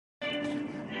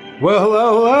Well,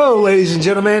 hello, ladies and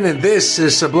gentlemen, and this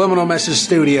is Subliminal Message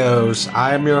Studios.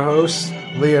 I am your host,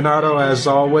 Leonardo, as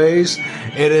always.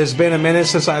 It has been a minute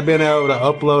since I've been able to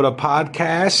upload a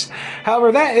podcast.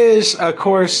 However, that is, of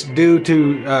course, due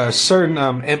to certain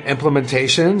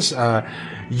implementations.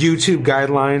 YouTube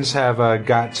guidelines have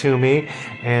got to me,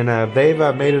 and they've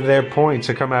made it their point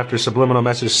to come after Subliminal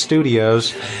Message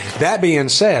Studios. That being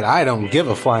said, I don't give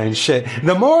a flying shit.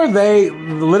 The more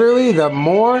the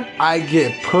more I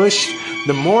get pushed,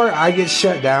 the more I get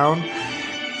shut down,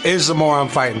 is the more I'm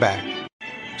fighting back.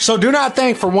 So do not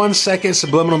think for 1 second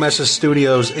Subliminal Message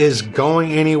Studios is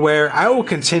going anywhere. I will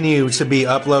continue to be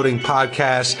uploading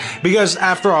podcasts because,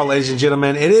 after all, ladies and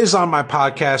gentlemen, it is on my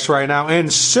podcast right now.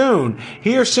 And soon,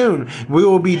 we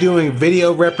will be doing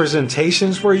video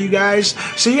representations for you guys.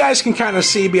 So you guys can kind of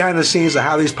see behind the scenes of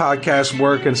how these podcasts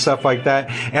work and stuff like that.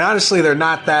 And honestly, they're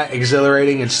not that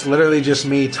exhilarating. It's literally just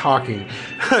me talking.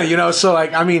 So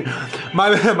like, I mean,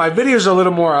 my videos are a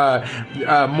little more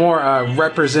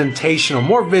representational,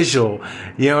 more visual.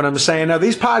 You know what I'm saying? Now,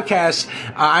 these podcasts,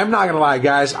 I'm not going to lie,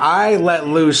 guys, I let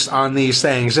loose on these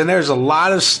things, and there's a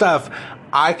lot of stuff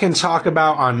I can talk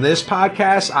about on this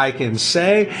podcast, I can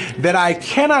say, that I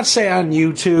cannot say on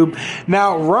YouTube.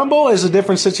 Now, Rumble is a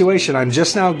different situation. I'm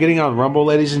just now getting on Rumble,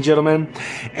 ladies and gentlemen,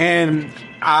 and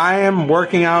I am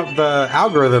working out the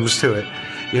algorithms to it.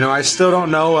 I still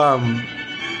don't know,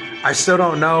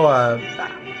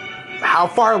 how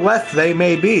far left they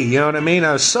may be. You know what I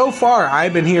mean? So far,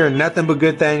 I've been hearing nothing but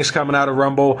good things coming out of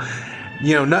Rumble.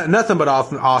 Nothing but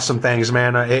awesome things,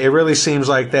 man. It really seems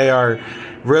like they are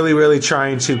really, really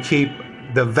trying to keep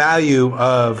the value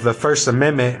of the First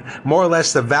Amendment, more or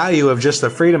less the value of just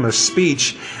the freedom of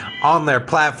speech on their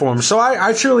platform. So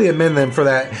I truly commend them for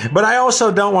that. But I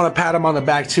also don't want to pat them on the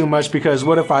back too much, because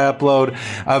what if I upload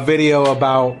a video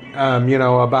about, I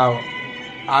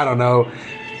don't know,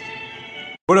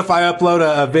 what if I upload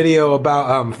a video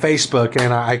about Facebook,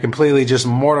 and I completely just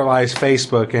mortalize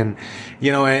Facebook, and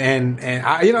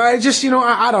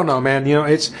I don't know, man.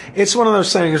 It's one of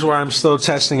those things where I'm still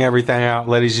testing everything out,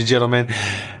 ladies and gentlemen.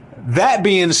 That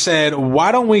being said,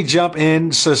 why don't we jump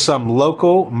into some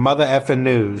local mother effing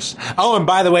news? Oh, and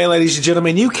by the way, ladies and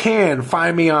gentlemen, you can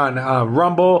find me on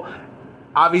Rumble,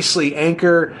 obviously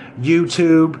Anchor,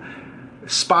 YouTube,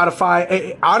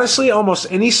 Spotify, honestly,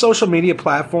 almost any social media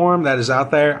platform that is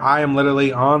out there, I am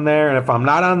literally on there. And if I'm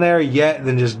not on there yet,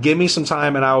 then just give me some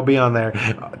time and I will be on there.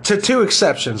 To two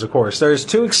exceptions, of course. There's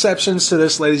two exceptions to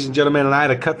this, ladies and gentlemen, and I had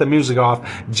to cut the music off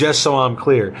just so I'm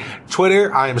clear.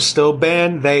 Twitter, I am still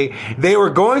banned. They were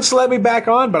going to let me back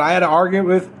on, but I had an argument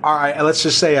with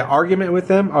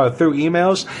them through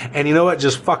emails. And you know what?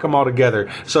 Just fuck them all together.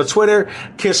 So Twitter,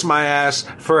 kiss my ass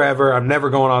forever. I'm never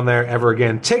going on there ever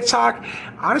again. TikTok,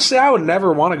 honestly, I would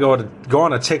never want to go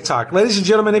on a TikTok. Ladies and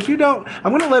gentlemen, if you don't,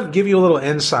 I'm going to give you a little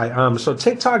insight. So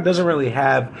TikTok doesn't really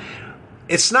have,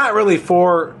 it's not really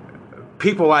for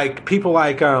people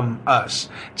like us.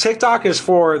 TikTok is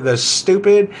for the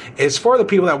stupid. It's for the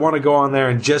people that want to go on there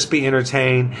and just be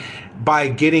entertained by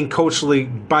getting cultural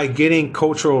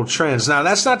trends. Now,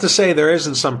 that's not to say there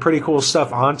isn't some pretty cool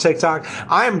stuff on TikTok.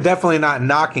 I am definitely not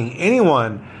knocking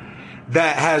anyone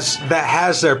that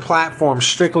has their platform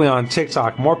strictly on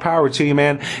TikTok. More power to you,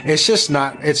 man. It's just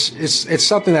not, it's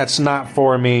something that's not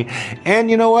for me. And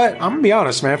you know what? I'm gonna be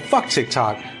honest, man. Fuck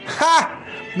TikTok. Ha!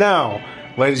 Now,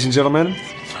 ladies and gentlemen,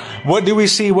 what do we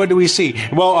see?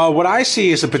 Well, what I see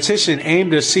is a petition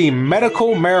aimed to see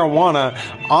medical marijuana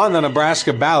on the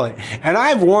Nebraska ballot. And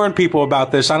I've warned people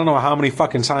about this. I don't know how many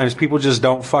fucking times. People just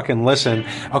don't fucking listen.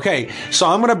 Okay, so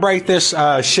I'm going to break this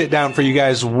shit down for you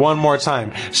guys one more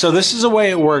time. So this is the way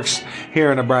it works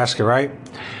here in Nebraska, right?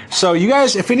 So you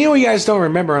guys, if any of you guys don't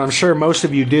remember, and I'm sure most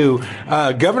of you do,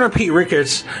 Governor Pete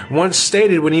Ricketts once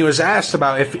stated when he was asked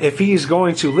about if he's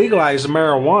going to legalize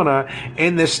marijuana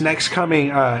in this next coming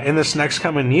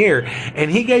year, and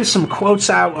he gave some quotes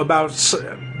out about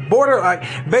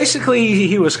basically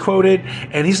he was quoted,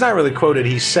 and he's not really quoted,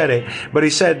 he said it, but he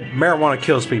said marijuana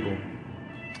kills people.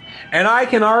 And I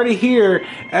can already hear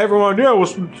everyone, yeah, well,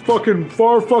 fucking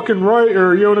far fucking right,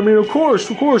 or, you know what I mean? Of course,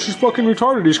 he's fucking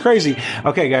retarded, he's crazy.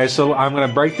 Okay, guys, so I'm going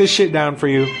to break this shit down for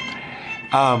you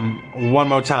one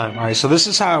more time. All right, so this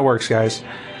is how it works, guys.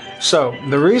 So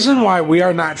the reason why we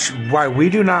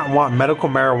do not want medical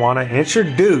marijuana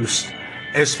introduced,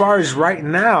 as far as right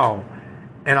now,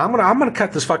 and I'm gonna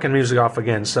cut this fucking music off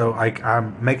again, so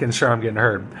I'm making sure I'm getting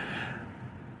heard.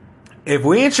 If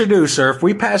we introduce, or if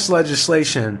we pass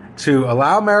legislation to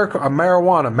allow medical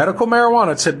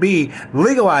marijuana to be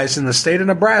legalized in the state of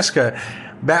Nebraska,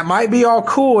 that might be all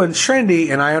cool and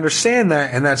trendy, and I understand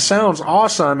that, and that sounds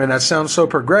awesome, and that sounds so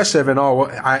progressive and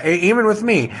all. Even with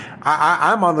me,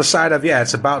 I'm on the side of, yeah,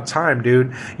 it's about time,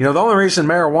 dude. You know, the only reason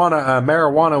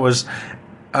marijuana was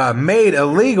made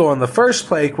illegal in the first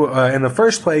place,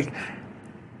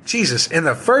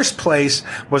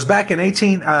 was back in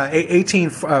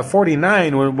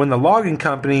 1849 when the logging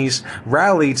companies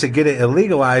rallied to get it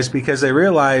illegalized because they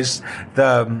realized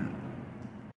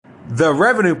the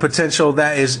revenue potential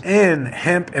that is in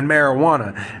hemp and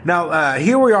marijuana. Now,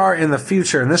 here we are in the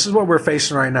future, and this is what we're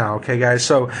facing right now, okay, guys?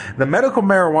 So, the medical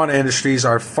marijuana industries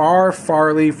are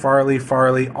farly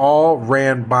all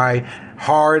ran by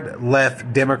hard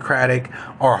left Democratic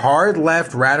or hard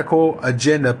left radical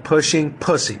agenda pushing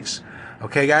pussies.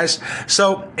 Okay, guys?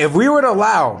 So, if we were to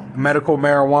allow medical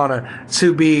marijuana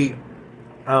to be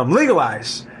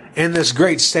legalized in this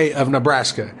great state of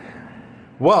Nebraska,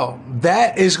 well,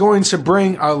 that is going to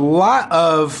bring a lot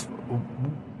of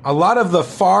the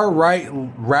far right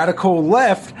radical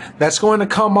left that's going to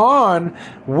come on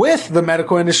with the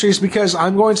medical industries, because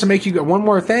I'm going to make you one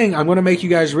more thing. I'm going to make you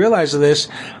guys realize of this.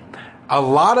 A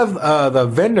lot of the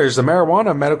vendors, the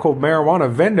medical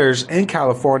marijuana vendors in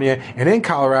California and in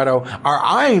Colorado are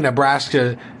eyeing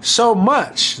Nebraska so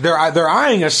much. They're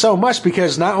eyeing us so much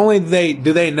because not only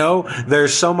do they know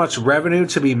there's so much revenue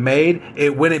to be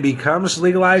made when it becomes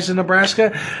legalized in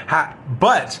Nebraska,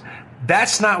 but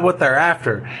that's not what they're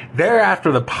after. They're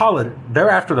after the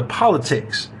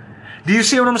politics. Do you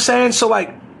see what I'm saying? So,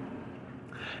 like,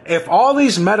 if all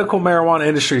these medical marijuana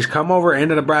industries come over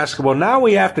into Nebraska, well, now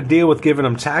we have to deal with giving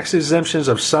them tax exemptions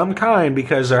of some kind,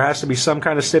 because there has to be some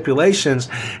kind of stipulations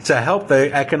to help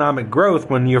the economic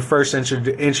growth when you're first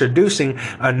introducing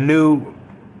a new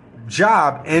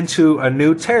job into a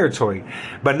new territory.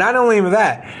 But not only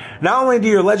that, not only do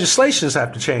your legislations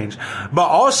have to change, but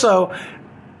also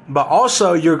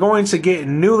you're going to get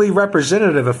newly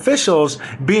representative officials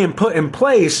being put in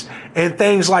place in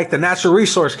things like the Natural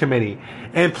Resource Committee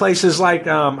and places like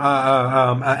the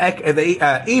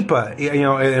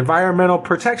EPA, Environmental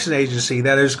Protection Agency,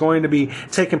 that is going to be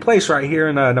taking place right here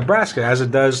in Nebraska, as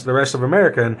it does the rest of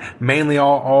America and mainly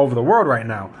all over the world right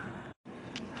now.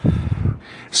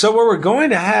 So what we're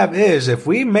going to have is, if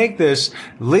we make this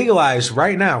legalized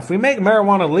right now, if we make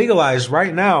marijuana legalized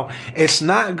right now, it's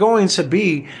not going to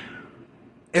be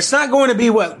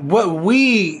what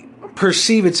we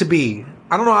perceive it to be.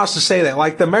 I don't know how else to say that.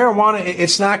 Like the marijuana,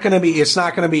 it's not going to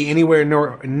be anywhere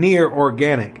near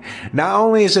organic. Not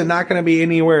only is it not going to be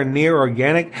anywhere near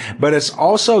organic, but it's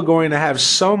also going to have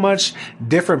so much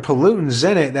different pollutants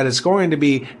in it that it's going to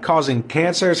be causing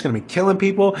cancer. It's going to be killing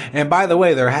people. And by the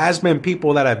way, there has been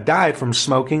people that have died from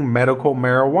smoking medical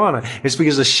marijuana. It's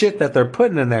because of shit that they're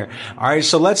putting in there. All right.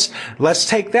 So let's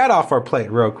take that off our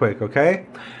plate real quick. Okay.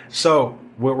 So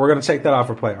we're going to take that off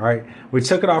our plate. All right. We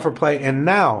took it off our plate, and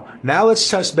now let's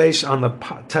touch base on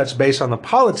the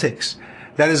politics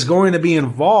that is going to be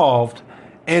involved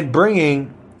in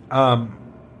bringing medical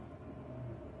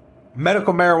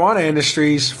marijuana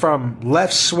industries from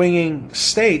left-swinging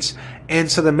states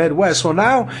into the Midwest. Well,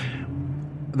 now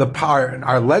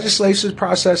our legislation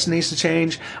process needs to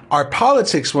change. Our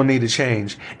politics will need to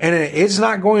change. And it's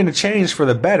not going to change for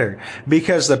the better,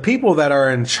 because the people that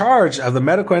are in charge of the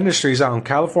medical industries out in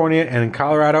California and in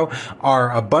Colorado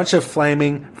are a bunch of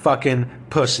flaming fucking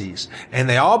pussies. And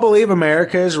they all believe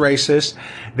America is racist.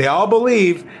 They all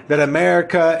believe that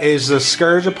America is the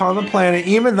scourge upon the planet,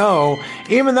 even though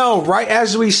right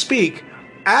as we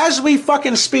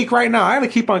fucking speak right now, I gotta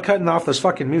keep on cutting off this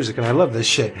fucking music, and I love this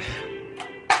shit.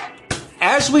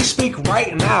 As we speak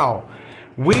right now,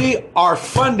 we are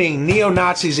funding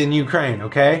neo-Nazis in Ukraine,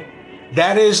 okay?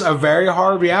 That is a very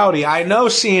hard reality. I know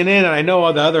CNN and I know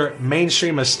all the other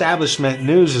mainstream establishment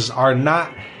news are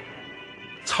not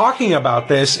talking about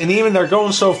this, and even they're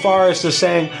going so far as to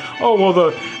saying, oh, well,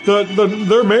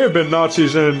 there may have been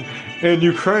Nazis in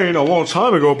Ukraine a long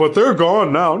time ago, but they're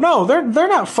gone now. No, they're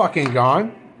not fucking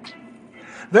gone.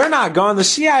 They're not gone. The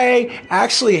CIA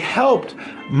actually helped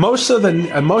most of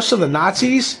the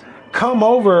Nazis come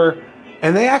over,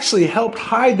 and they actually helped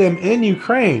hide them in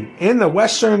Ukraine, in the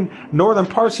northern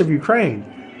parts of Ukraine.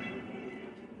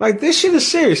 Like, this shit is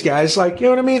serious, guys. Like, you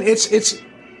know what I mean?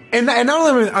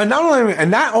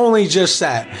 Not only just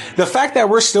that, the fact that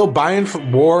we're still buying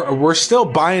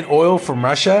oil from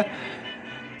Russia.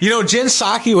 You know, Jen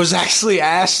Psaki was actually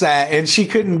asked that, and she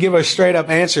couldn't give a straight up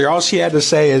answer. All she had to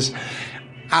say is,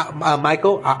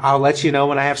 Michael, I'll let you know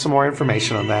when I have some more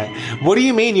information on that. What do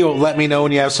you mean you'll let me know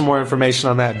when you have some more information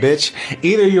on that, bitch?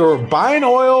 Either you're buying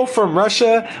oil from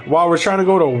Russia while we're trying to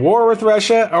go to war with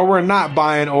Russia, or we're not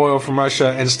buying oil from Russia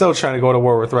and still trying to go to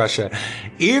war with Russia.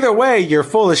 Either way, you're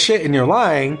full of shit and you're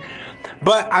lying.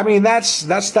 But I mean, that's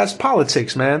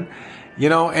politics, man. You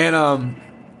know, and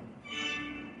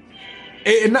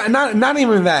not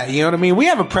even that. You know what I mean? We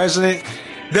have a president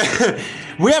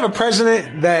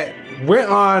that went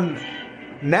on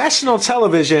national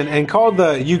television and called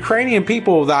the Ukrainian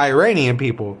people the Iranian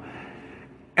people.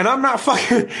 And I'm not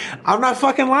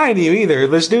fucking lying to you either.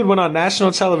 This dude went on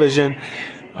national television.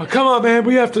 Oh, come on, man,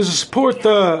 we have to support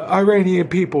the Iranian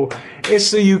people.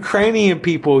 It's the Ukrainian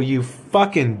people, you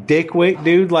fucking dickwit,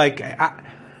 dude. Like,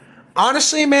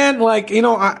 honestly, man, like, you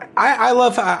know, I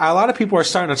love how a lot of people are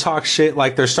starting to talk shit,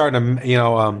 like they're starting to, you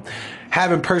know,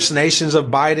 have impersonations of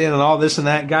Biden and all this and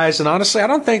that, guys. And honestly, I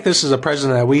don't think this is a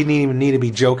president that we even need to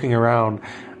be joking around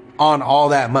on all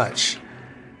that much.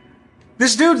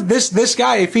 This dude, this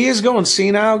guy, if he is going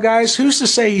senile, guys, who's to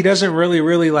say he doesn't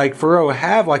really, like, for real,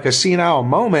 have like a senile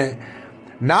moment,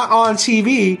 not on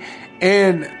TV,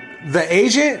 and the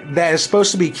agent that is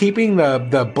supposed to be keeping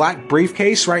the black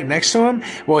briefcase right next to him,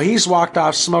 well, he's walked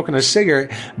off smoking a cigarette.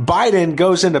 Biden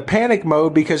goes into panic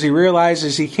mode because he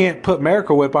realizes he can't put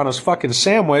Miracle Whip on his fucking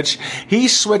sandwich. He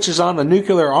switches on the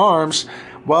nuclear arms.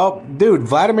 Well, dude,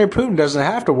 Vladimir Putin doesn't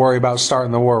have to worry about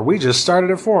starting the war. We just started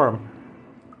it for him.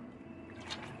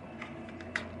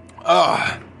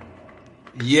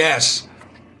 Yes.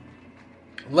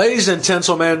 Ladies and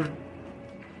gentlemen,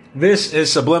 this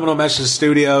is Subliminal Message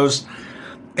Studios,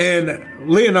 and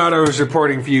Leonardo is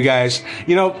reporting for you guys.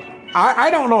 You know, I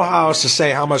don't know how else to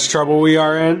say how much trouble we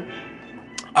are in,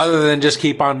 other than just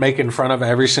keep on making fun of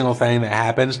every single thing that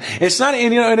happens. It's not, you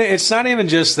know, it's not even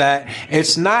just that.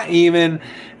 It's not even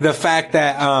the fact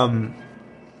that,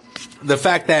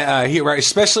 right,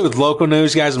 especially with local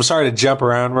news, guys, I'm sorry to jump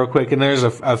around real quick, and there's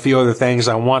a few other things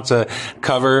I want to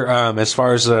cover as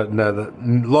far as the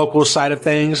local side of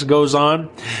things goes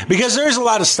on, because there's a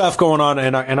lot of stuff going on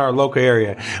in our local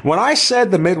area. When I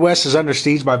said the Midwest is under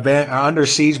siege by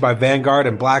Vanguard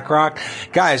and BlackRock,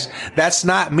 guys, that's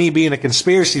not me being a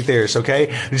conspiracy theorist,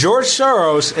 okay? George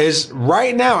Soros is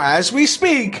right now, as we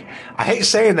speak, I hate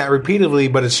saying that repeatedly,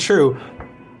 but it's true.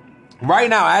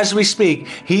 Right now, as we speak,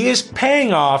 he is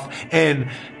paying off and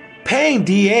paying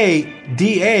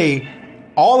DA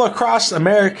all across the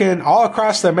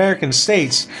American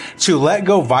states to let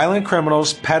go violent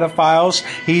criminals, pedophiles.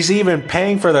 He's even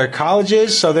paying for their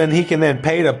colleges, so then he can then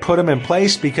pay to put them in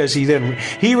place, because he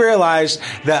realized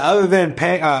that other than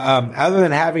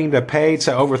having to pay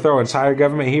to overthrow entire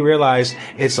government, he realized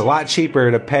it's a lot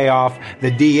cheaper to pay off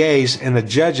the DAs and the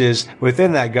judges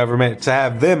within that government to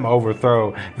have them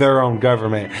overthrow their own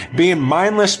government, being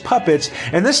mindless puppets.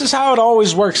 And this is how it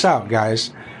always works out,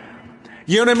 guys.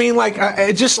 You know what I mean? Like,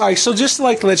 just to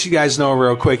let you guys know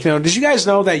real quick, you know, did you guys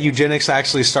know that eugenics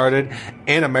actually started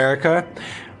in America?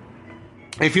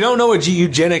 If you don't know what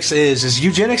eugenics is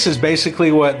eugenics is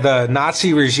basically what the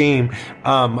Nazi regime,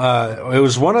 it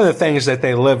was one of the things that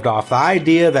they lived off. The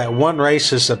idea that one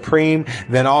race is supreme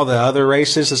than all the other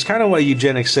races is kind of what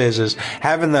eugenics is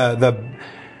having the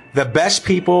best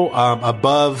people,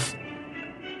 above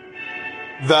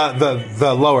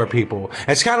the lower people.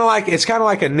 It's kind of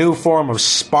like a new form of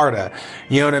Sparta.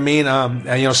 You know what I mean?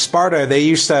 You know, Sparta, they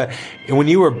used to, when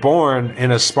you were born in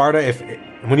a Sparta,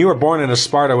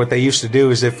 what they used to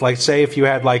do is if you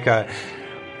had like a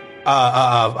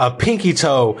pinky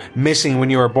toe missing when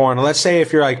you were born, let's say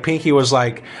if your like pinky was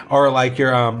like, or like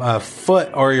your foot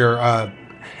or your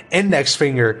index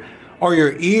finger or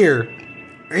your ear,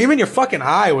 or even your fucking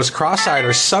eye was cross-eyed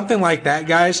or something like that,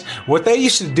 guys. What they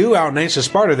used to do out in ancient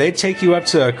Sparta, they'd take you up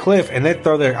to a cliff and they'd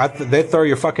throw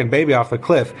your fucking baby off the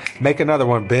cliff. Make another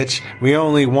one, bitch. We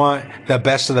only want the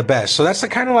best of the best. So that's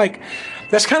kind of like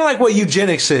what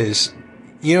eugenics is.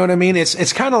 You know what I mean?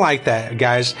 It's kind of like that,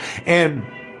 guys. And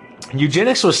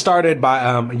eugenics was started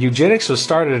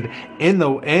in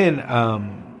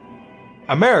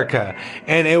America,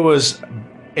 and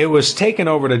it was taken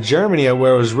over to Germany,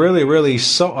 where it was really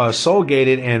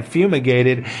soul-gated and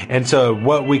fumigated into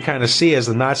what we kind of see as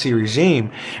the Nazi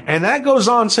regime. And that goes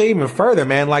on to even further,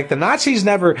 man. Like, the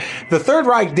Third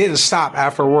Reich didn't stop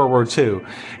after World War II.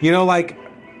 You know, like,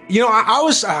 you know, I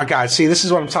was, guys, see, this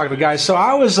is what I'm talking about, guys. So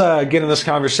I was getting this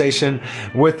conversation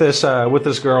with this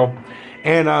girl,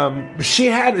 and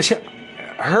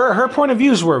her point of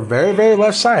views were very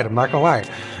left side. I'm not gonna lie,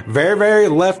 very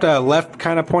left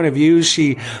kind of point of views.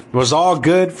 She was all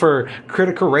good for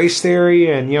critical race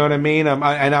theory, and you know what I mean.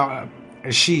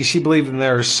 she believed in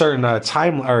there are certain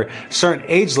time or certain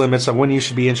age limits of when you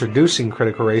should be introducing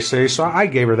critical race theory. So I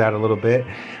gave her that a little bit,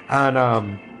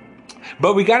 and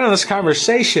but we got in this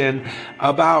conversation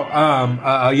about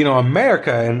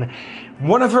America, and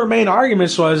one of her main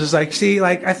arguments is like, see,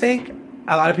 like, I think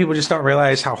a lot of people just don't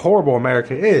realize how horrible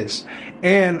America is,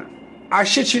 and I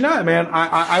shit you not, man.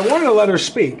 I wanted to let her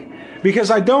speak.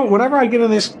 Because whenever I get in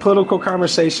these political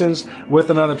conversations with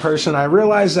another person, I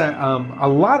realize that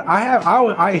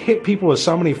I hit people with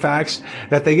so many facts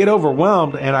that they get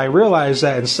overwhelmed, and I realize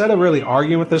that instead of really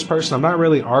arguing with this person, I'm not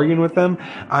really arguing with them.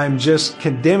 I'm just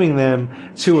condemning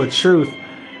them to a truth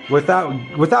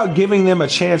without giving them a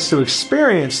chance to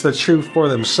experience the truth for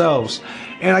themselves.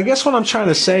 And I guess what I'm trying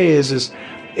to say is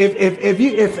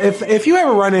if you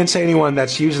ever run into anyone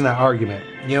that's using that argument,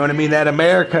 you know what I mean, that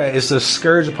America is the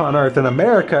scourge upon earth, and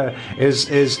America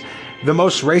is the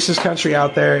most racist country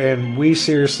out there, and we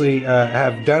seriously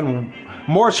have done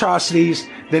more atrocities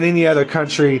than any other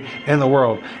country in the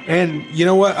world. And you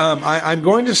know what? I'm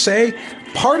going to say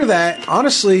part of that,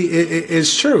 honestly,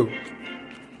 is true.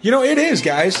 You know, it is,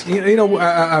 guys.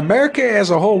 America as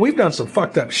a whole, we've done some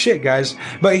fucked up shit, guys.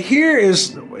 But here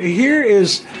is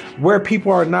where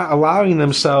people are not allowing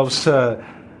themselves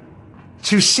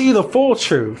to see the full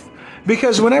truth.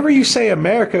 Because whenever you say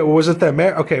America, was it the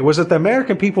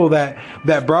American people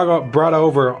that brought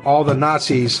over all the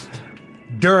Nazis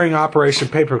during Operation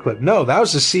Paperclip? No, that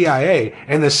was the CIA,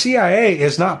 and the CIA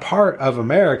is not part of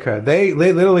America. They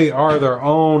literally are their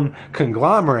own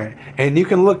conglomerate, and you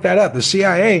can look that up. The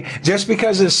CIA, just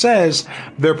because it says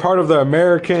they're part of the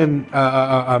American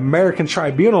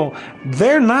Tribunal,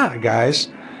 they're not, guys.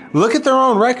 Look at their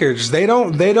own records. They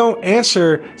don't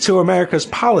answer to America's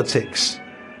politics.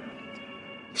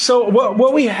 So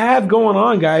what we have going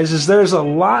on, guys, is there's a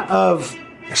lot of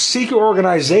secret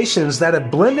organizations that have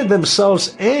blended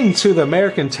themselves into the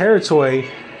American territory,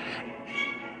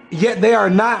 yet they are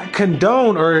not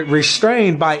condoned or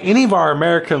restrained by any of our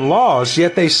American laws,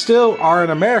 yet they still are in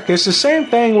America. It's the same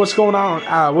thing what was going on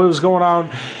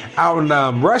out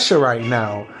in Russia right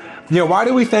now. You know, why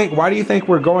do you think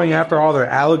we're going after all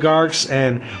their oligarchs,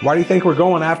 and why do you think we're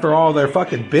going after all their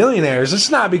fucking billionaires? It's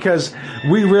not because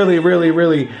we really, really,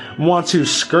 really want to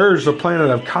scourge the planet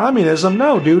of communism.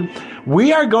 No, dude.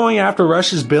 We are going after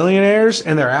Russia's billionaires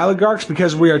and their oligarchs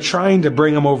because we are trying to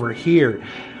bring them over here.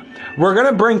 We're going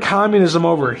to bring communism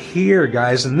over here,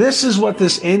 guys. And this is what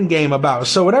this end game about.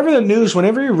 So whenever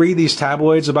you read these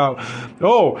tabloids about,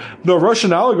 the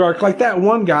Russian oligarch, like that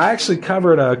one guy, I actually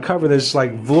covered this,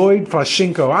 like Vloyd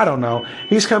Flashenko. I don't know.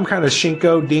 He's some kind of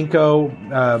Shinko, Dinko,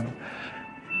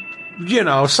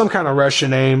 some kind of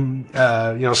Russian name,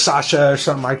 Sasha or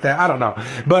something like that. I don't know.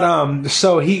 But,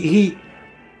 so he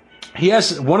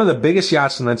has one of the biggest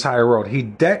yachts in the entire world. He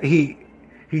decked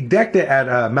it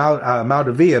at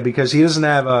Moldavia because he doesn't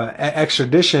have an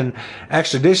extradition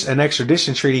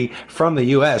treaty from the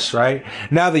U.S., right?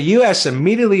 Now, the U.S.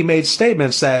 immediately made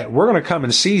statements that we're going to come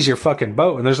and seize your fucking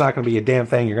boat, and there's not going to be a damn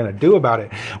thing you're going to do about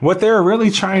it. What they're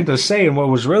really trying to say, and what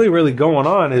was really, really going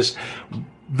on, is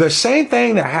the same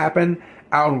thing that happened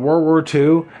out in World War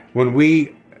II when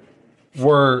we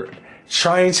were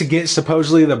trying to get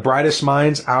supposedly the brightest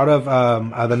minds out of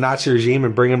the Nazi regime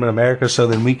and bring them to America so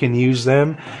then we can use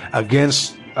them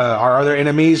against our other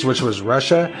enemies, which was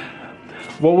Russia.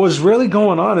 What was really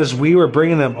going on is we were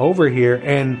bringing them over here,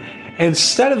 and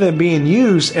instead of them being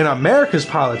used in America's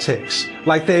politics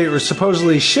like they were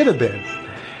supposedly should have been,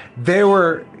 they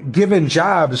were given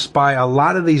jobs by a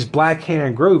lot of these black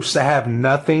hand groups that have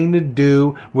nothing to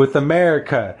do with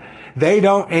America. They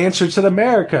don't answer to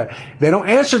America. They don't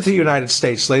answer to the United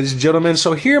States, ladies and gentlemen.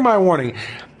 So hear my warning.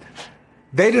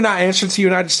 They do not answer to the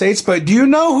United States, but do you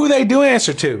know who they do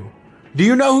answer to? Do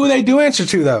you know who they do answer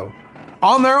to, though?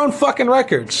 On their own fucking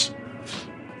records.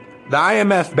 The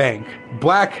IMF Bank,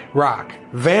 BlackRock,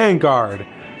 Vanguard.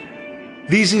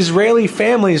 These Israeli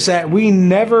families that we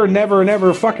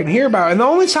never fucking hear about. And the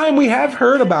only time we have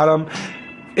heard about them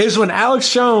is when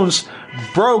Alex Jones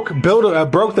broke the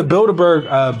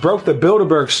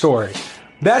Bilderberg story.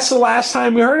 That's the last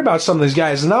time we heard about some of these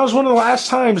guys, and that was one of the last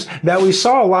times that we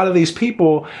saw a lot of these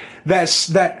people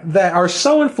that are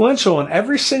so influential in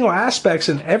every single aspects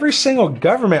in every single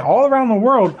government all around the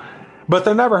world, but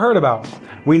they're never heard about.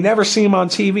 We never see them on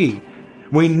TV.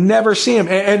 We never see them,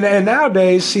 and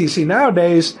nowadays,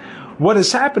 nowadays. What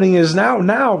is happening is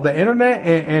now the internet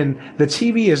and the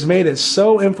TV has made it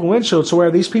so influential to where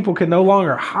these people can no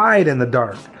longer hide in the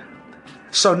dark.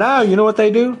 So now, you know what they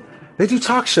do? They do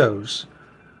talk shows.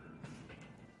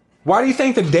 Why do you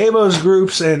think the Davos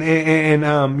groups and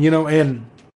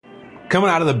coming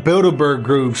out of the Bilderberg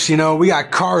groups. You know, we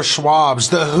got Carl Schwab's,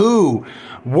 the WHO,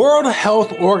 World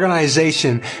Health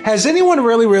Organization. Has anyone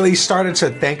really started to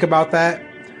think about that?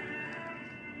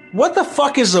 What the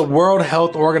fuck is the World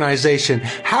Health Organization?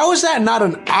 How is that not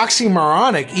an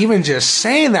oxymoronic, even just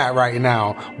saying that right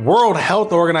now? World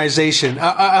Health Organization.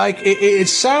 It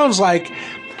sounds like,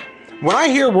 when I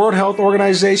hear World Health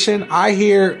Organization, I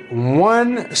hear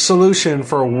one solution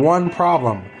for one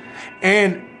problem.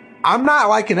 And I'm not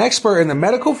like an expert in the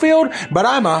medical field, but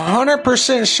I'm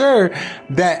 100% sure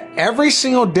that every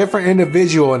single different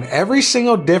individual and every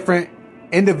single different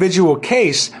individual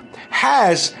case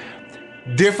has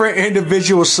different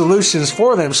individual solutions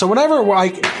for them. So whenever,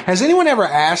 like, has anyone ever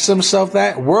asked themselves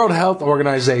that? World Health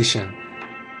Organization.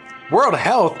 World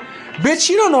Health? Bitch,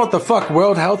 you don't know what the fuck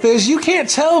World Health is. You can't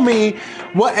tell me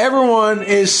what everyone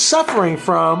is suffering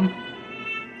from,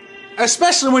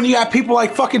 especially when you got people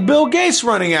like fucking Bill Gates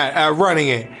running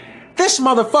it. This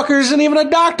motherfucker isn't even a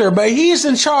doctor, but he's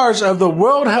in charge of the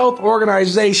World Health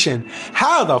Organization.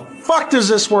 How the fuck does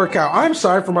this work out? I'm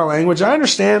sorry for my language. I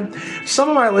understand some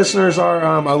of my listeners are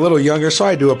a little younger, so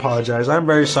I do apologize. I'm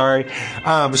very sorry.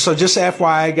 So just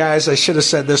FYI, guys, I should have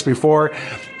said this before.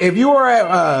 If you are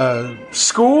at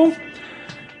school,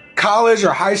 college,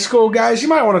 or high school, guys, you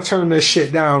might want to turn this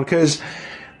shit down, because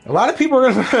a lot of people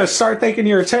are going to start thinking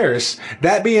you're a terrorist.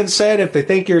 That being said, if they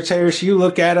think you're a terrorist, you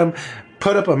look at them,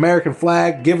 put up an American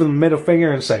flag, give them the middle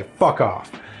finger, and say, fuck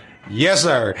off. Yes,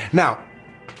 sir. Now,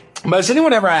 but has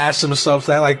anyone ever asked themselves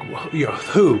that? Like, you know,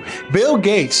 who? Bill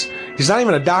Gates. He's not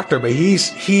even a doctor, but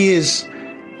he's in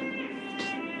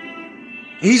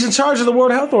charge of the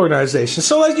World Health Organization.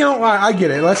 So, like, you know, I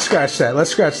get it. Let's scratch that.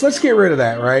 Let's get rid of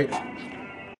that, right?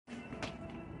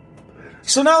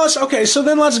 So now let's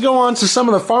go on to some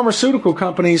of the pharmaceutical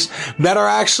companies that are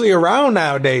actually around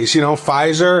nowadays. You know,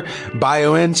 Pfizer,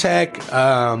 BioNTech,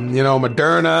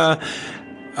 Moderna,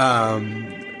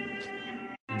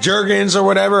 Jergens or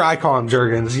whatever. I call them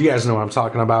Jergens. You guys know what I'm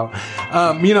talking about.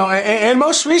 And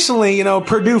most recently,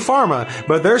 Purdue Pharma,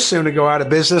 but they're soon to go out of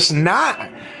business, not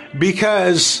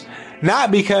because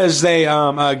they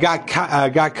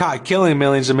got caught killing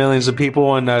millions and millions of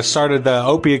people and started the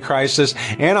opiate crisis.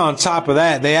 And on top of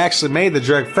that, they actually made the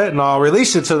drug fentanyl,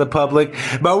 released it to the public.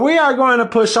 But we are going to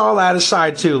push all that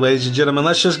aside too, ladies and gentlemen.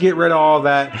 Let's just get rid of all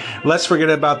that. Let's forget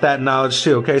about that knowledge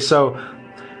too. Okay, so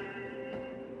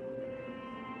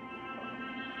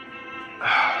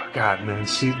God, man.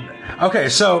 Okay,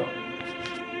 so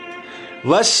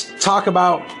let's talk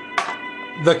about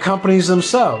the companies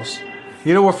themselves.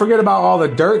 We'll forget about all the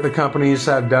dirt the companies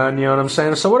have done, you know what I'm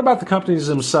saying? So what about the companies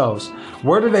themselves?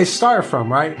 Where do they start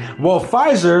from, right? Well,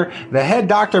 Pfizer, the head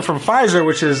doctor from Pfizer,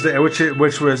 which is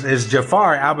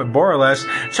Jafar Albert Borales,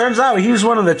 turns out he was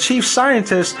one of the chief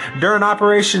scientists during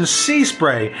Operation Sea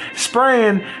Spray,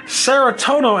 spraying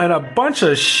serotonin and a bunch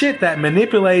of shit that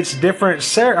manipulates different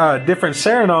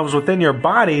serotonin within your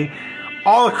body,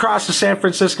 all across the San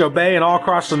Francisco Bay and all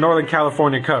across the Northern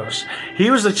California coast. He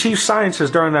was the chief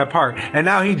scientist during that part. And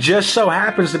now he just so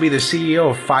happens to be the CEO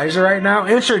of Pfizer right now,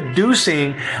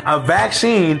 introducing a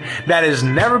vaccine that has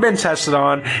never been tested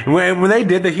on. When they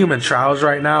did the human trials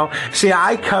right now, see,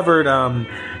 I covered,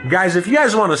 guys, if you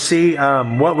guys want to see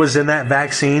what was in that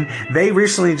vaccine, they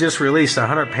recently just released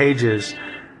 100 pages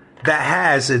that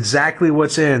has exactly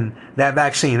what's in that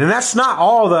vaccine. And that's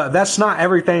not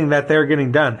everything that they're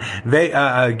getting done.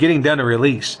 Getting done to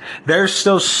release. There's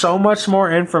still so much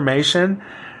more information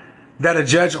that a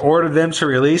judge ordered them to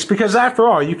release, because after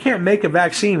all, you can't make a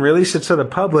vaccine, release it to the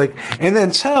public, and then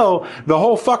tell the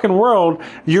whole fucking world,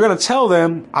 you're going to tell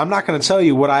them, I'm not going to tell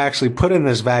you what I actually put in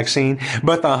this vaccine,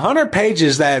 but the 100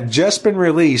 pages that have just been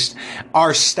released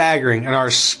are staggering and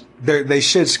they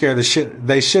should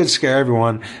scare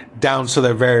everyone down to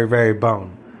their very, very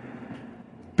bone.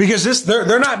 Because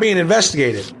they're not being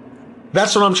investigated.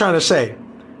 That's what I'm trying to say.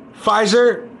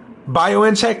 Pfizer,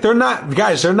 BioNTech, they're not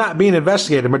being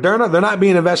investigated. Moderna, they're not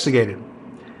being investigated.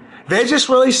 They just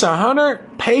released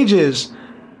 100 pages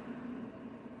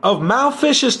of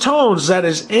malicious tones that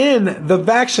is in the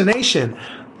vaccination.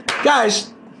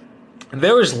 Guys,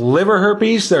 there was liver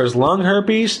herpes, there was lung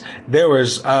herpes, there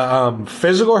was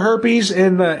physical herpes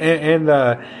in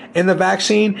the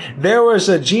vaccine. There was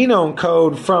a genome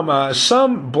code from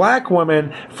some black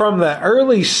woman from the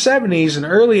early 70s and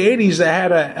early 80s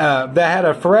that had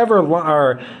a forever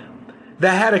or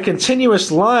that had a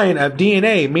continuous line of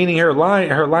DNA, meaning her line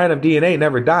of DNA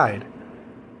never died.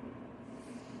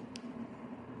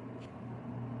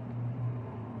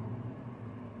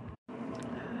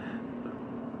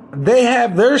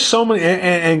 There's so many,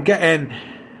 and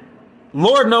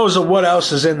Lord knows what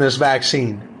else is in this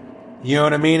vaccine. You know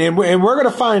what I mean? And we're going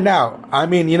to find out. I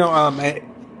mean,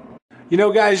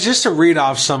 guys, just to read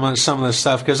off some of the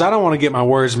stuff, because I don't want to get my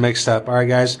words mixed up. All right,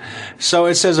 guys. So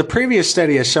it says a previous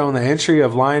study has shown the entry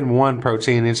of line 1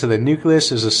 protein into the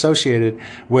nucleus is associated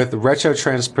with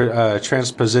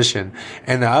retrotransposition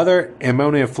and the other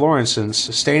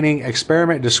immunofluorescence staining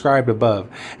experiment described above.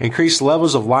 Increased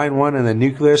levels of line 1 in the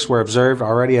nucleus were observed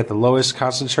already at the lowest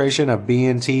concentration of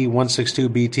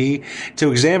BNT162BT to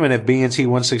examine if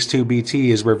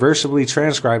BNT162BT is reversibly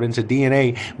transcribed into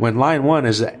DNA when line 1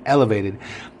 is elevated.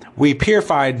 We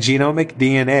purified genomic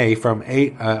DNA from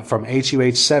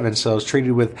HUH7 cells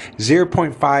treated with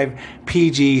 0.5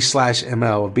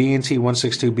 pg/ml of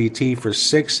BNT162BT for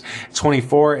 6,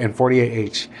 24, and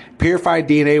 48H. Purified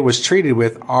DNA was treated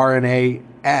with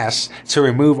RNA-S to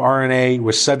remove RNA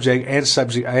was subjected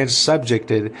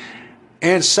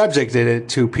it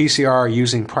to PCR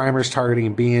using primers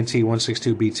targeting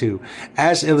BNT162B2.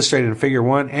 As illustrated in Figure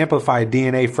 1, amplified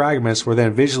DNA fragments were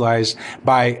then visualized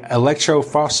by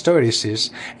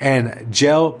electrophoresis, and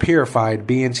gel-purified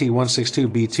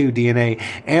BNT162B2 DNA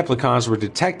amplicons were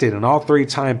detected in all 3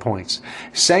 time points.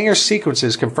 Sanger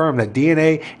sequences confirmed that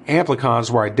DNA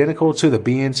amplicons were identical to the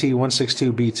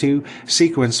BNT162B2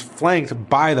 sequence flanked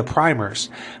by the primers.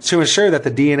 To ensure that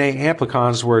the DNA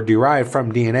amplicons were derived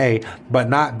from DNA, but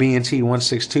not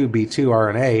BNT162B2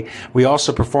 RNA. We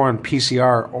also performed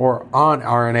PCR on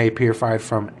RNA purified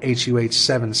from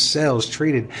HUH7 cells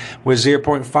treated with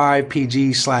 0.5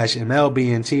 pg/ml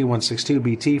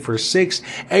BNT162BT for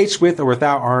 6H with or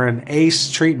without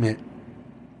RNase treatment.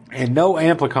 And no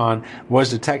amplicon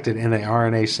was detected in the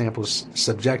RNA samples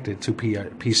subjected to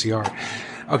PCR.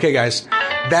 Okay, guys,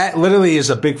 that literally is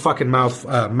a big fucking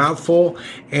mouthful.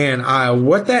 And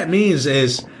what that means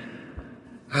is,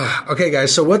 okay,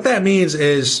 guys. So what that means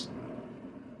is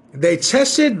they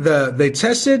tested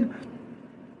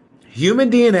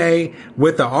human DNA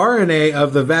with the RNA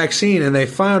of the vaccine, and they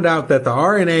found out that the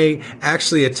RNA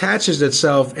actually attaches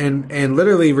itself and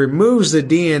literally removes the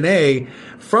DNA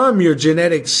from your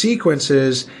genetic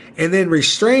sequences, and then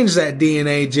restrains that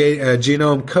DNA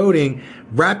genome coding,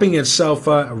 wrapping itself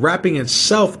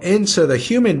into the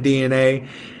human DNA.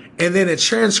 And then it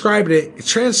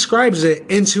transcribes it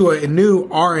into a new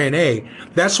RNA.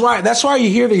 That's why you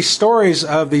hear these stories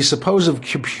of these supposed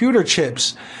computer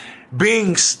chips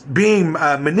being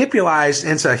manipulated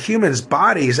into humans'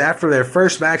 bodies after their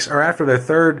first vaccine or after their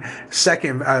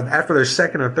second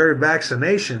or third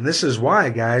vaccination. This is why,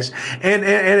 guys, and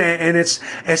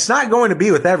it's not going to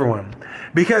be with everyone,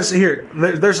 because here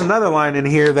there's another line in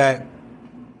here that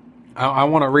I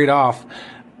want to read off.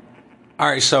 All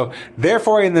right, so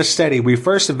therefore in this study, we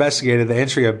first investigated the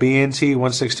entry of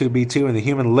BNT162B2 in the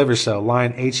human liver cell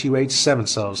line HUH7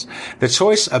 cells. The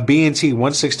choice of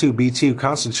BNT162B2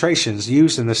 concentrations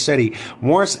used in the study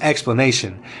warrants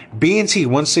explanation.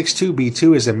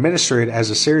 BNT162B2 is administered as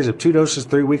a series of 2 doses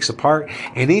 3 weeks apart,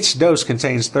 and each dose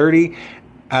contains 30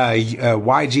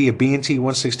 YG of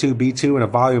BNT162B2 in a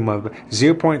volume of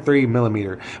 0.3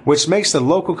 millimeter, which makes the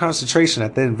local concentration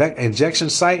at the injection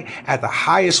site at the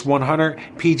highest 100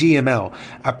 pg/ml.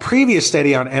 A previous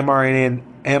study on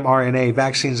mRNA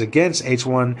vaccines against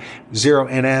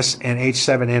H1N1 and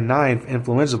H7N9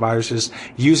 influenza viruses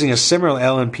using a similar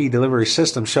LNP delivery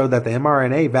system showed that the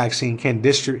mRNA vaccine can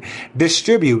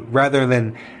distribute rather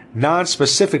than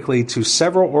non-specifically to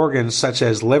several organs such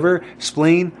as liver,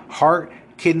 spleen, heart,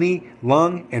 kidney,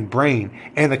 lung, and brain,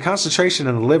 and the concentration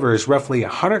in the liver is roughly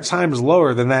 100 times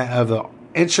lower than that of the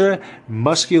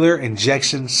intramuscular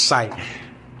injection site.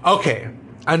 Okay,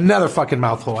 another fucking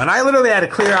mouthful. And I literally had to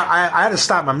clear out, I had to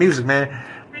stop my music, man.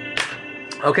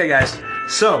 Okay, guys,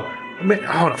 so,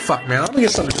 hold on, fuck, man, let me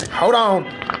get something to drink. Hold on.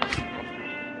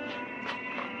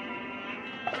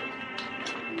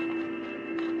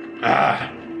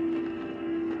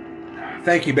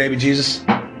 Thank you, baby Jesus.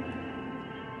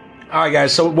 All right,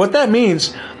 guys, so what that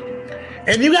means,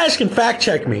 and you guys can fact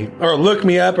check me or look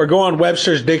me up or go on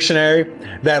Webster's dictionary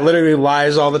that literally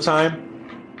lies all the time.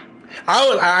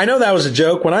 I know that was a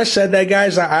joke. When I said that,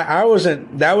 guys, that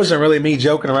wasn't really me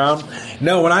joking around.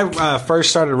 No, when I first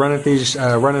started running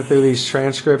through these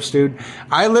transcripts, dude,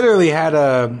 I literally had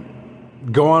to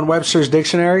go on Webster's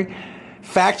dictionary,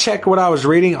 fact check what I was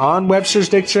reading on Webster's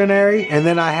dictionary, and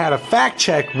then I had to fact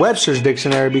check Webster's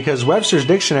dictionary because Webster's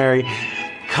dictionary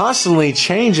constantly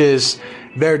changes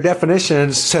their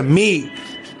definitions to meet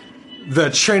the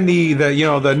trendy,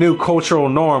 the new cultural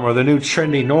norm or the new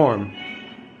trendy norm.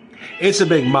 It's a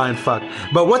big mind fuck.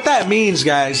 But what that means,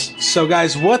 guys,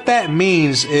 what that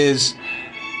means is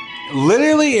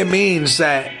literally it means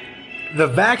that The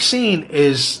vaccine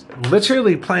is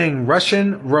literally playing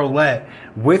Russian roulette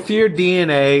with your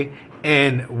DNA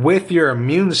and with your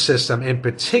immune system in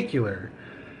particular.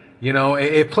 You know,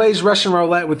 it plays Russian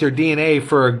roulette with your DNA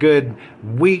for a good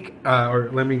week, or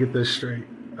let me get this straight.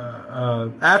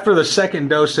 After the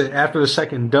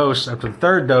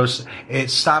third dose, it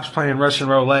stops playing Russian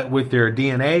roulette with your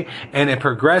DNA, and it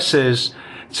progresses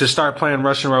to start playing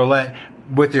Russian roulette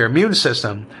with your immune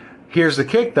system. Here's the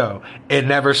kick, though. It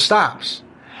never stops.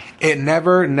 It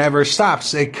never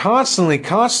stops. It constantly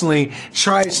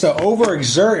tries to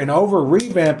overexert and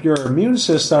over-revamp your immune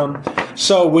system.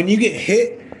 So when you get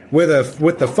hit with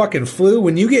the fucking flu,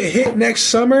 when you get hit next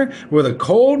summer with a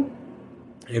cold,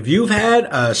 if you've had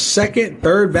a second,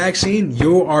 third vaccine,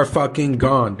 you are fucking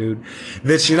gone, dude.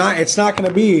 It's not going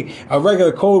to be a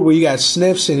regular cold where you got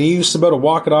sniffs and you used to be able to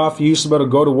walk it off, you used to be able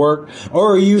to go to work,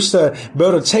 or you used to be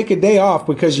able to take a day off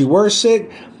because you were sick,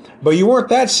 but you weren't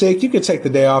that sick. You could take the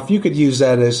day off. You could use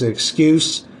that as an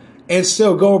excuse and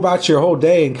still go about your whole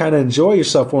day and kind of enjoy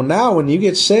yourself. Well, now when you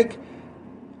get sick,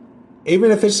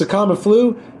 even if it's the common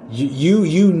flu,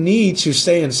 you need to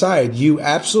stay inside. You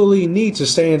absolutely need to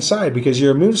stay inside because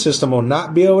your immune system will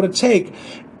not be able to take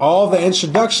all the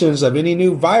introductions of any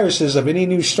new viruses, of any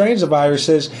new strains of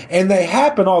viruses, and they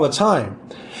happen all the time.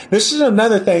 This is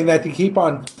another thing that they keep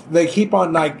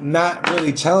on like not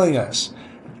really telling us.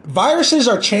 Viruses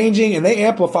are changing and they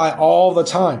amplify all the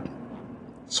time.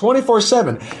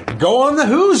 24/7. Go on the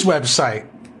WHO's website.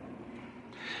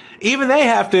 Even they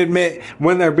have to admit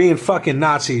when they're being fucking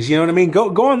Nazis. You know what I mean?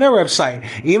 Go on their website.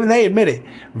 Even they admit it.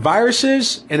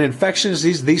 Viruses and infections,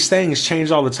 these things change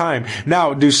all the time.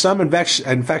 Now, do some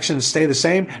infections stay the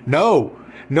same? No.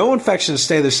 No infections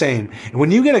stay the same. When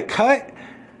you get a cut,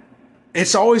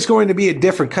 it's always going to be a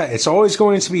different cut. It's always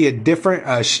going to be a different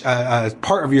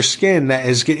part of your skin that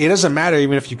is. It doesn't matter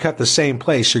even if you cut the same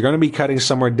place. You're going to be cutting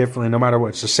somewhere differently no matter what.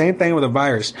 It's the same thing with a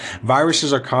virus.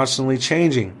 Viruses are constantly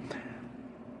changing.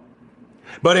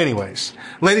 But anyways,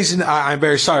 ladies, and I'm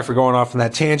very sorry for going off on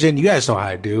that tangent. You guys know how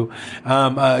I do.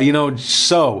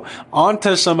 So on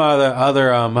to some other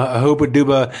hooba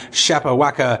dooba shapa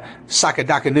waka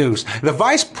sakadaka news. The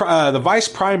vice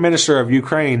prime minister of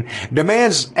Ukraine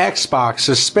demands Xbox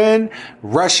suspend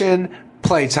Russian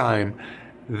playtime.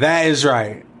 That is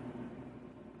right.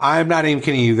 I'm not even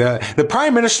kidding you. The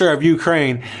prime minister of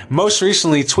Ukraine most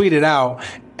recently tweeted out,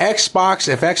 if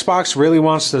Xbox really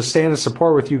wants to stand in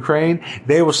support with Ukraine,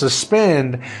 they will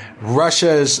suspend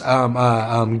Russia's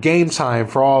game time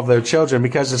for all of their children,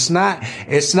 because it's not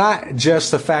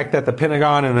just the fact that the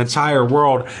Pentagon and the entire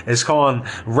world is calling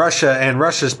Russia and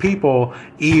Russia's people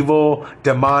evil,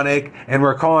 demonic, and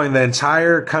we're calling the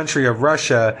entire country of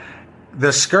Russia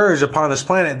the scourge upon this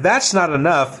planet. That's not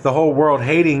enough. The whole world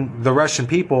hating the Russian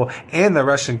people and the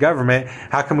Russian government.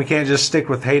 How come we can't just stick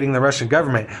with hating the Russian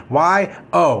government? Why?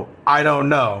 Oh, I don't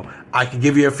know. I can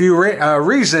give you a few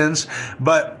reasons,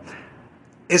 but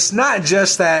it's not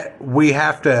just that we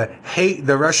have to hate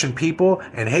the Russian people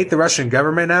and hate the Russian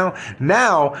government now.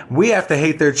 Now we have to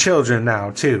hate their children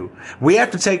now too. We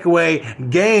have to take away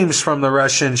games from the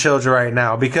Russian children right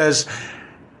now because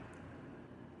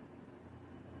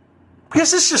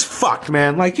it's just fucked,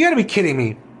 man. Like, you gotta be kidding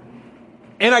me.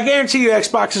 And I guarantee you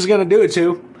Xbox is gonna do it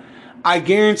too. I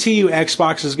guarantee you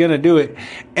Xbox is gonna do it.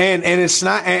 And it's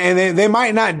not, and they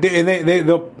might not do, and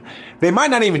they might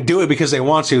not even do it because they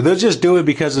want to. They'll just do it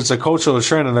because it's a cultural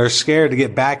trend and they're scared to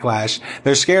get backlash.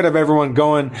 They're scared of everyone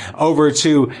going over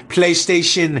to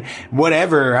PlayStation,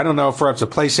 whatever. I don't know if we're up to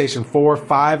PlayStation 4,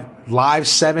 5, Live,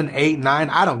 7, 8, 9.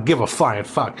 I don't give a flying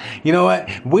fuck. You know what?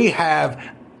 We have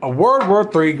a World War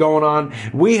III going on.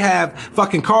 We have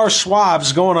fucking Carl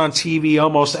Schwab's going on TV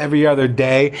almost every other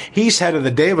day. He's head of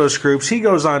the Davos groups. He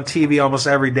goes on TV almost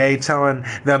every day telling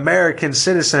the American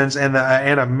citizens and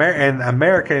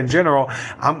America in general,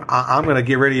 I'm going to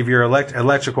get rid of your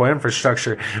electrical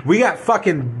infrastructure. We got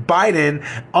fucking Biden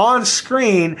on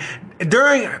screen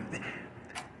during,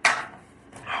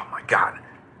 oh my God.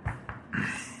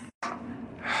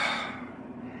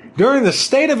 During the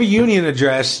State of the Union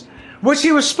address, which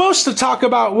he was supposed to talk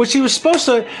about, you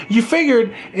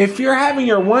figured if you're having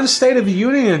your one State of the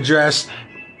Union address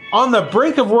on the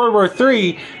brink of World War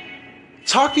III,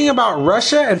 talking about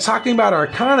Russia and talking about our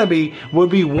economy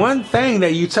would be one thing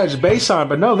that you touch base on.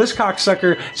 But no, this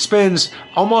cocksucker spends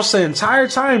almost the entire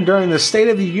time during the State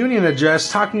of the Union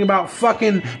address talking about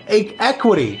fucking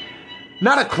equity.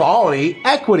 Not equality,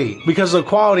 equity, because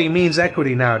equality means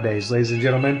equity nowadays, ladies and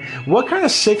gentlemen. What kind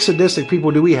of sick, sadistic people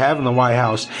do we have in the White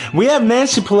House? We have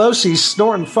Nancy Pelosi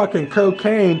snorting fucking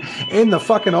cocaine in the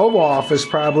fucking Oval Office,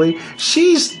 probably.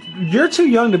 She's you're too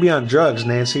young to be on drugs,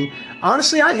 Nancy.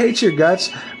 Honestly, I hate your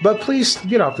guts, but please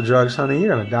get off the drugs, honey.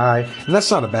 You're going to die. And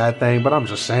that's not a bad thing, but I'm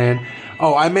just saying.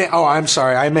 I'm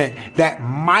sorry. I meant that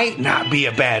might not be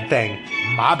a bad thing.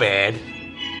 My bad.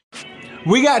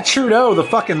 We got Trudeau, the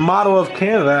fucking model of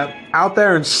Canada, out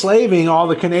there enslaving all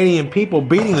the Canadian people,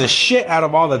 beating the shit out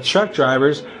of all the truck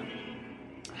drivers.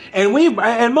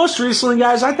 And most recently,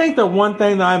 guys, I think the one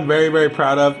thing that I'm very, very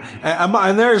proud of,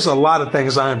 and there's a lot of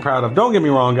things I'm proud of. Don't get me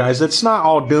wrong, guys. It's not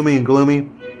all doomy and gloomy.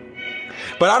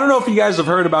 But I don't know if you guys have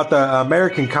heard about the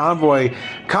American convoy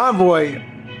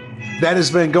that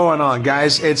has been going on,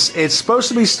 guys. It's supposed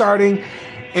to be starting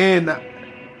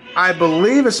I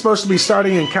believe it's supposed to be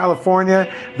starting in California.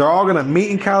 They're all going to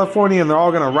meet in California, and they're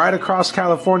all going to ride across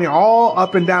California, all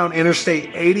up and down Interstate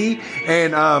 80.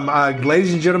 And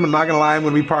ladies and gentlemen, I'm not going to lie, I'm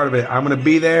going to be part of it. I'm going to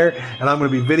be there, and I'm going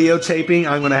to be videotaping.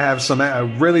 I'm going to have some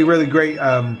really, really great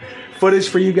footage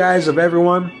for you guys of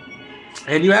everyone.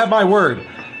 And you have my word.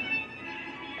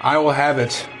 I will have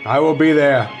it. I will be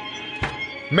there.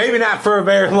 Maybe not for a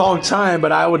very long time,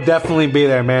 but I would definitely be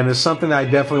there, man. It's something that I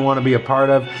definitely want to be a part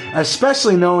of,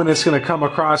 especially knowing it's going to come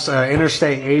across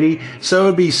Interstate 80. So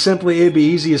it'd be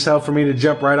easy as hell for me to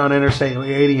jump right on Interstate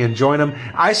 80 and join them.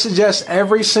 I suggest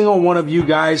every single one of you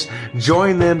guys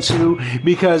join them too,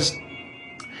 because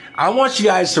I want you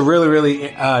guys to really,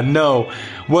 really know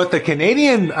what the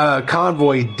Canadian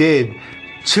convoy did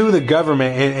to the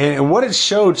government, and what it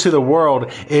showed to the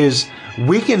world is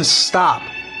we can stop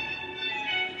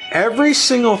every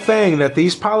single thing that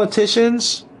these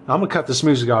politicians, I'm going to cut this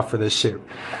music off for this shit.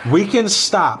 We can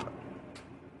stop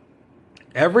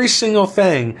every single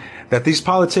thing that these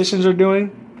politicians are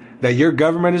doing, that your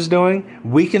government is doing.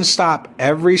 We can stop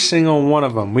every single one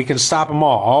of them. We can stop them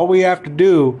all. All we have to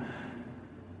do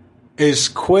is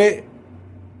quit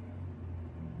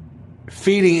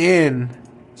feeding in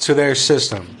to their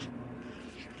system.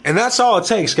 And that's all it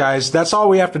takes, guys. That's all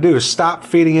we have to do is stop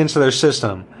feeding into their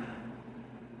system.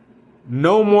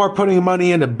 No more putting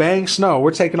money into banks. No,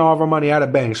 we're taking all of our money out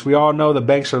of banks. We all know the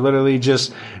banks are literally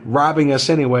just robbing us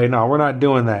anyway. No, we're not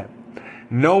doing that.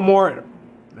 No more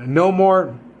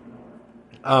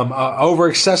over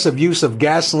excessive use of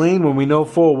gasoline when we know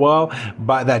full well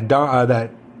by that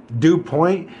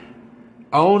DuPont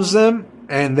owns them.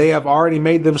 And they have already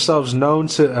made themselves known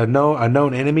to a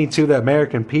known enemy to the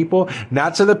American people,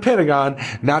 not to the Pentagon,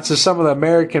 not to some of the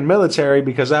American military,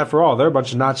 because after all, they're a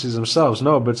bunch of Nazis themselves.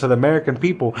 No, but to the American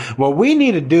people. What we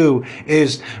need to do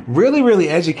is really, really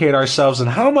educate ourselves on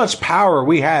how much power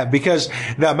we have, because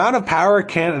the amount of power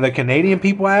the Canadian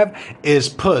people have is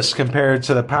puss compared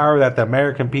to the power that the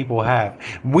American people have.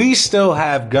 We still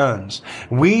have guns.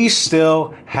 We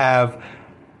still have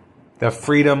the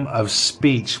freedom of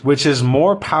speech, which is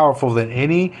more powerful than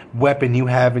any weapon you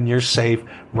have in your safe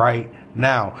right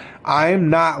now. I'm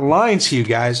not lying to you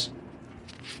guys.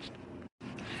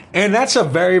 And that's a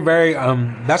very, very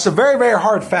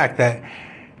hard fact that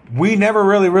we never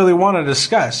really, really want to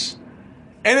discuss.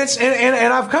 And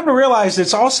and I've come to realize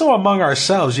it's also among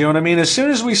ourselves. You know what I mean? As soon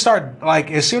as we start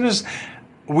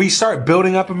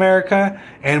building up America,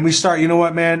 and we start, you know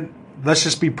what, man? Let's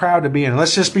just be proud to be in.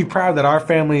 Let's just be proud that our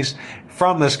family's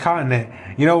from this continent.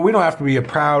 You know, we don't have to be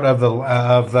proud of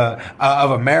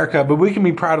America, but we can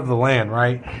be proud of the land,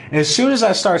 right? And as soon as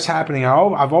that starts happening,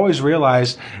 I've always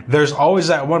realized there's always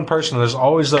that one person. There's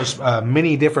always those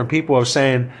many different people of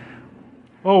saying,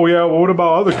 "Oh yeah, well, what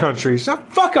about other countries?" Now,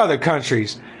 fuck other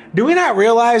countries. Do we not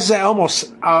realize that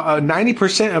almost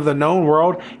 90% of the known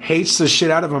world hates the shit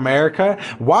out of America?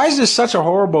 Why is this such a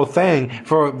horrible thing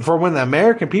for when the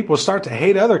American people start to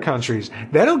hate other countries?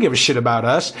 They don't give a shit about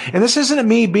us. And this isn't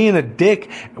me being a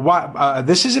dick.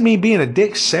 This isn't me being a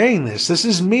dick saying this. This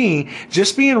is me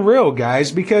just being real,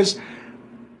 guys, because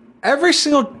every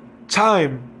single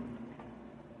time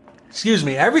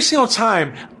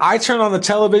I turn on the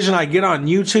television, I get on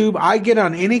YouTube, I get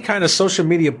on any kind of social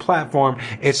media platform,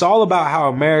 it's all about how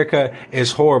America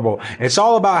is horrible. It's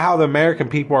all about how the American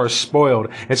people are spoiled.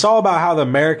 It's all about how the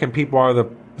American people are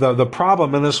the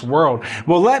problem in this world.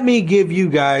 Well, let me give you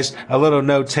guys a little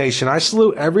notation. I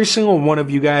salute every single one of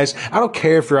you guys. I don't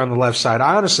care if you're on the left side.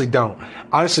 I honestly don't.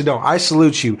 I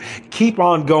salute you. Keep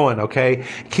on going, okay?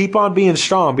 Keep on being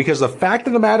strong, because the fact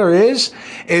of the matter is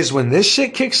when this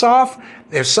shit kicks off,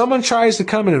 If someone tries to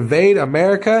come and invade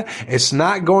America, it's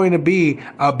not going to be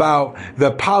about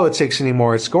the politics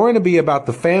anymore. It's going to be about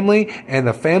the family and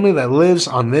the family that lives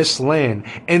on this land.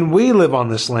 And we live on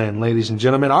this land, ladies and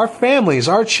gentlemen. Our families,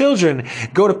 our children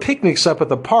go to picnics up at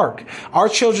the park. Our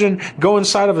children go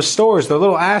inside of the stores. They're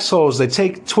little assholes. They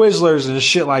take Twizzlers and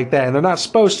shit like that. And they're not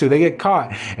supposed to. They get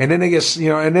caught. And then they get,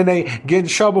 and then they get in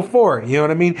trouble for it. You know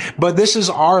what I mean? But this is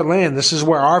our land. This is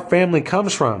where our family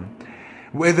comes from.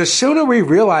 The sooner we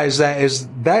realize that is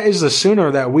the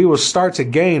sooner that we will start to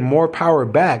gain more power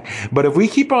back. But if we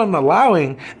keep on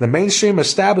allowing the mainstream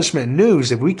establishment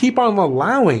news, if we keep on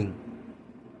allowing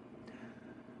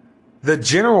the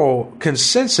general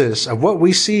consensus of what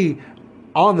we see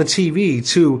on the TV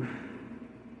to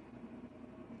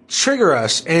trigger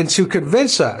us and to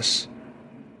convince us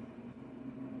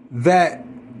that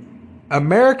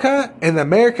America and the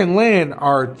American land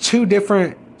are two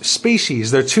different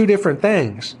species. They're two different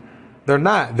things. They're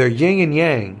not. They're yin and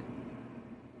yang.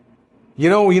 You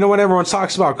know when everyone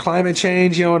talks about climate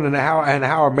change, and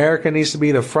how America needs to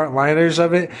be the frontliners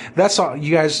of it. That's all,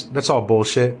 you guys. That's all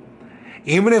bullshit.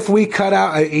 Even if we cut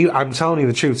out, I'm telling you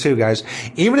the truth too, guys.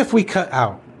 Even if we cut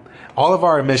out all of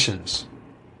our emissions,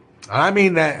 I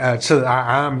mean that.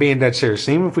 I'm being dead serious.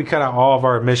 Even if we cut out all of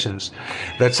our emissions,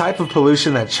 the type of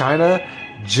pollution that China.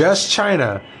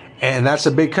 And that's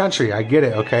a big country. I get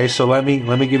it. Okay. So let me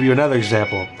give you another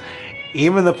example.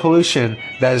 Even the pollution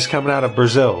that is coming out of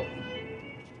Brazil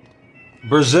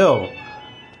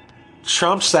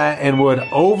trumps that and would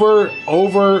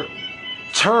overturn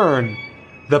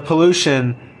the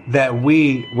pollution that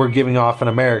we were giving off in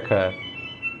America.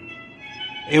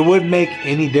 It wouldn't make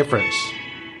any difference.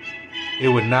 It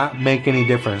would not make any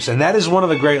difference. And that is one of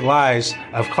the great lies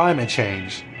of climate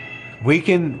change. We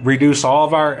can reduce all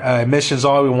of our emissions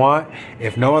all we want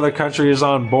if no other country is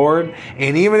on board.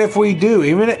 And even if we do,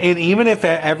 even if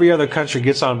every other country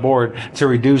gets on board to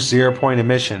reduce 0-point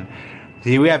emission,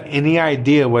 do we have any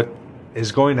idea what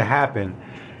is going to happen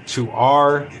to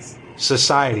our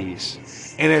societies?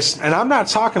 And I'm not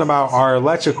talking about our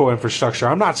electrical infrastructure.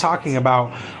 I'm not talking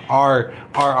about our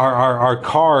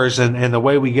cars and the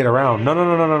way we get around.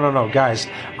 No, guys.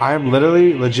 I am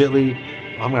literally, legitly.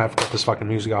 I'm going to have to cut this fucking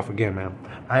music off again, man.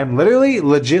 I am literally,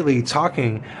 legitly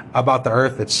talking about the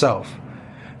earth itself.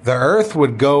 The earth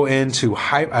would go into a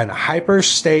hyper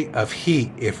state of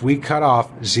heat if we cut off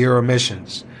zero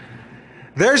emissions.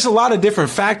 There's a lot of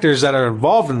different factors that are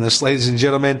involved in this, ladies and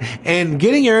gentlemen. And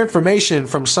getting your information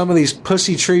from some of these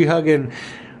pussy tree hugging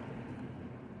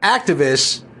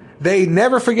activists, they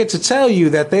never forget to tell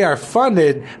you that they are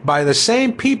funded by the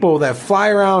same people that fly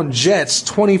around jets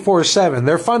 24/7.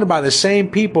 They're funded by the same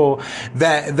people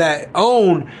that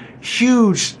own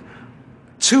huge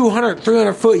 200,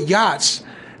 300 foot yachts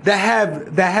that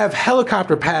have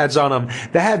helicopter pads on them,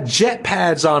 that have jet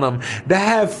pads on them, that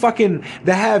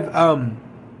have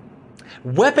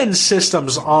weapon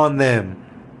systems on them.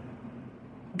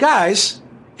 Guys,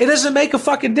 it doesn't make a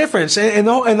fucking difference. And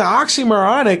the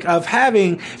oxymoronic of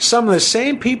having some of the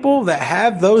same people that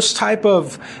have those types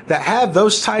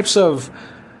of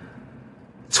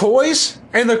toys,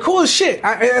 and they're cool as shit.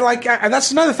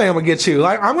 That's another thing I'm gonna get to.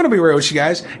 Like, I'm gonna be real with you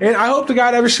guys, and I hope to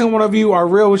God every single one of you are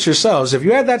real with yourselves. If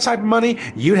you had that type of money,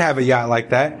 you'd have a yacht like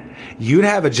that. You'd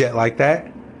have a jet like that.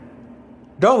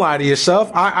 Don't lie to yourself.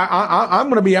 I'm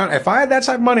gonna be out. If I had that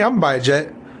type of money, I'm gonna buy a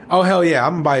jet. Oh hell yeah,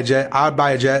 I'm gonna buy a jet. I'd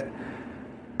buy a jet.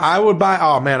 I would buy,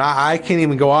 oh man, I can't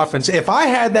even go off and say, if I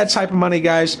had that type of money,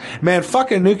 guys, man,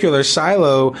 fuck a nuclear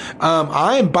silo.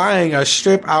 I'm buying a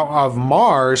strip out of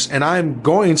Mars and I'm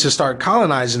going to start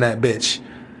colonizing that bitch.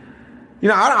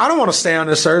 I don't want to stay on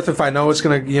this earth if I know it's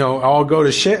going to, all go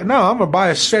to shit. No, I'm going to buy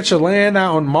a stretch of land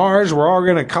out on Mars. We're all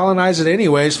going to colonize it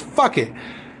anyways. Fuck it.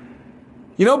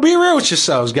 Be real with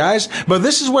yourselves, guys. But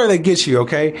this is where they get you,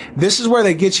 okay? This is where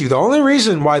they get you. The only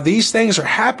reason why these things are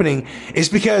happening is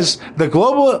because the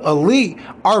global elite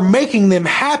are making them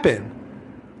happen.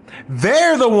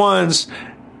 They're the ones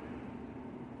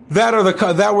that were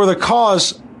the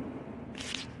cause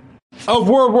of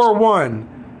World War I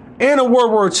and of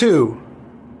World War II.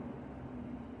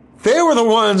 They were the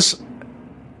ones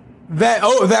that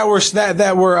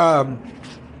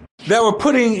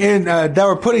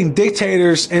were putting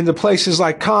dictators into places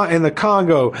like in the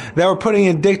Congo, that were putting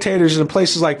in dictators into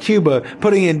places like Cuba,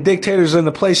 putting in dictators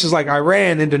into places like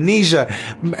Iran, Indonesia.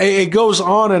 It goes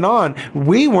on and on.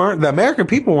 We weren't, the American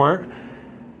people weren't.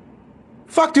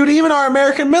 Fuck, dude, even our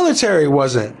American military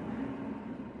wasn't.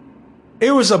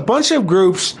 It was a bunch of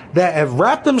groups that have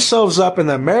wrapped themselves up in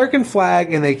the American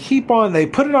flag, and they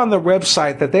put it on their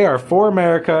website that they are for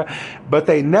America, but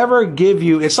they never give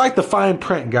you, it's like the fine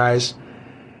print, guys.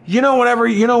 whenever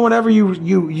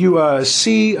you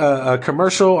see a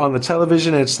commercial on the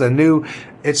television, it's the new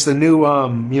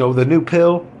the new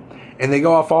pill, and they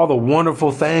go off all the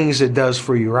wonderful things it does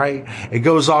for you, right? It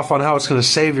goes off on how it's going to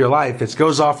save your life. It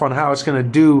goes off on how it's going to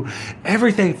do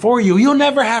everything for you. You'll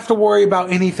never have to worry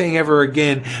about anything ever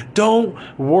again. Don't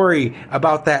worry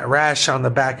about that rash on the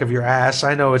back of your ass.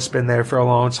 I know it's been there for a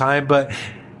long time, but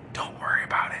don't worry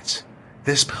about it.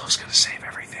 This pill is going to save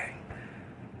everything.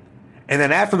 And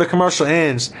then after the commercial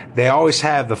ends, they always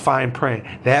have the fine print.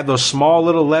 They have those small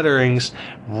little letterings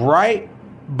right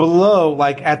below,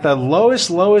 like at the lowest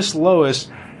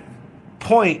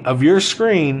point of your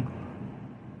screen,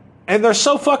 and they're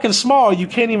so fucking small you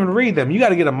can't even read them. You got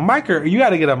to get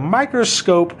a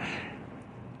microscope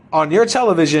on your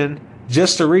television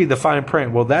just to read the fine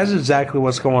print. Well, that's exactly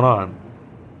what's going on.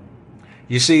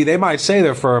 You see, they might say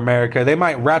they're for America. They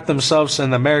might wrap themselves in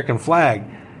the American flag.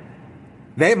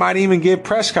 They might even give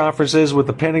press conferences with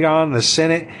the Pentagon, the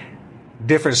Senate,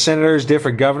 different senators,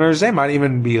 different governors. They might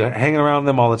even be hanging around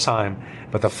them all the time.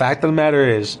 But the fact of the matter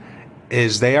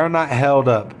is they are not held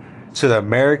up to the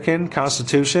American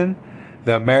Constitution,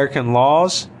 the American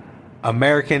laws,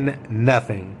 American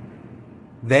nothing.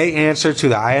 They answer to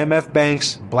the IMF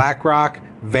banks, BlackRock,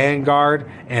 Vanguard,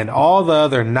 and all the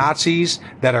other Nazis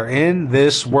that are in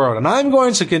this world. And I'm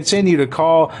going to continue to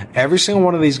call every single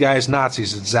one of these guys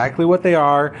Nazis. Exactly what they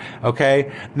are.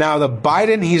 Okay. Now the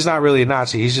Biden, he's not really a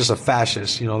Nazi. He's just a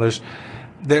fascist.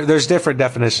 There's different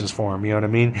definitions for him. You know what I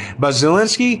mean? But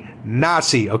Zelensky,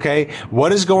 Nazi. Okay.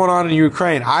 What is going on in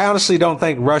Ukraine? I honestly don't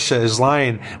think Russia is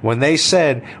lying when they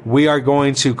said we are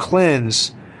going to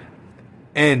cleanse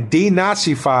and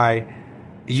denazify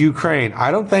Ukraine. I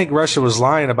don't think Russia was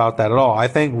lying about that at all. I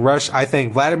think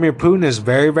Vladimir Putin is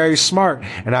very, very smart.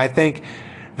 And I think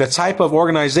the type of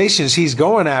organizations he's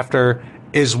going after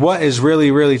is what is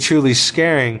really, really, truly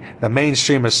scaring the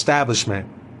mainstream establishment.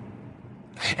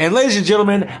 And ladies and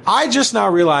gentlemen, I just now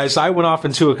realized I went off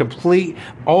into a complete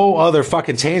other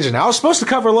fucking tangent. I was supposed to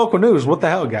cover local news. What the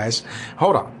hell, guys?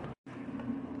 Hold on.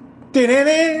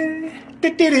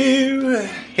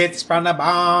 Hits from the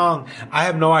bong. I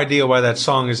have no idea why that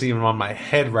song is even on my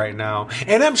head right now.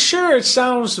 And I'm sure it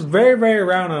sounds very, very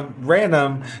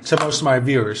random to most of my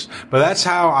viewers. But that's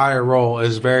how I roll,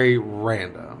 is very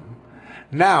random.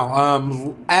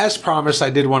 Now, as promised, I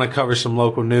did want to cover some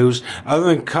local news. Other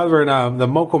than covering the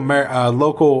local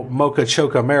Mocha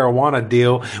Choca marijuana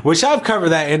deal, which I've covered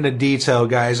that into detail,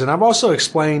 guys. And I've also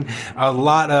explained a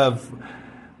lot of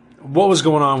what was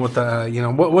going on with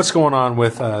what's going on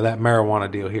with that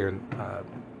marijuana deal here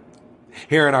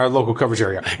in our local coverage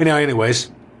area.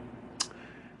 Anyways,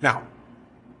 now,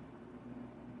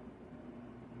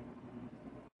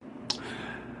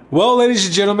 well, ladies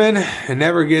and gentlemen, it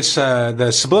never gets the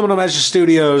Subliminal Measure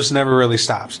Studios never really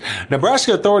stops.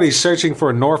 Nebraska authorities searching for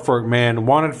a Norfolk man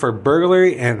wanted for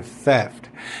burglary and theft.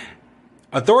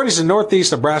 Authorities in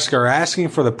northeast Nebraska are asking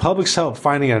for the public's help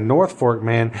finding a North Fork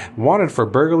man wanted for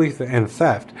burglary and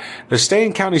theft. The state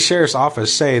and county sheriff's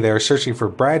office say they are searching for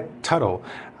Brad Tuttle.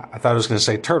 I thought I was going to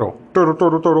say Turtle.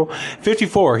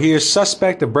 54. He is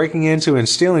suspect of breaking into and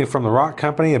stealing from the Rock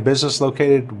Company, a business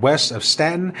located west of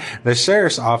Stanton. The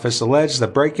sheriff's office alleged the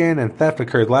break-in and theft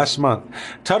occurred last month.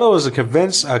 Tuttle is a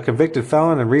convicted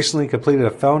felon and recently completed a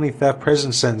felony theft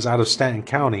prison sentence out of Stanton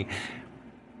County.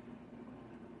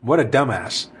 What a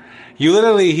dumbass. He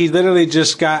literally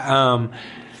just got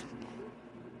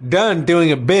done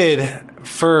doing a bid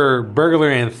for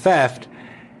burglary and theft.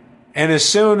 And as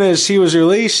soon as he was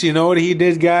released, you know what he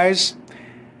did, guys?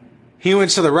 He went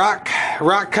to the Rock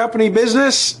Company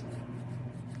business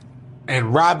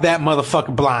and robbed that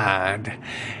motherfucker blind.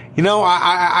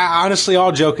 I honestly,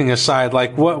 all joking aside,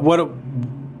 like what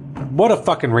a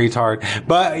fucking retard.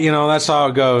 But, that's how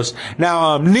it goes.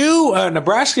 Now, new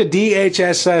Nebraska's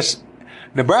DHSS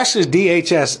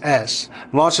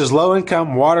launches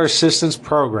low-income water assistance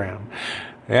program.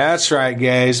 That's right,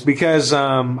 guys, because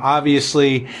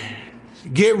obviously,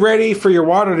 get ready for your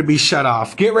water to be shut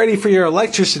off. Get ready for your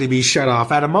electricity to be shut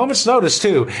off at a moment's notice,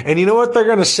 too. And you know what they're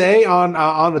going to say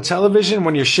on the television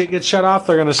when your shit gets shut off?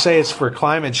 They're going to say it's for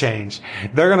climate change.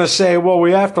 They're going to say, well,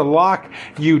 we have to lock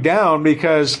you down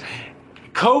because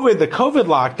the COVID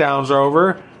lockdowns are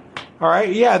over. All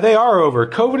right, yeah, they are over.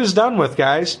 COVID is done with,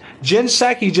 guys. Jen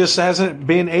Psaki just hasn't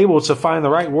been able to find the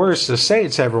right words to say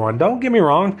it to everyone. Don't get me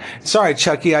wrong. Sorry,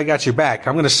 Chucky, I got your back.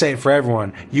 I'm going to say it for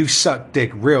everyone. You suck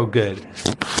dick real good.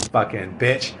 Fucking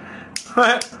bitch.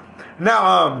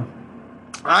 Now,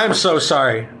 I'm so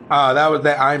sorry.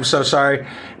 I'm so sorry.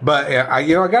 But, I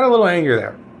got a little anger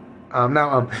there.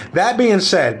 That being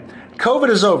said, COVID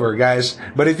is over, guys.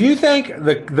 But if you think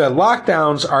the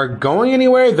lockdowns are going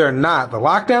anywhere, they're not. The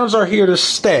lockdowns are here to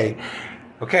stay.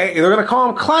 Okay? They're going to call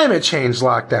them climate change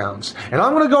lockdowns. And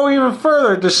I'm going to go even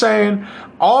further to saying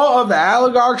all of the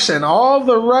oligarchs and all of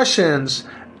the Russians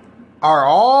are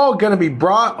all going to be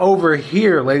brought over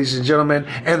here, ladies and gentlemen.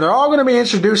 And they're all going to be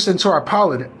introduced into our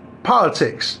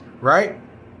politics, right?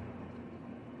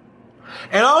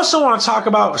 And I also want to talk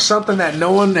about something that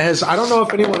no one has, I don't know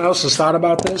if anyone else has thought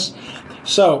about this.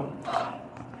 So,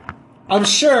 I'm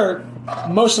sure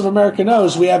most of America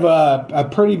knows we have a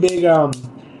pretty big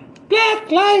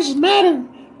Black Lives Matter.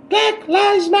 Black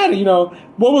Lives Matter. You know,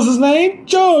 what was his name?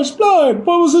 George Floyd.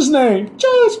 What was his name?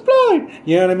 George Floyd.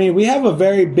 You know what I mean? We have a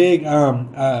very big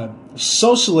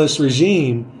socialist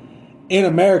regime in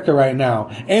America right now,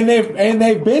 and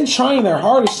they've been trying their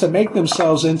hardest to make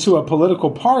themselves into a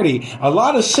political party. A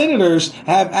lot of senators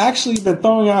have actually been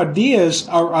throwing around ideas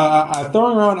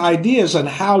on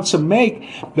how to make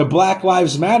the Black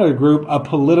Lives Matter group a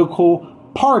political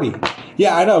party.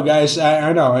 Yeah, I know, guys.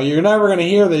 I know. You're never going to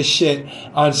hear this shit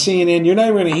on CNN. You're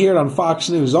never going to hear it on Fox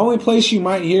News. The only place you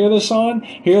might hear this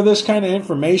kind of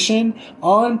information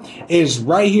on, is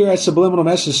right here at Subliminal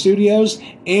Message Studios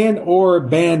and or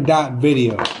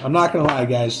Band.video. I'm not going to lie,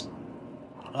 guys.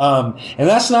 And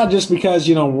that's not just because,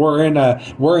 you know, we're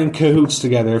in cahoots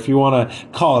together, if you want to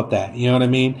call it that. You know what I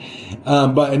mean?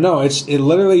 But no, it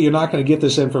literally, you're not going to get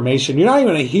this information. You're not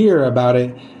even going to hear about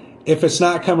it if it's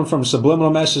not coming from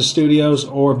Subliminal Message Studios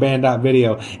or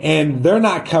Band.video. And they're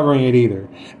not covering it either.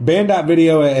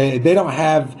 Band.video,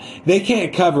 they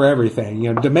can't cover everything.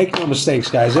 You know, to make no mistakes,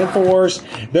 guys.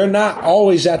 InfoWars, they're not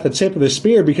always at the tip of the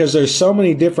spear because there's so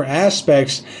many different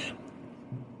aspects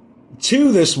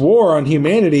to this war on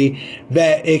humanity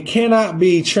that it cannot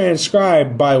be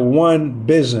transcribed by one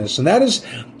business. And that is,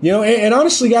 you know, and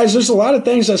honestly, guys, there's a lot of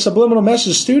things at Subliminal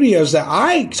Message Studios that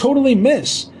I totally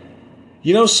miss.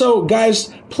 You know, so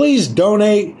guys, please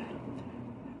donate,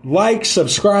 like,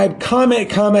 subscribe,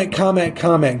 comment,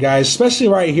 guys, especially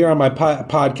right here on my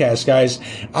podcast, guys.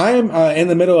 I am in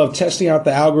the middle of testing out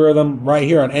the algorithm right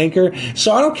here on Anchor,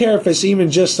 so I don't care if it's even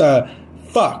just a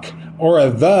fuck or a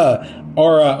the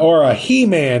or a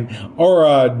he-man or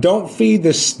a don't feed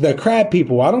the crab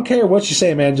people. I don't care what you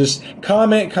say, man. Just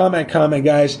comment,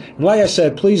 guys. And like I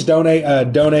said, please donate,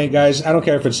 guys. I don't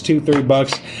care if it's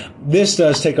 $2-3. This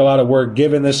does take a lot of work,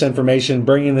 giving this information,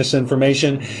 bringing this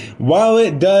information. While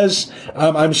it does,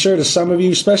 I'm sure to some of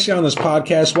you, especially on this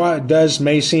podcast, while it does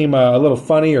may seem a little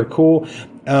funny or cool,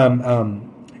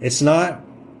 it's not.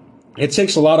 It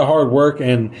takes a lot of hard work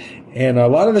and a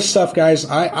lot of this stuff, guys.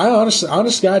 I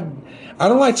honest God, I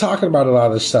don't like talking about a lot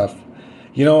of this stuff,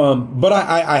 you know. But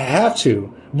I have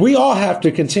to. We all have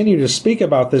to continue to speak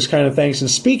about this kind of things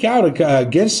and speak out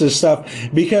against this stuff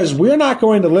because we're not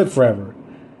going to live forever.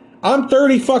 I'm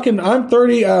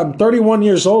 31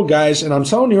 years old, guys, and I'm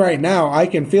telling you right now, I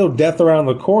can feel death around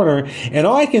the corner, and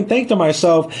all I can think to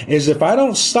myself is if I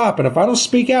don't stop and if I don't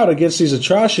speak out against these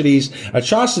atrocities,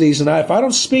 and if I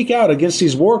don't speak out against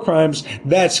these war crimes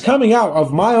that's coming out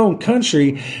of my own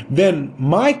country, then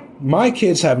my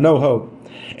kids have no hope,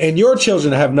 and your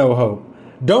children have no hope.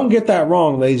 Don't get that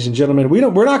wrong, ladies and gentlemen.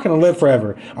 We're not going to live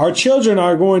forever. Our children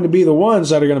are going to be the ones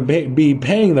that are going to be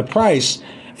paying the price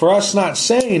for us not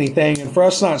saying anything and for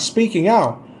us not speaking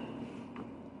out.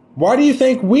 Why do you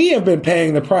think we have been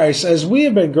paying the price as we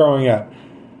have been growing up?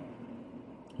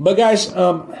 But guys,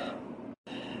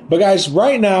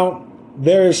 right now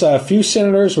there's a few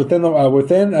senators within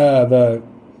the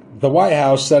White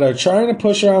House that are trying to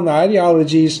push around the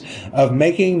ideologies of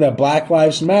making the Black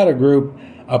Lives Matter group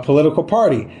a political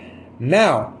party.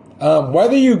 Now,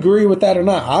 whether you agree with that or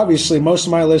not, obviously most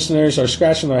of my listeners are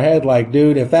scratching their head like,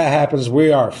 dude, if that happens,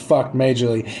 we are fucked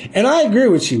majorly. And I agree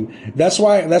with you. That's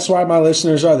why my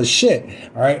listeners are the shit.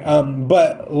 All right.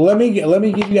 But let me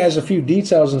give you guys a few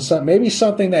details and maybe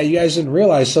something that you guys didn't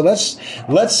realize. So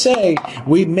let's say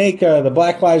we make the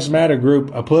Black Lives Matter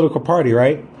group a political party,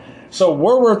 right? So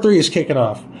World War III is kicking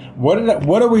off.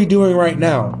 What are we doing right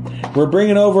now? We're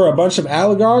bringing over a bunch of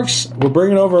oligarchs. We're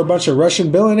bringing over a bunch of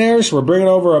Russian billionaires. We're bringing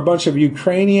over a bunch of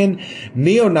Ukrainian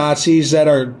neo-Nazis that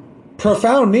are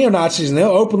profound neo-Nazis, and they'll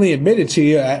openly admit it to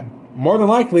you. More than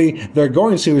likely, they're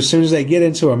going to as soon as they get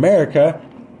into America.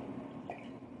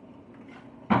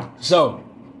 So,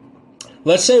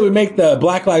 let's say we make the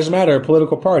Black Lives Matter a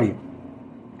political party.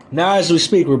 Now, as we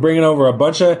speak, we're bringing over a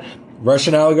bunch of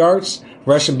Russian oligarchs,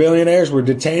 Russian billionaires. We're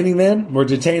detaining them. We're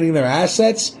detaining their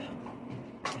assets.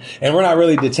 And we're not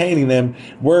really detaining them.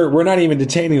 We're not even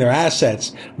detaining their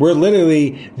assets. We're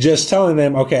literally just telling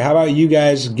them, okay, how about you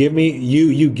guys give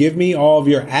me all of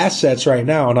your assets right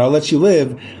now, and I'll let you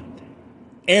live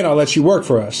and I'll let you work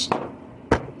for us.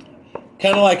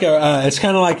 Kind of like it's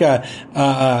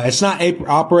not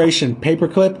Operation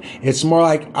Paperclip. It's more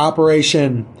like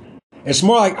Operation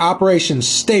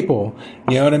Staple.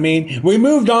 You know what I mean? We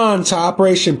moved on to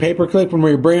Operation Paperclip when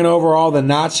we were bringing over all the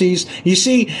Nazis. You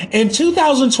see, in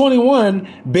 2021,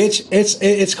 bitch,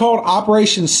 it's called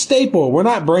Operation Staple. We're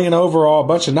not bringing over a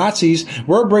bunch of Nazis.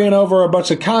 We're bringing over a bunch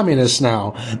of communists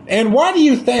now. And why do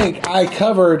you think I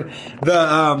covered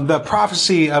the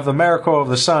prophecy of the miracle of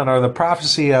the sun, or the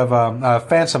prophecy of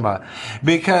Fatima?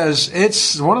 Because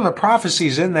it's one of the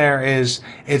prophecies in there is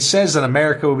it says that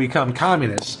America will become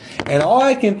communist. And all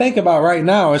I can think about right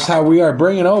now is how we are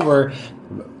bringing over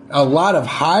a lot of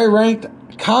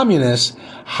high-ranked communists,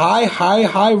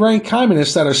 high-ranked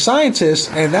communists that are scientists,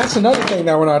 and that's another thing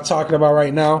that we're not talking about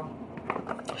right now.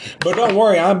 But don't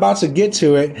worry, I'm about to get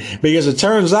to it, because it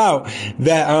turns out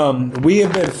that we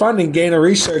have been funding Gainer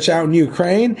Research out in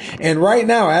Ukraine, and right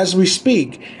now, as we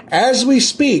speak, as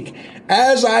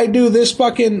I do this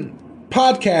fucking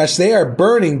podcast, they are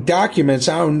burning documents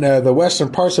out in the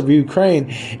western parts of Ukraine,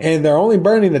 and they're only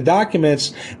burning the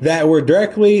documents that were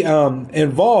directly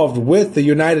involved with the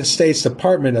United States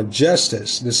Department of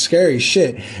Justice. This scary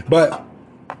shit. But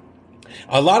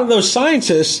a lot of those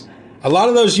scientists, a lot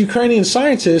of those Ukrainian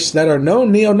scientists that are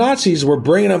known neo-Nazis, were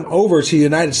bringing them over to the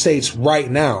United States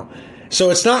right now.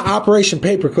 So it's not Operation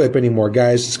Paperclip anymore,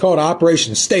 guys. It's called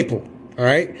Operation Staple. All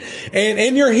right.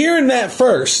 And you're hearing that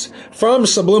first from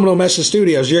Subliminal Message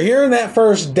Studios. You're hearing that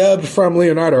first dubbed from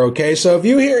Leonardo. Okay. So if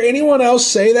you hear anyone else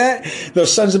say that,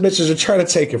 those sons of bitches are trying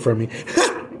to take it from me.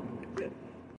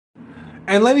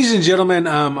 And ladies and gentlemen,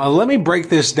 let me break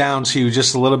this down to you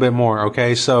just a little bit more,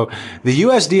 okay? So the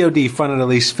U.S. DoD funded at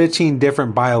least 15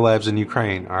 different biolabs in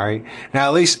Ukraine, all right? Now,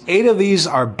 at least 8 of these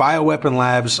are bioweapon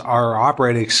labs are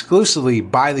operated exclusively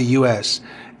by the U.S.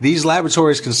 These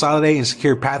laboratories consolidate and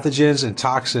secure pathogens and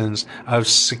toxins of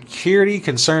security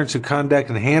concerned to conduct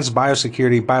enhanced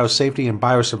biosecurity, biosafety, and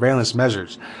biosurveillance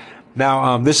measures.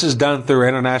 Now, this is done through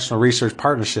international research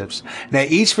partnerships. Now,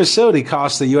 each facility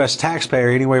costs the U.S. taxpayer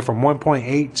anywhere from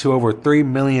 $1.8 to over $3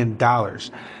 million. All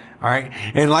right.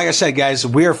 And like I said, guys,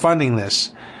 we are funding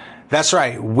this. That's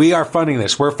right. We are funding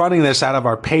this. We're funding this out of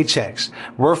our paychecks.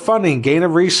 We're funding Gain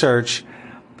of Research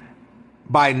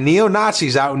by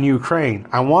neo-Nazis out in Ukraine.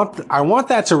 I want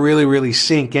that to really, really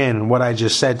sink in what I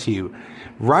just said to you.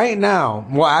 Right now,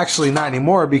 well, actually not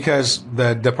anymore, because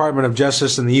the Department of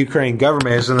Justice and the Ukraine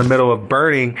government is in the middle of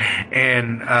burning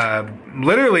and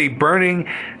literally burning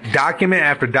document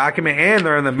after document, and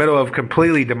they're in the middle of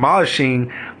completely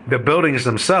demolishing the buildings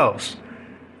themselves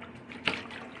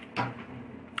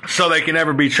so they can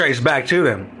never be traced back to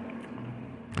them.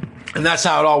 And that's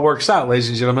how it all works out, ladies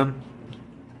and gentlemen.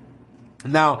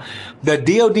 Now, the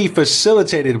DoD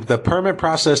facilitated the permit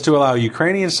process to allow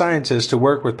Ukrainian scientists to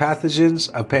work with pathogens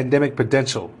of pandemic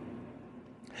potential.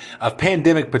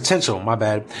 My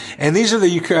bad. And these are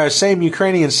the same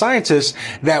Ukrainian scientists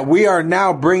that we are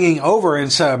now bringing over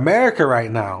into America right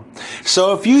now.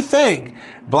 So if you think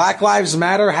Black Lives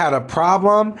Matter had a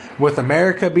problem with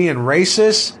America being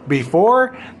racist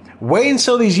before, wait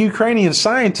until these Ukrainian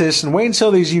scientists and wait until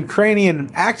these Ukrainian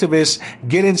activists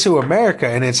get into America,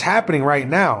 and it's happening right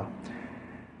now.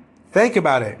 Think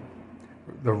about it.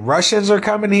 The Russians are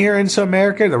coming here into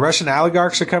America. The Russian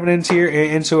oligarchs are coming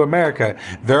into America.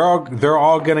 They're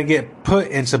all going to get put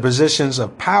into positions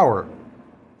of power.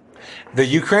 The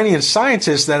Ukrainian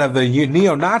scientists that are the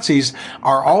neo-Nazis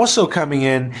are also coming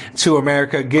in to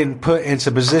America, getting put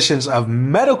into positions of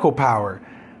medical power.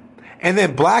 And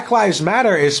then Black Lives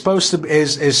Matter is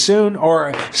soon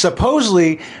or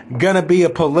supposedly going to be a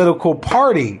political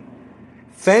party.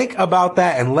 Think about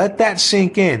that and let that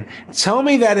sink in. Tell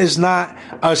me that is not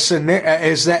a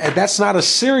that's not a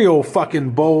cereal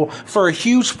fucking bowl for a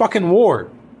huge fucking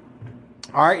war.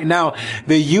 All right. Now,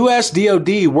 the U.S.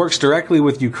 DoD works directly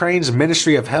with Ukraine's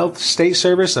Ministry of Health, State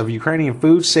Service of Ukrainian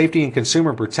Food Safety and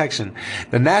Consumer Protection,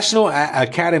 the National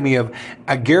Academy of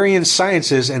Agrarian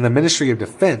Sciences, and the Ministry of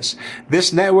Defense.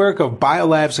 This network of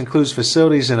biolabs includes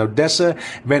facilities in Odessa,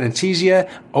 Venetizia,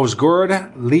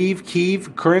 Ozgorod, Lviv,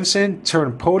 Kyiv, Kherson,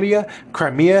 Ternopil,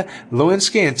 Crimea,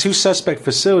 Luhansk, and 2 suspect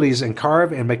facilities in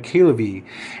Kharkiv and Mykolaiv.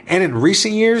 And in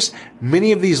recent years,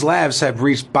 many of these labs have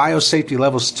reached biosafety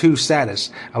levels 2 status,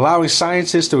 allowing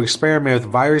scientists to experiment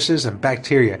with viruses and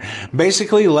bacteria.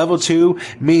 Basically, level 2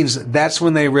 means that's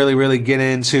when they really, really get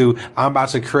into, I'm about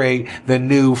to create the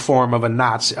new form of a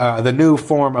Nazi, the new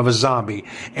form of a zombie.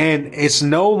 And it's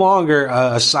no longer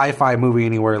a sci-fi movie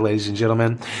anywhere, ladies and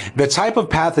gentlemen. The type of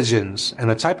pathogens and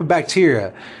the type of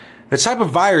bacteria The type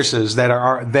of viruses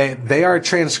that they are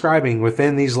transcribing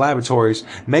within these laboratories,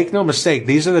 make no mistake,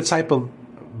 these are the type of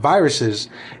viruses,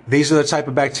 these are the type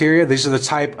of bacteria, these are the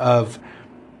type of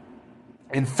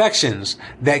infections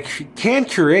that can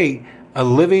create a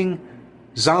living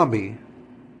zombie.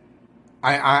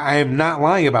 I am not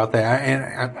lying about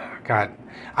that. God,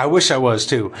 I wish I was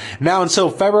too. Now, until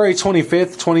February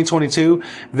 25th, 2022,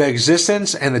 the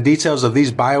existence and the details of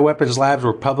these bioweapons labs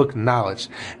were public knowledge.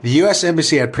 The U.S.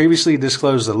 Embassy had previously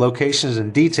disclosed the locations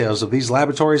and details of these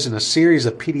laboratories in a series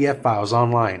of PDF files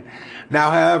online.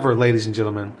 Now, however, ladies and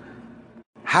gentlemen,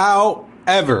 now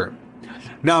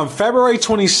on February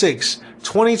 26,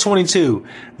 2022,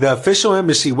 the official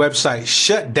embassy website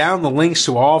shut down the links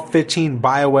to all 15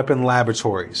 bioweapon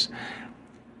laboratories.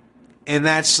 And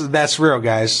that's real,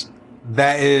 guys.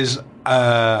 That is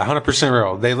 100%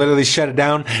 real. They literally shut it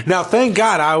down. Now, thank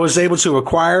God I was able to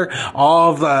acquire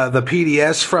all of the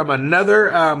PDFs from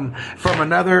another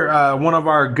one of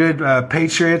our good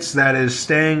patriots that is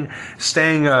staying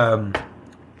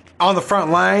on the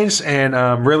front lines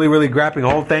and really grabbing the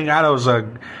whole thing out.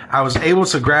 I was able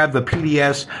to grab the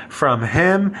PDFs from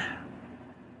him.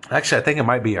 Actually, I think it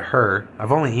might be a her.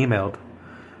 I've only emailed.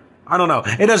 I don't know.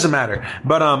 It doesn't matter.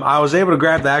 But I was able to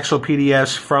grab the actual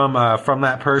PDFs from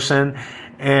that person,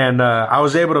 and I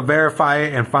was able to verify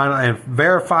it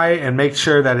and make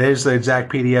sure that it is the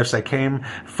exact PDFs that came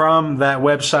from that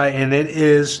website, and it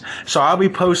is. So I'll be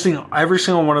posting every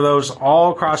single one of those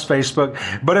all across Facebook.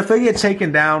 But if they get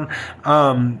taken down,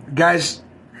 guys,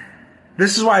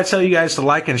 this is why I tell you guys to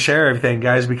like and share everything,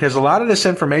 guys, because a lot of this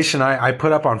information I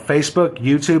put up on Facebook,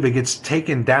 YouTube, it gets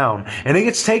taken down. And it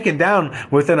gets taken down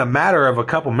within a matter of a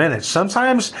couple minutes.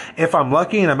 Sometimes, if I'm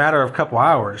lucky, in a matter of a couple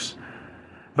hours.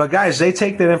 But guys, they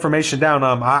take that information down.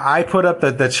 I put up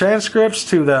the transcripts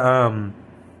to the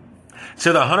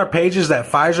 100 pages that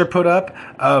Pfizer put up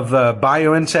of the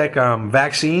BioNTech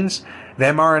vaccines. The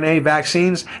mRNA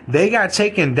vaccines, they got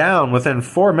taken down within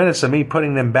 4 minutes of me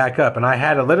putting them back up, and I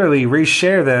had to literally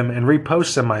reshare them and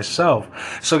repost them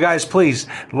myself. So guys, please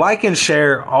like and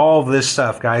share all of this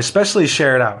stuff, guys, especially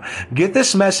share it out. Get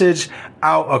this message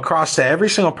out across to every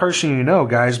single person you know,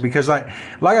 guys, because like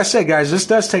I said, guys, this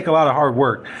does take a lot of hard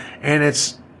work, and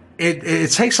it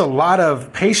takes a lot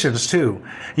of patience too.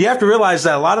 You have to realize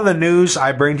that a lot of the news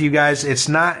I bring to you guys, it's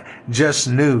not just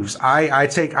news. I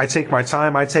take my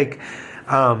time. I take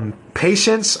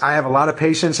patience. I have a lot of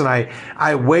patience, and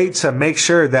I wait to make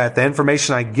sure that the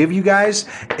information I give you guys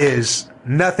is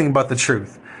nothing but the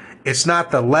truth. It's not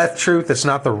the left truth. It's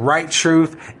not the right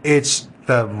truth. It's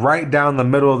the right down the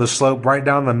middle of the slope, right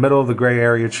down the middle of the gray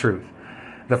area truth.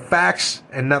 The facts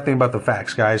and nothing but the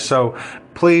facts, guys. So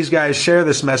please, guys, share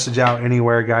this message out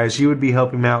anywhere, guys. You would be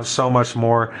helping me out so much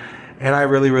more. And I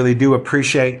really do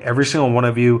appreciate every single one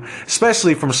of you,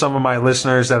 especially from some of my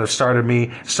listeners that have started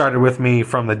with me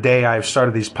from the day I've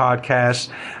started these podcasts,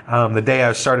 the day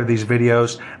I've started these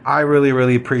videos. I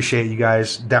really appreciate you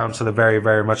guys down to the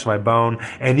very much of my bone.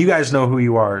 And you guys know who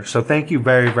you are. So thank you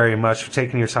very much for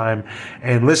taking your time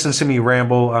and listening to me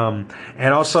ramble,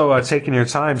 and also taking your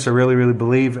time to really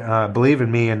believe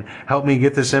in me and help me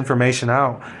get this information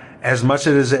out as much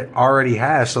as it already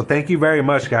has. So thank you very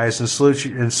much, guys, and salute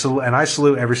you, and I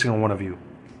salute every single one of you.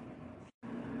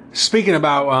 Speaking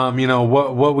about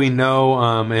what we know,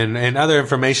 and other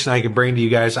information I can bring to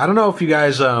you guys. I don't know if you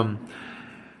guys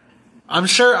I'm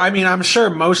sure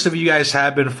most of you guys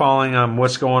have been following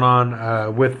what's going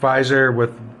on with Pfizer,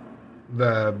 with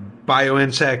the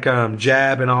BioNTech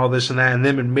jab and all this and that, and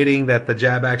them admitting that the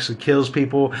jab actually kills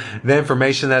people, the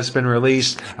information that's been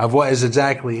released of what is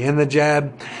exactly in the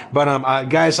jab. But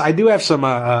guys, I do have some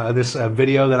this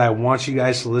video that I want you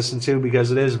guys to listen to,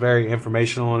 because it is very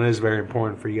informational and it is very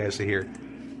important for you guys to hear.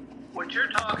 What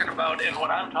you're talking about and what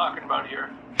I'm talking about here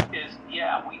is,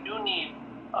 yeah, we do need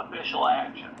official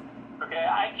action. Okay,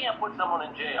 I can't put someone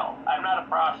in jail. I'm not a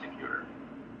prosecutor.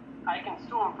 I can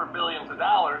sue them for billions of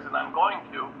dollars, and I'm going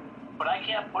to, but I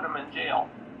can't put them in jail.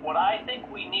 What I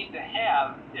think we need to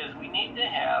have is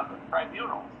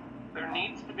tribunals. There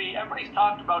needs to be, everybody's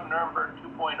talked about Nuremberg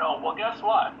 2.0. Well, guess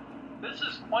what? This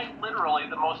is quite literally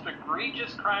the most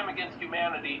egregious crime against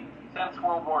humanity since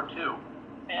World War II.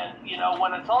 And,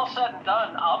 when it's all said and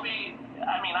done,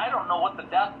 I don't know what the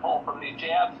death toll from these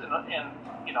jabs and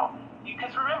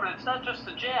because remember, it's not just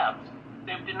the jabs.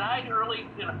 They've denied early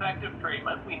and effective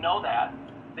treatment. We know that.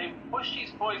 They've pushed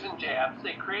these poison jabs.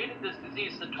 They created this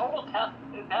disease. The total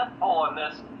death toll on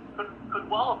this could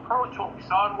well approach what we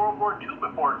saw in World War II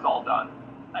before it's all done.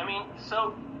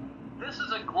 So this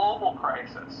is a global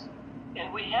crisis.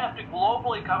 And we have to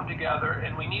globally come together,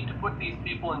 and we need to put these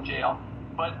people in jail.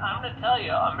 But I'm going to tell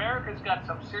you, America's got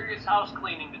some serious house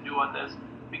cleaning to do on this,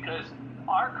 because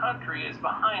our country is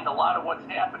behind a lot of what's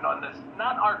happened on this.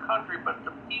 Not our country, but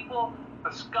the people, the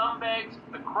scumbags,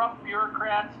 the corrupt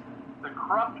bureaucrats, the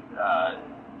corrupt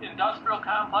industrial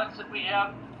complex that we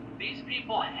have. These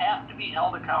people have to be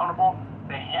held accountable.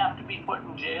 They have to be put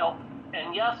in jail.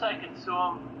 And yes, I can sue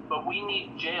them, but we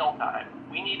need jail time.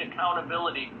 We need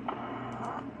accountability.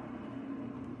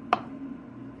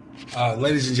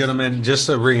 Ladies and gentlemen, just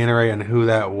to reiterate on who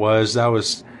that was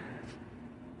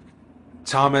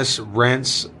Thomas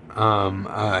Renz.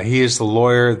 He is the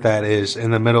lawyer that is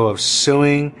in the middle of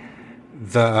suing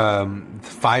the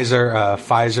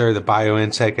Pfizer, the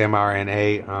BioNTech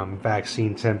mRNA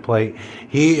vaccine template.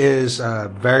 He is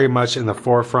very much in the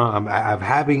forefront of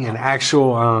having an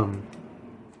actual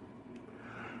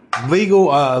legal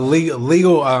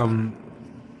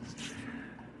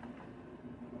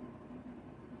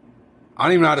I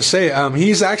don't even know how to say it.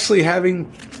 He's actually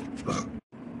having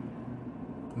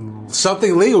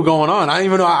something legal going on. I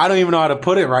don't even know how to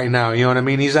put it right now. You know what I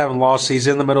mean? He's having he's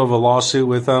in the middle of a lawsuit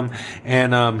with them,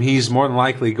 and he's more than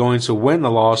likely going to win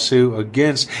the lawsuit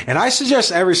against. And I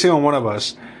suggest every single one of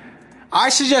us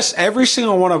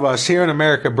here in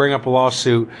America bring up a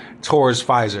lawsuit towards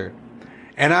Pfizer.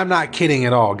 And I'm not kidding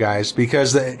at all, guys,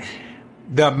 because the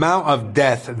amount of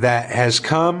death that has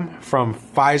come from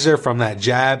Pfizer from that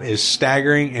jab is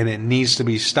staggering, and it needs to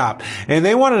be stopped. And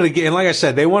they wanted to get, and like I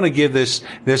said, they want to give this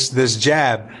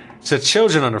jab to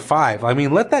children under 5. I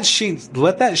mean, let that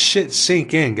shit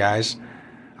sink in, guys.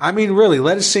 I mean, really,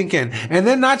 let it sink in. And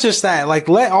then not just that, like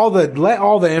let all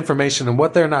the information and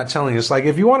what they're not telling us. Like,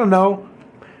 if you want to know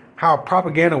how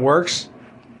propaganda works,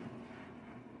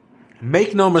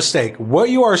 make no mistake, what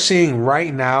you are seeing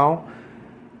right now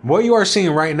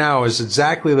is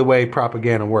exactly the way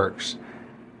propaganda works.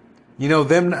 You know,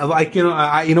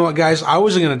 you know what, guys? I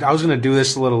was gonna do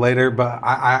this a little later, but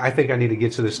I think I need to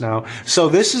get to this now. So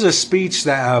this is a speech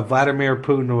that Vladimir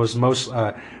Putin's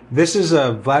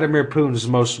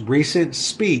most recent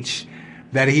speech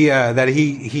that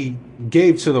he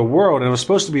gave to the world, and it was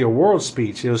supposed to be a world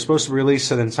speech. It was supposed to be released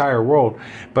to the entire world,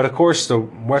 but of course the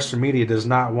Western media does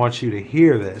not want you to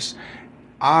hear this.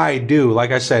 I do.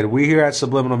 Like I said, we here at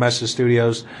Subliminal Message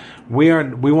Studios, we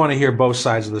want to hear both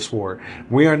sides of this war.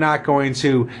 We are not going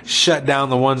to shut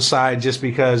down the one side just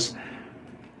because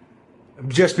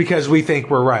we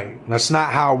think we're right. That's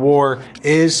not how war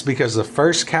is, because the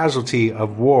first casualty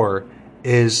of war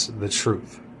is the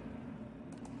truth.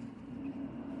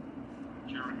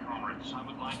 Dear comrades, I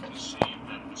would like to say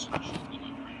that the special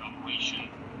military operation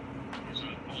is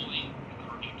unfolding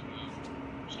according to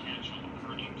schedule,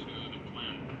 according to the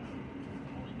plan.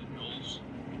 All the goals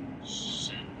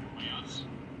set by us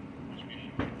has been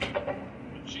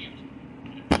achieved. The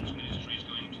Defense Ministry is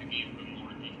going to give a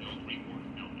more detailed report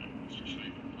about that, Mr.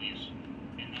 Schreiber, please.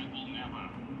 And I will never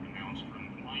announce from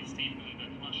my statement that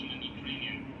Russian and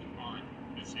Ukrainian are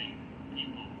the same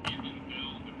people, even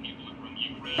though the people from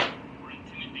Ukraine were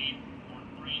intimidated or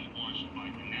brainwashed by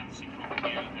the Nazi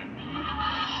propaganda.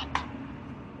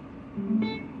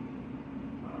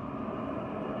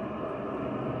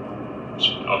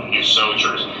 Of his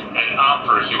soldiers, and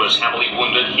after he was heavily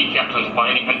wounded, he kept on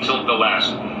fighting until the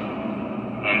last.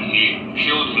 And he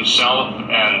killed himself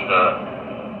and the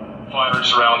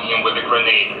fighters around him with a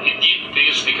grenade. He did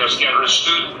this because he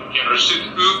understood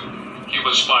who he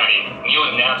was fighting: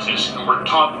 neo-Nazis who were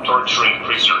torturing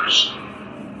prisoners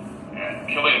and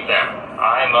killing them.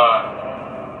 I'm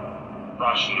a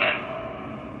Russian man,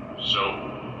 so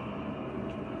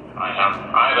I have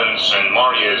Ivans and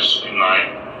Marias in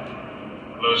my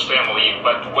close family,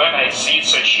 but when I see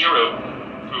such hero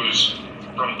who's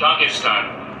from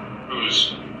Dagestan,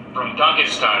 who's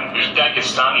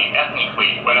Dagestani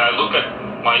ethnically, when I look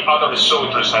at my other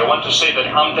soldiers, I want to say that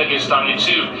I'm Dagestani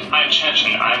too. I'm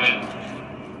Chechen, I'm an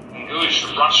English,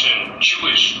 Russian,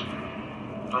 Jewish,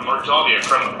 from Mordovia,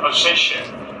 from Ossetia.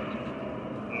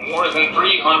 More than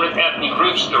 300 ethnic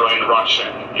groups there are in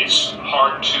Russia. It's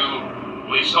hard to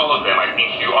list all of them. I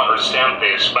think you understand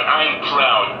this, but I'm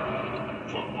proud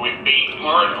with being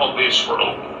part of this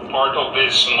world, part of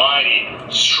this mighty,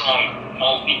 strong,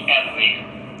 multi-ethnic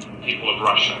people of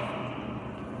Russia.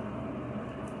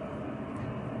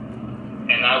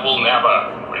 And I will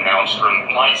never renounce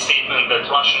from my statement that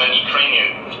Russian and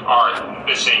Ukrainian are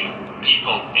the same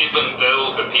people, even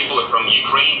though the people from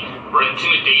Ukraine were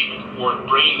intimidated or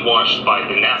brainwashed by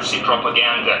the Nazi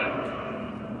propaganda.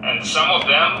 And some of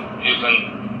them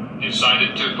even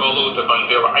decided to follow the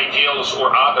Bandera ideals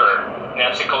or other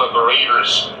Nazi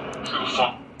collaborators who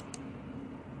fought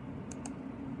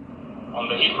on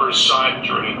the Hitler's side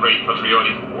during the Great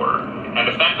Patriotic War. And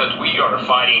the fact that we are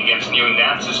fighting against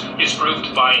neo-Nazis is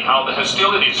proved by how the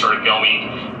hostilities are going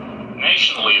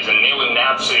nationally. The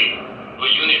neo-Nazi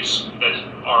units that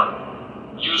are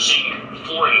using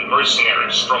foreign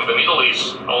mercenaries from the Middle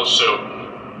East also,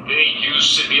 they use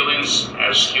civilians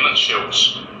as human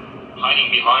shields, hiding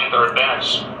behind their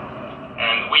backs.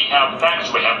 And we have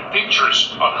facts, we have pictures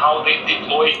of how they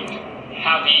deploy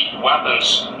heavy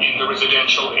weapons in the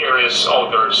residential areas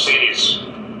of their cities.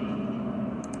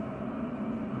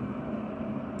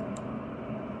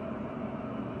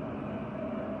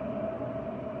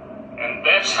 And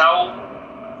that's how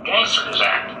gangsters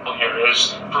act. Here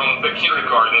is from the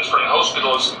kindergartens, from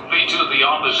hospitals, they do the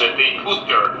opposite. They put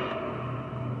their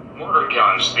mortar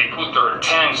guns, they put their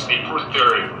tanks, they put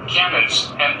their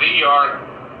cannons, and they are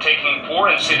taking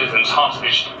foreign citizens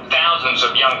hostage. Thousands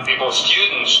of young people,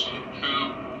 students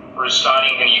who were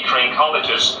studying in Ukraine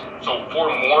colleges. So for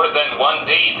more than one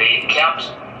day, they kept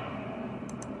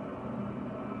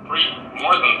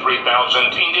more than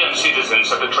 3,000 Indian citizens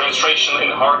at the train station in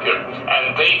Kharkiv,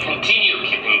 and they continue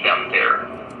keeping them there,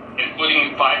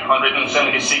 including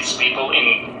 576 people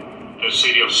in the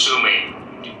city of Sumy.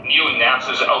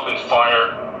 Neo-Nazis opened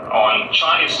fire on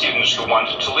Chinese students who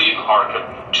wanted to leave Kharkiv.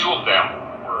 2 of them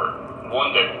were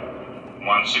wounded.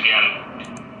 Once again,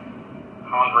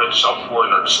 hundreds of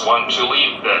foreigners want to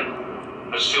leave the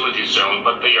hostility zone,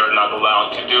 but they are not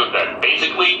allowed to do that.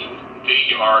 Basically,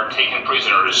 they are taken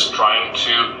prisoners, trying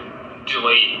to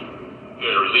delay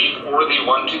their leave, or they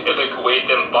want to evacuate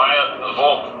them via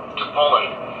Lvov to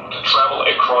Poland to travel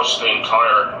across the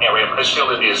entire area of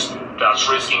hostilities, thus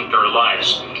risking their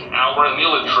lives. Our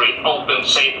military opened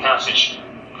safe passage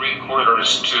green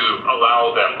corridors to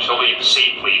allow them to leave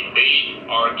safely. They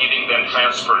are giving them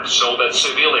transport so that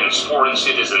civilians, foreign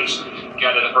citizens,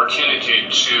 get an opportunity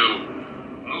to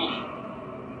move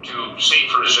to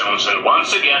safer zones. And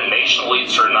once again, nation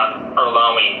leaders are not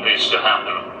allowing this to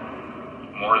happen.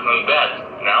 More than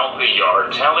that, now they are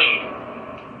telling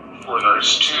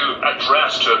foreigners to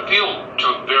appeal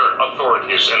to their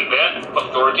authorities, and then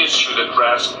authorities should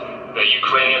address the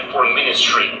Ukrainian Foreign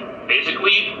Ministry.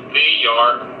 Basically, they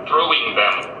are throwing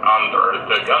them under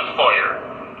the gunfire,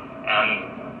 and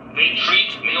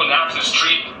neo-Nazis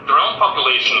treat their own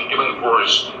population even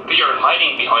worse. They are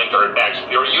hiding behind their backs.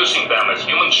 They are using them as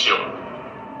human shield.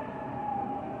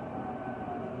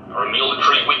 Our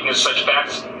military witnessed such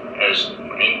facts as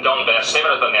in Donbass,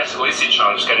 Severodonetsk,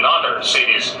 Lysychansk, and other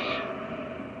cities.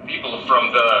 People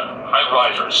from the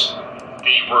high-risers,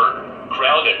 they were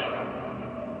crowded.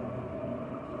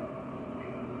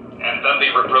 And then they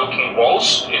were breaking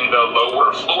walls in the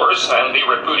lower floors, and they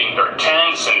were putting their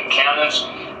tanks and cannons,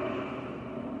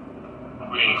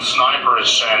 putting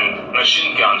snipers and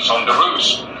machine guns on the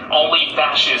roofs. Only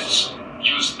fascists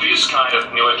use this kind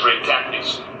of military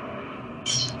tactics.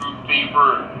 They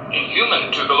were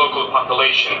inhuman to the local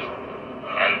population.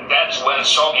 And that's when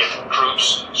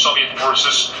Soviet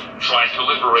forces tried to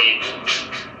liberate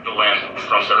the land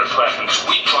from their threats.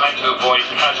 We tried to avoid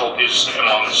casualties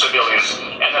among civilians,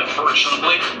 and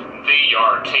unfortunately, they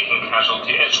are taking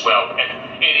casualty as well.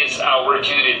 And it is our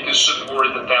duty to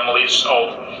support the families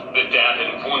of the dead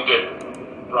and wounded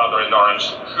brother in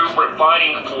arms who were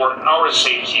fighting for our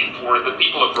safety, for the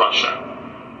people of Russia.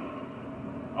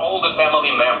 All the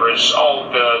family members, all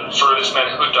the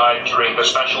servicemen who died during the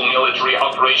special military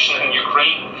operation in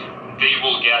Ukraine, they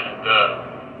will get the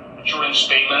insurance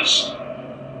payments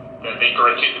that they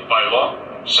guaranteed by law,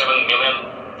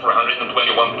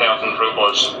 7,421,000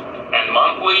 rubles. And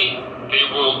monthly, they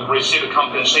will receive a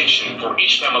compensation for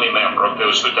each family member of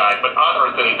those who died. But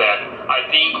other than that, I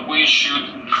think we should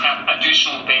have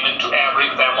additional payment to every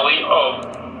family of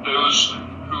those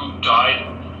who died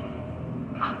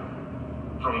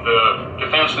from the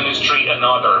Defense Ministry and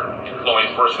other law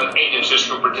enforcement agencies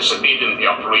who participated in the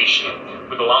operation,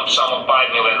 with a lump sum of 5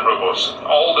 million rubles.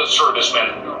 All the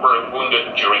servicemen who were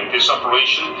wounded during this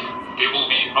operation, they will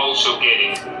be also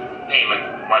getting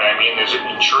payment. What I mean is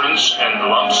insurance and the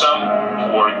lump sum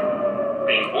for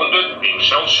being wounded, being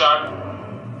shell-shocked,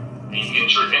 being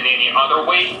injured in any other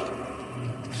way.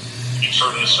 If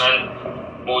servicemen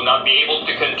will not be able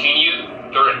to continue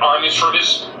their army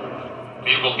service,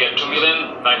 they will get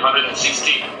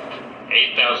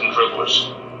 2,968,000 rubles.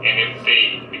 And if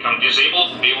they become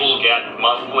disabled, they will get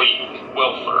monthly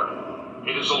welfare.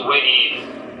 It is already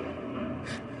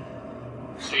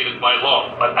stated by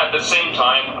law. But at the same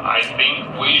time, I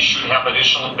think we should have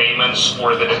additional payments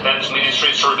for the Defense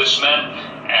Ministry servicemen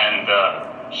and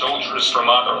soldiers from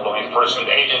other law enforcement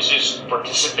agencies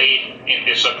participate in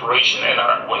this operation and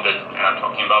are wounded. And I'm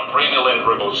talking about 3 million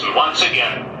rubles. And once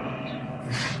again,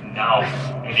 Now,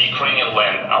 in the Ukrainian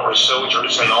land, our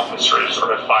soldiers and officers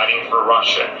are fighting for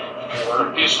Russia, for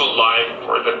a peaceful life,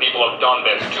 for the people of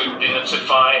Donbass to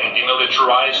denazify and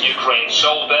demilitarize Ukraine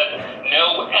so that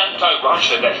no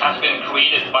anti-Russia that has been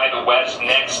created by the West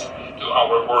next to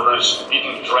our borders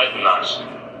even threaten us.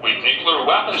 With nuclear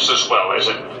weapons as well, as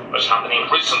it was happening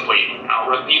recently,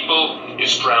 our people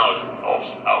is proud of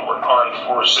our armed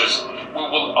forces. We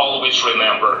will always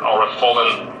remember our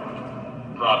fallen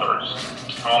brothers,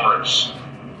 comrades.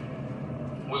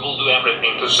 We will do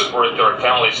everything to support their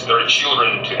families, their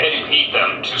children, to educate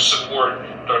them, to support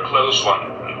their close ones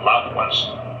and loved ones.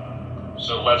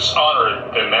 So let's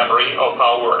honor the memory of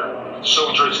our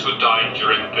soldiers who died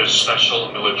during this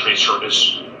special military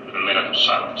service with a minute of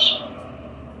silence.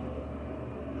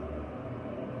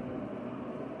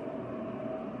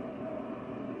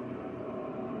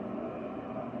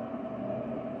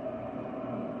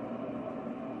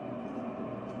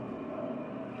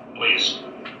 Please.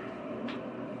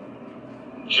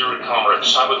 Dear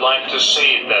comrades, I would like to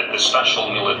say that the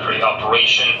special military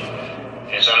operation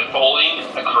is unfolding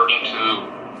according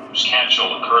to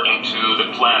schedule, according to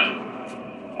the plan.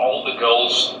 All the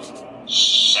goals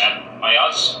set by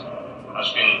us has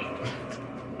been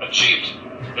achieved.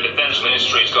 The Defense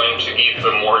Ministry is going to give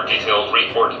a more detailed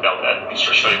report about that.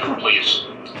 Mr. Shoigu, please.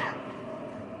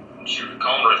 Dear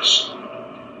comrades,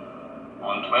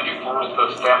 on 24th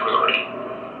of February,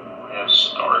 we have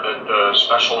started the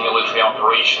special military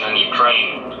operation in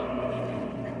Ukraine.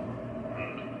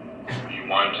 We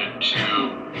wanted to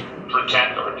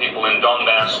protect our people in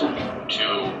Donbass,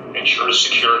 to ensure the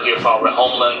security of our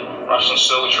homeland. Russian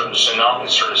soldiers and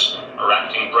officers are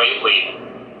acting bravely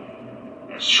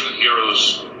as true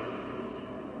heroes.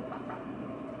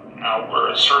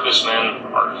 Our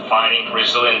servicemen are fighting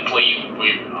resiliently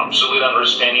with absolute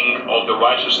understanding of the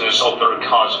righteousness of their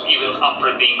cause. Even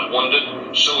after being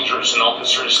wounded, soldiers and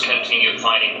officers continue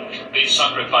fighting. They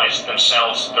sacrifice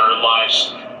themselves, their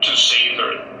lives, to save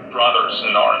their brothers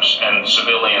in arms and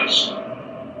civilians.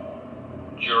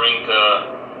 During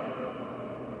the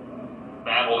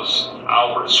battles,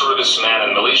 our servicemen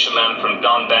and militiamen from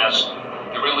Donbass,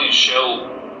 they really show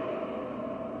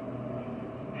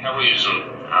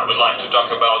heroism. I would like to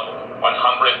talk about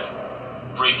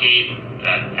 100th Brigade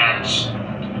that acts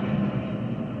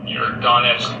near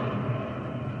Donetsk.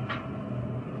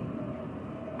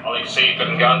 Alexei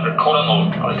Bengan,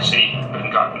 Colonel Alexei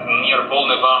Bengan, near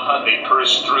Volnovakha, they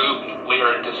burst through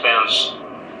their defense.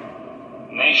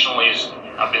 Nationalists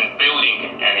have been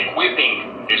building and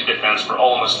equipping this defense for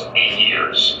almost 8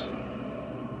 years.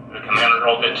 The commander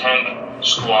of the tank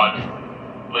squad,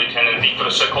 Lieutenant Viktor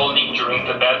Sokolnik, during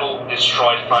the battle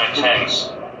destroyed 5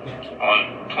 tanks.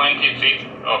 On 25th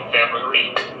of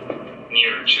February,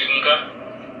 near Chudinka,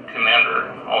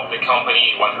 commander of the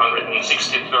company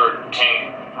 163rd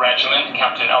Tank Regiment,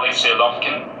 Captain Alexei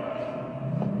Lovkin,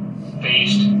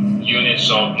 faced units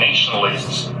of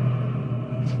nationalists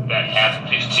that had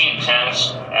 15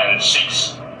 tanks and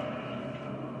 6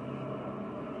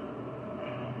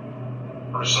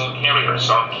 personal carriers,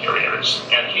 armed carriers,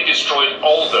 and he destroyed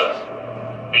all the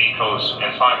vehicles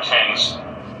and 5 tanks.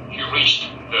 He reached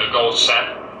the goal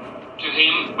set to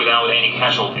him without any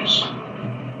casualties.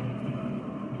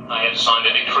 I have signed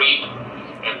a decree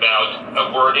about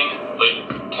awarding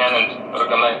Lieutenant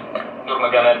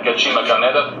Nurmagomedov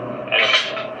Gachimagomedov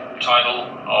a title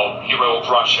of Hero of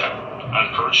Russia,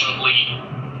 unfortunately,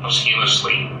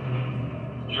 posthumously.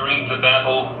 During the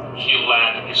battle, he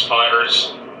led his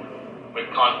fighters with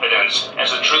confidence.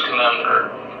 As a true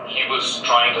commander, he was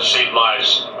trying to save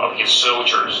lives of his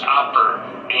soldiers. After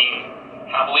being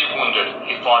heavily wounded,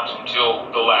 he fought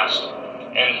until the last,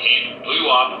 and he blew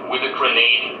up with a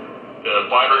grenade the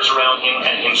fighters around him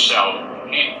and himself.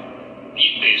 He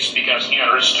did this because he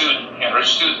understood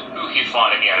who he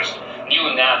fought against,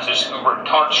 neo-Nazis who were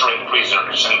torturing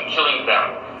prisoners and killing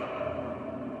them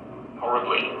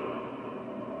horribly.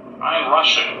 I am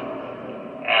Russian.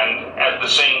 And as the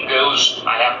saying goes,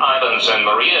 I have Ivans and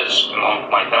Marias among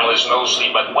my families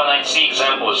mostly, but when I see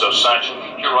examples of such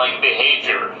heroic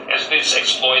behavior as this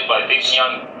exploit by this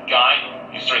young guy,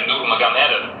 Mr.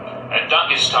 Nurmagomedov, a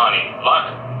Dagestani,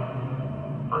 like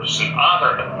person,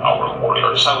 other our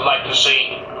warriors, I would like to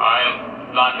say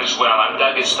I'm like as well. I'm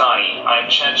Dagestani, I'm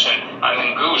Chechen, I'm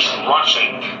Ingush,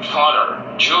 Russian,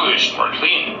 Tatar, Jewish,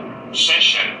 Mordvin,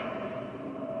 Chechen.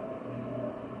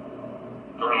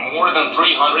 There are more than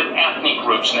 300 ethnic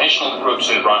groups, national groups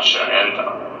in Russia, and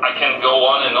I can go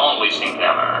on and on listing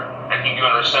them. I think you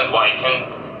understand why I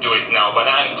can do it now, but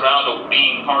I'm proud of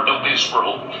being part of this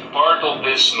world, part of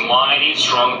this mighty,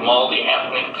 strong,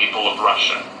 multi-ethnic people of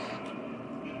Russia.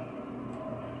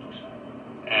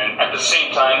 And At the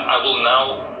same time, I will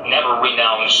now never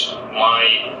renounce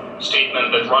my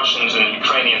statement that Russians and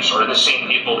Ukrainians are the same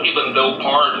people, even though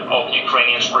part of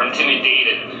Ukrainians were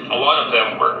intimidated. A lot of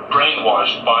them were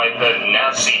brainwashed by the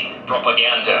Nazi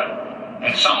propaganda.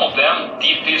 And some of them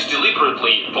did this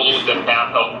deliberately, followed the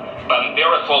path of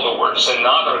Bandera followers and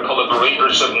other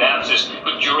collaborators of Nazis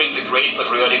who during the Great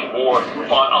Patriotic War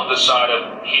fought on the side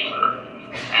of Hitler.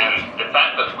 And the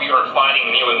fact that we are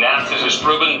fighting neo-Nazis is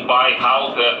proven by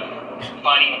how the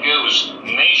fighting goes.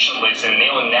 Nationalists and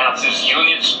neo-Nazis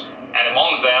units, and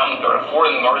among them there are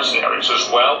foreign mercenaries as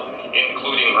well,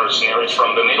 including mercenaries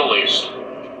from the Middle East,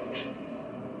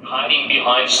 hiding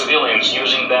behind civilians,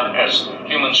 using them as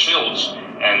human shields.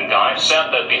 And I've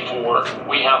said that before.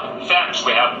 We have facts,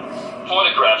 we have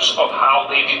photographs of how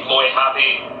they deploy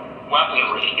heavy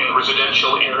weaponry in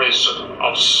residential areas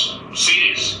of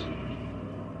cities.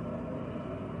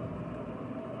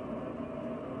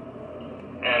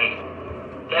 And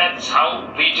that's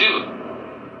how they do.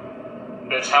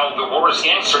 That's how the war's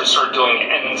gangsters are doing.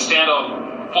 And instead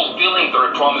of fulfilling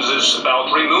their promises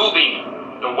about removing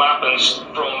the weapons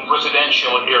from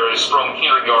residential areas, from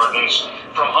kindergartens,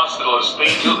 from hospitals, they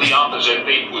do the opposite.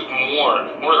 They put more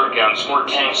mortar guns, more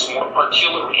tanks, more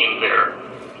artillery in there.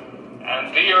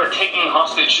 And they are taking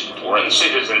hostage foreign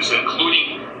citizens,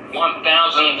 including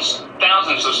thousands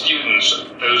of students,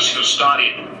 those who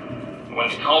studied, went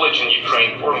to college in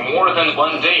Ukraine for more than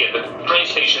one day. At the train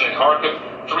station in Kharkiv,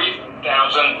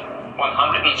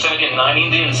 3,179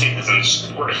 Indian citizens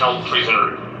were held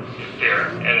prisoner there.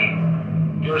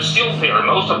 And they're still there.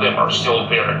 Most of them are still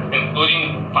there,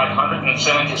 including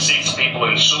 576 people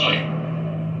in Sumy.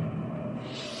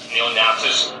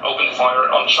 Neo-Nazis opened fire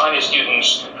on Chinese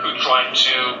students who tried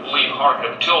to leave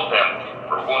Kharkiv. 2 of them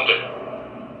were wounded.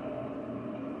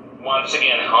 Once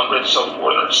again, hundreds of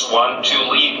foreigners want to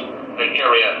leave the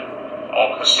area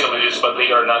of hostilities, but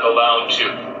they are not allowed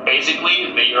to.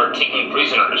 Basically, they are taking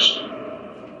prisoners,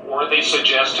 or they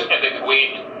suggest to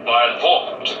evacuate by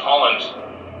Lvov to Poland.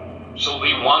 So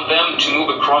they want them to move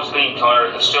across the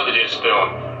entire hostilities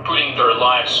zone, putting their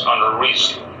lives under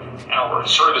risk. Our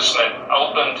servicemen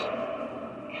opened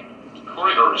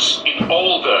corridors in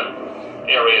all the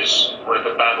areas where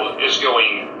the battle is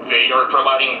going. They are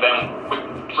providing them with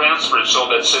transfers so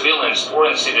that civilians,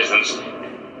 foreign citizens,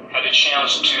 had a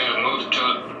chance to move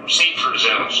to safer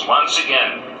zones. Once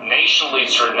again,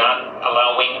 nationalists are not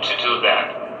allowing to do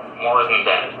that. More than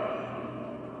that.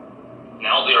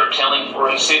 Now they are telling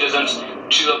foreign citizens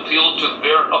to appeal to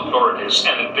their authorities,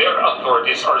 and their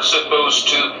authorities are supposed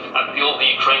to appeal the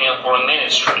Ukrainian Foreign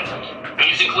Ministry.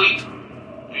 Basically,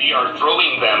 they are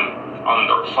throwing them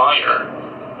under fire.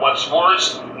 What's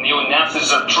worse,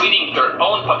 neo-Nazis are treating their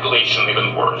own population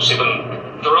even worse. Even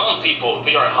their own people,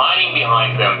 they are hiding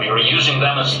behind them. They are using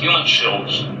them as human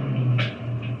shields.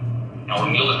 Our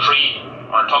military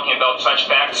are talking about such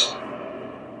facts.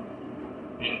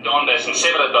 In Donbass, in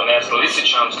Severodonetsk,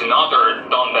 Lysychansk, and other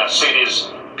Donbass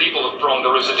cities, people from the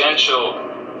residential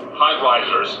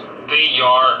high-risers, they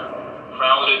are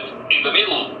crowded in the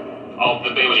middle of the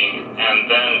building, and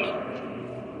then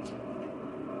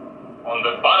on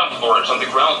the bottom floors, on the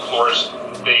ground floors,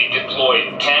 they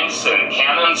deploy tanks and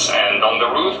cannons, and on the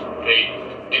roof, they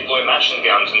deploy machine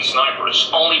guns and snipers.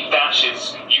 Only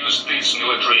fascists use these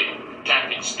military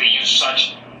tactics. They use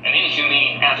such an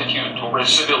inhumane attitude towards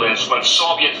civilians when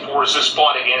Soviet forces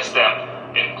fought against them,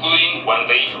 including when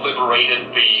they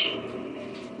liberated the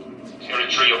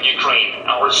territory of Ukraine.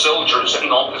 Our soldiers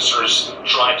and officers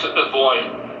try to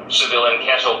avoid civilian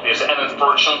casualties, and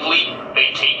unfortunately,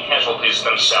 they take casualties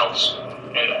themselves.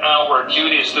 And our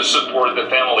duty is to support the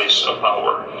families of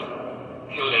our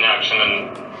killed in action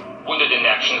and wounded in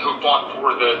action who fought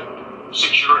for the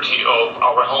security of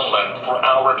our homeland, for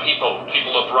our people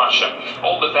of Russia.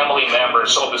 All the family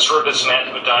members of the servicemen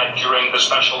who died during the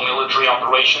special military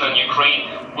operation in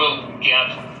Ukraine will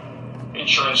get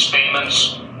insurance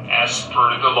payments as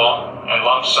per the law and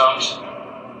lump sums,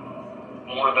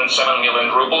 more than 7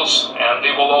 million rubles, and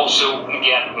they will also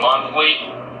get monthly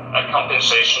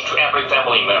compensation to every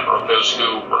family member of those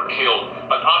who were killed.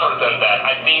 But other than that,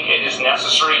 I think it is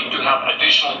necessary to have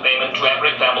additional payment to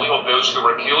every family of those who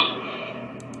were killed.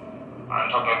 I'm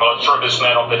talking about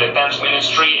servicemen of the Defense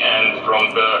Ministry and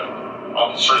from the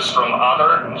officers from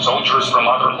other, soldiers from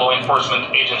other law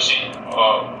enforcement agencies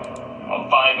of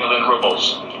 5 million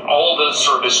rubles. All the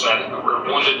servicemen who were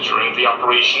wounded during the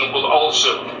operation will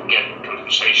also get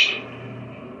compensation.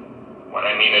 What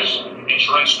I mean is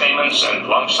insurance payments and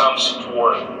lump sums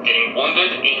for getting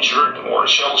wounded, injured, or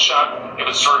shell-shocked. If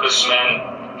a serviceman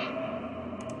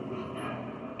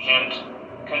can't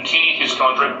continue his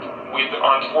contract with the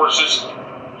armed forces,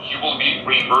 you will be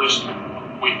reimbursed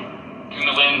with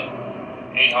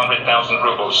 2,800,000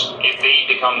 rubles. If they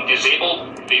become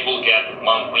disabled, they will get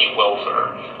monthly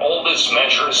welfare. All these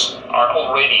measures are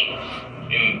already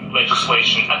in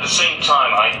legislation. At the same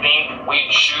time, I think we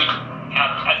should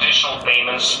have additional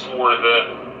payments for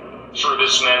the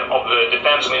servicemen of the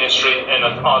Defense Ministry and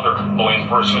of other law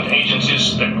enforcement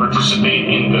agencies that participate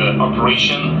in the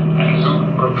operation and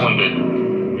who were wounded,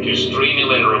 which is 3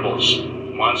 million rubles.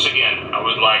 Once again, I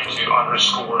would like to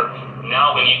underscore,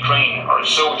 now in Ukraine, our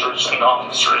soldiers and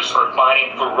officers are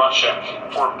fighting for Russia,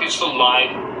 for peaceful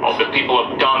life of the people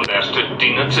of Donbass, to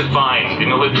denazify,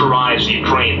 demilitarize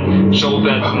Ukraine, so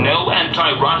that no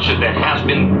anti-Russia that has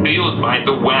been built by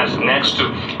the West next to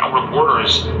our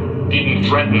borders didn't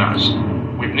threaten us.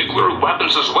 With nuclear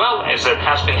weapons as well, as it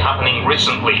has been happening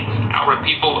recently, our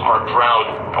people are proud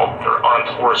of their armed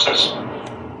forces.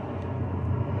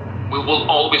 We will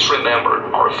always remember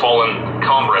our fallen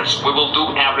comrades. We will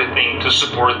do everything to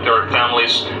support their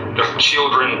families, their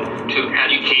children, to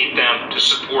educate them, to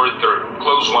support their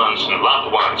close ones and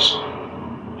loved ones.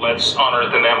 Let's honor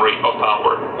the memory of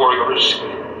our warriors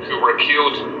who were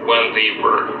killed when they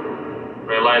were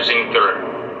realizing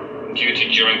their duty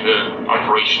during the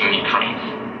operation in Ukraine.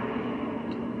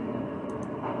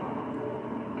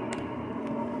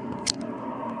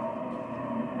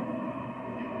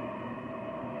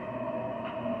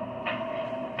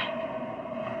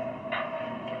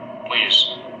 Please.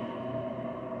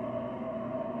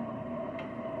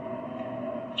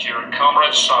 Dear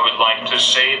comrades, I would like to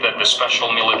say that the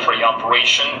special military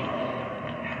operation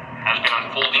has been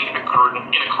unfolding in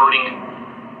according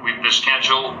with the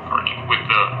schedule, with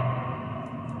the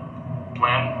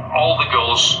plan, all the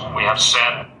goals we have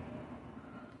set.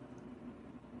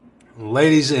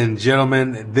 Ladies and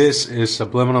gentlemen, this is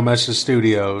Subliminal Message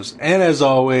Studios, and as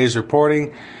always,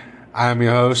 reporting, I'm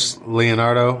your host,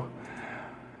 Leonardo.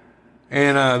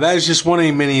 And that is just one of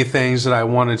the many things that I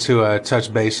wanted to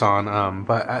touch base on.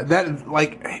 But that,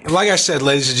 like I said,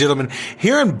 ladies and gentlemen,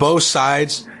 hearing both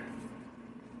sides,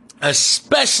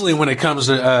 especially when it comes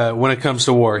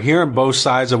to war, hearing both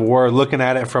sides of war, looking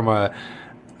at it from a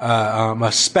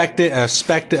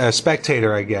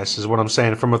spectator, I guess, is what I'm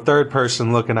saying, from a third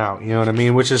person looking out, you know what I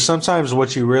mean? Which is sometimes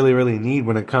what you really, really need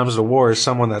when it comes to war, is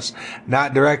someone that's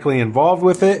not directly involved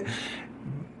with it,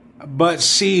 but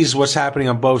sees what's happening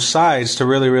on both sides to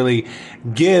really, really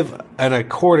give an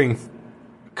according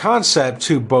concept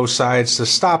to both sides to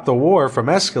stop the war from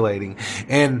escalating.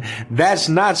 And that's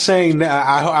not saying that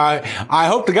I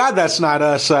hope to God that's not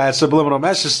us at Subliminal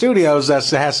Message Studios that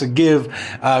has to give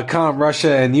calm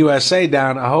Russia and USA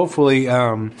down, hopefully,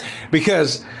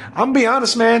 because I'm gonna be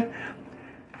honest, man,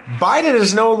 Biden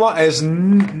is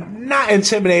not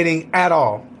intimidating at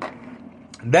all.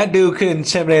 That dude could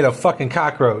intimidate a fucking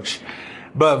cockroach.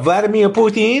 But Vladimir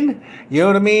Putin, you know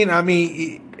what I mean? I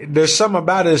mean, there's something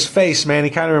about his face, man.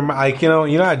 He kind of like, you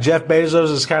know how Jeff Bezos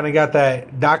has kind of got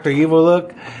that Dr. Evil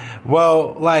look?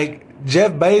 Well, like,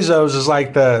 Jeff Bezos is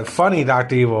like the funny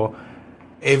Dr. Evil.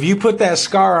 If you put that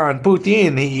scar on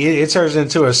Putin, it turns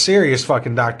into a serious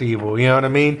fucking Dr. Evil. You know what I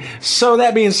mean? So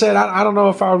that being said, I don't know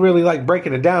if I would really like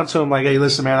breaking it down to him. Like, hey,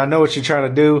 listen, man, I know what you're trying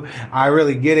to do. I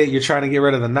really get it. You're trying to get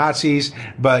rid of the Nazis,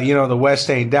 but you know, the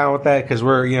West ain't down with that because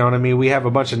we're, you know what I mean? We have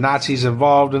a bunch of Nazis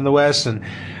involved in the West, and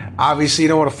obviously you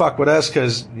don't want to fuck with us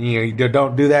because, you know,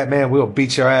 don't do that, man. We'll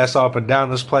beat your ass up and down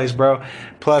this place, bro.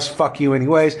 Plus, fuck you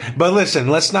anyways. But listen,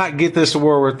 let's not get this to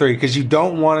World War III because you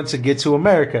don't want it to get to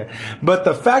America. But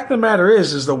the fact of the matter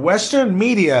is the Western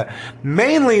media,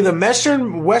 mainly the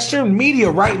Western media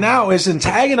right now, is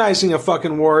antagonizing a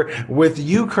fucking war with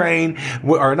Ukraine,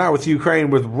 or not with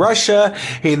Ukraine, with Russia.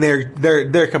 And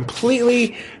they're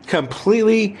completely,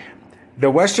 the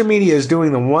Western media is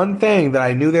doing the one thing that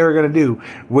I knew they were going to do,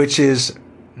 which is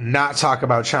not talk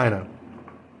about China.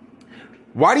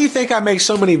 Why do you think I make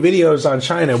so many videos on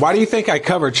China? Why do you think I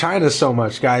cover China so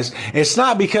much, guys? It's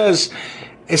not because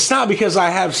I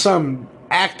have some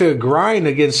active grind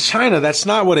against China. That's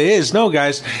not what it is. No,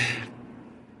 guys.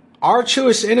 Our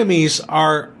truest enemies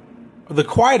are the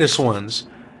quietest ones.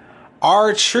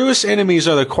 Our truest enemies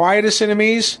are the quietest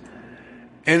enemies,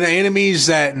 and the enemies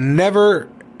that never,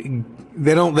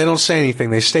 they don't say anything.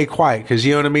 They stay quiet because,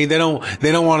 you know what I mean? They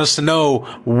don't want us to know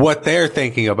what they're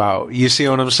thinking about. You see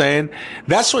what I'm saying?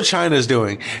 That's what China is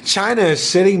doing. China is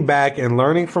sitting back and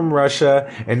learning from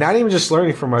Russia, and not even just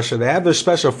learning from Russia. They have their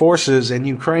special forces in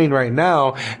Ukraine right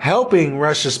now, helping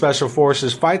Russia's special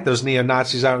forces fight those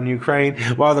neo-Nazis out in Ukraine,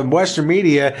 while the Western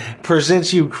media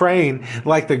presents Ukraine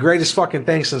like the greatest fucking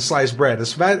thing since sliced bread.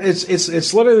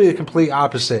 It's literally the complete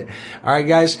opposite. All right,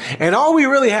 guys? And all we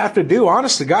really have to do,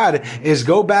 honest to God, is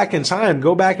go back in time,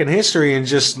 go back in history and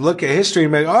just look at history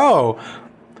and be like, oh,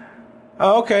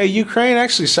 okay, Ukraine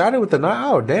actually sided with the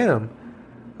Nazis. Oh, damn.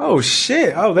 Oh,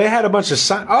 shit. Oh, they had a bunch of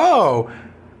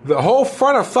the whole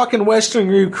front of fucking Western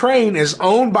Ukraine is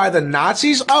owned by the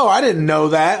Nazis? Oh, I didn't know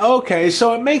that. Okay,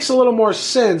 so it makes a little more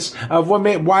sense of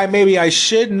why maybe I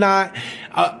shouldn't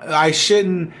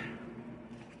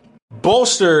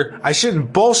bolster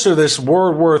this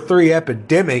World War III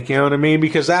epidemic, you know what I mean?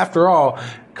 Because after all,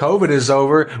 COVID is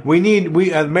over.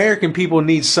 We American people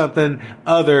need something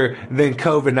other than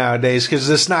COVID nowadays because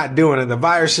it's not doing it. The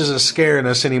virus isn't scaring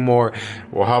us anymore.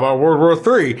 Well, how about World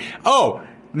War III? Oh,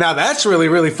 now that's really,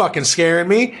 really fucking scaring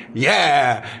me.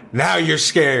 Yeah, now you're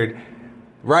scared,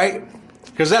 right?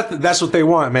 Because that's what they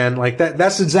want, man. Like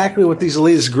that's exactly what these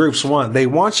elitist groups want. They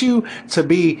want you to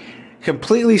be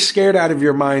completely scared out of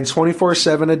your mind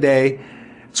 24/7 a day,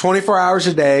 24 hours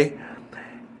a day.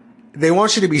 They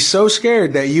want you to be so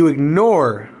scared that you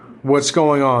ignore what's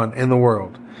going on in the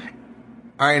world.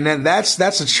 All right, and then that's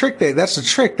a trick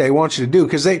they want you to do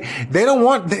because they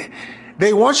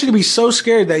want you to be so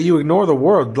scared that you ignore the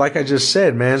world, like I just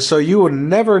said, man. So you will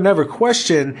never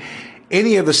question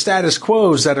any of the status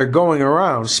quos that are going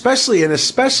around, especially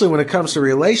when it comes to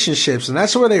relationships. And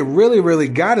that's where they really, really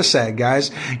got us at, guys.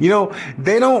 You know,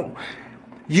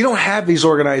 you don't have these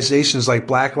organizations like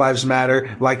Black Lives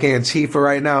Matter, like Antifa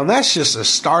right now. And that's just the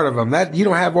start of them. You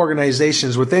don't have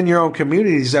organizations within your own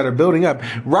communities that are building up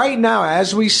right now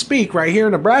as we speak, right here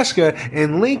in Nebraska,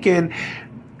 in Lincoln,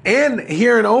 and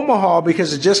here in Omaha,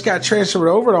 because it just got transferred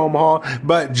over to Omaha.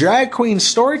 But Drag Queen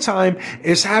Storytime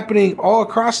is happening all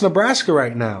across Nebraska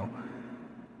right now.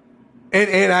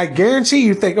 And I guarantee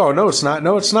you think, oh, no, it's not.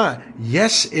 No, it's not.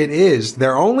 Yes, it is.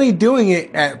 They're only doing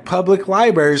it at public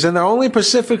libraries, and they're only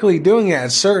specifically doing it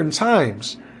at certain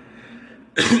times.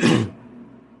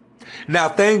 Now,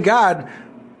 thank God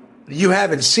you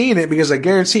haven't seen it, because I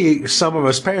guarantee some of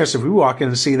us parents, if we walk in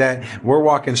and see that, we're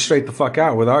walking straight the fuck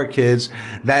out with our kids.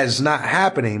 That is not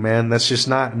happening, man. That's just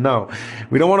not, no.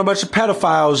 We don't want a bunch of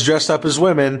pedophiles dressed up as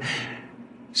women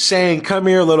saying, come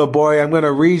here, little boy, I'm going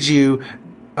to read you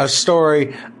a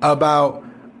story about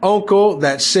uncle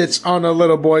that sits on a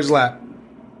little boy's lap.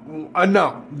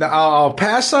 No, I'll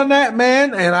pass on that,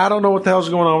 man. And I don't know what the hell's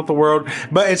going on with the world,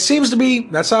 but it seems to be,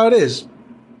 that's how it is.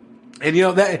 And you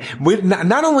know that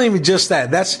not only just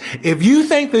that, that's, if you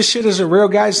think this shit isn't real,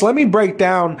 guys, let me break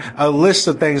down a list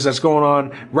of things that's going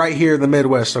on right here in the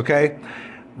Midwest. Okay.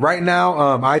 Right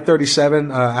now,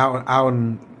 I-37, out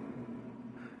in,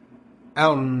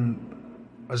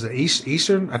 was it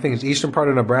eastern? I think it's eastern part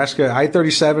of Nebraska.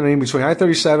 I-37, in between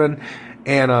I-37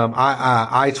 and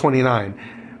I-29,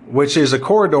 which is a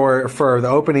corridor for the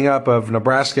opening up of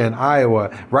Nebraska and Iowa.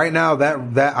 Right now,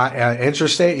 that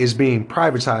interstate is being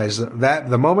privatized. That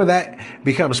the moment that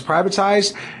becomes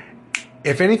privatized,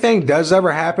 if anything does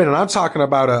ever happen, and I'm talking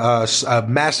about a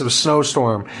massive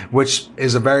snowstorm, which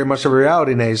is a very much of a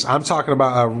reality nowadays. I'm talking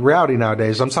about a reality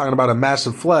nowadays. I'm talking about a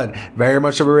massive flood, very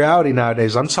much of a reality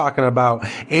nowadays. I'm talking about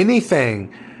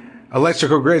anything.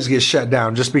 Electrical grids get shut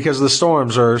down just because of the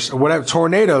storms or whatever,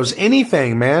 tornadoes,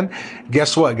 anything, man.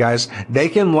 Guess what, guys? They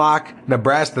can lock the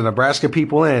Nebraska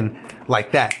people in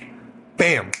like that.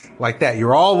 Bam. Like that.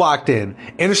 You're all locked in.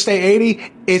 Interstate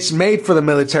 80, it's made for the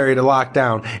military to lock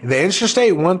down. The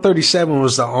Interstate 137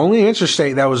 was the only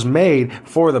interstate that was made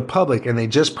for the public, and they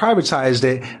just privatized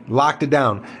it, locked it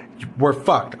down. We're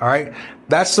fucked, all right?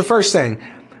 That's the first thing.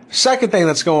 Second thing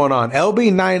that's going on,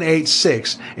 LB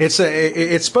 986.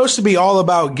 It's supposed to be all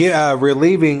about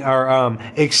relieving or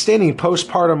extending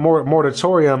postpartum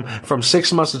moratorium from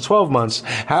 6 months to 12 months.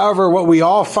 However, what we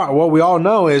all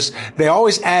know is they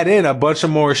always add in a bunch of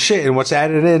more shit, and what's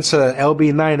added into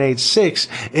LB 986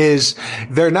 is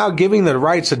they're now giving the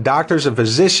rights to doctors and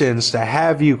physicians to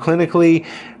have you clinically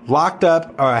locked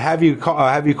up, or have you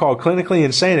called clinically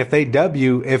insane. If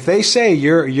they say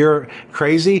you're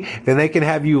crazy, then they can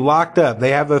have you locked up. They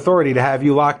have the authority to have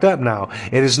you locked up now.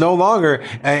 It is no longer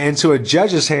into a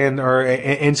judge's hand or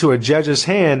into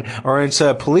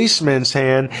a policeman's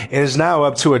hand. It is now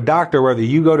up to a doctor whether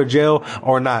you go to jail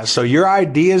or not. So your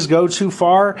ideas go too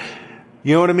far.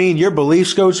 You know what I mean? Your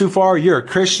beliefs go too far. You're a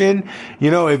Christian.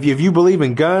 You know, if you believe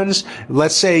in guns,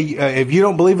 let's say if you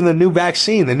don't believe in the new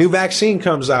vaccine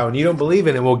comes out and you don't believe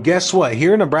in it. Well, guess what?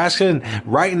 Here in Nebraska, and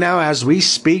right now as we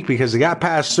speak, because it got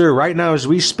passed through, right now as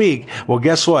we speak, well,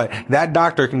 guess what? That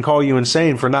doctor can call you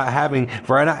insane for not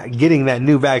getting that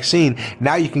new vaccine.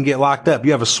 Now you can get locked up.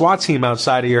 You have a SWAT team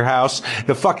outside of your house.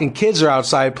 The fucking kids are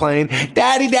outside playing.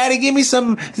 Daddy, give me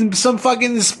some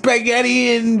fucking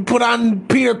spaghetti and put on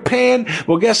Peter Pan.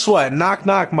 Well, guess what? Knock,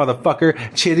 knock, motherfucker.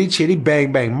 Chitty, chitty,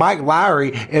 bang, bang. Mike Lowry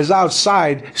is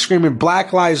outside screaming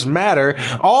Black Lives Matter.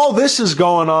 All this is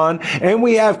going on, and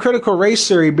we have critical race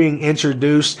theory being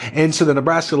introduced into the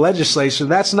Nebraska legislation.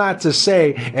 That's not to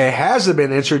say it hasn't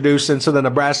been introduced into the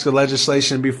Nebraska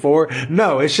legislation before.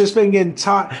 No, it's just been getting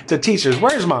taught to teachers.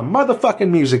 Where's my motherfucking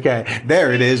music at?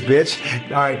 There it is, bitch.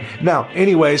 All right. Now,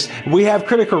 anyways, we have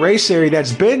critical race theory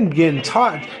that's been getting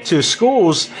taught to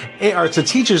schools or to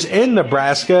teachers in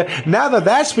Nebraska. Now that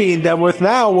that's being done with,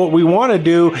 now what we want to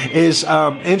do is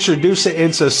introduce it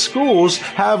into schools.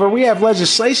 However, we have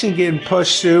legislation getting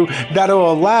pushed through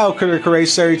that'll allow critical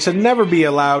race theory to never be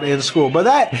allowed in school. But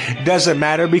that doesn't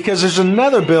matter because there's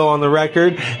another bill on the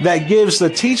record that gives the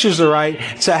teachers the right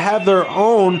to have their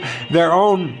own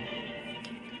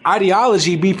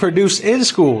ideology be produced in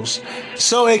schools.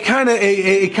 So it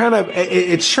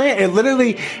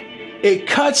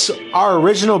cuts our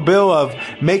original bill of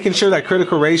making sure that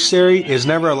critical race theory is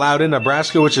never allowed in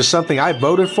Nebraska, which is something I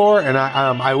voted for, and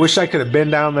I wish I could have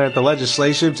been down there at the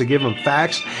legislature to give them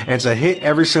facts and to hit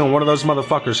every single one of those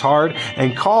motherfuckers hard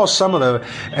and call some of the,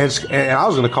 and I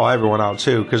was going to call everyone out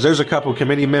too, because there's a couple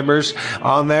committee members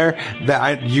on there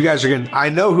that you guys are getting, I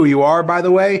know who you are, by the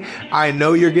way. I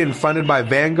know you're getting funded by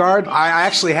Vanguard. I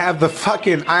actually have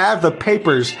I have the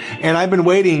papers, and I've been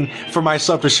waiting for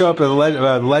myself to show up at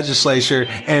the legislature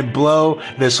and blow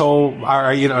this whole,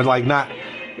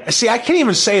 see, I can't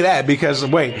even say that because,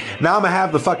 wait, now I'm going to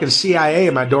have the fucking CIA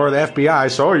at my door, the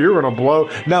FBI, so you're going to blow.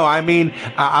 No, I mean,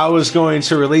 I was going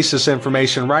to release this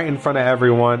information right in front of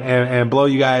everyone and blow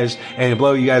you guys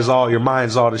all, your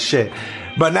minds all to shit.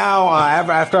 But now,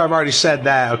 after I've already said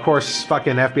that, of course,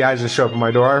 fucking FBI's gonna show up at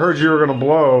my door. I heard you were gonna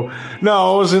blow.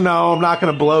 No, I'm not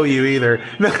gonna blow you either.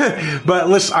 But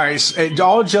listen, alright,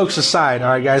 all jokes aside,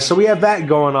 alright guys, so we have that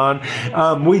going on.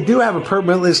 We do have a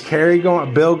permitless carry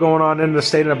bill going on in the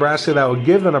state of Nebraska that will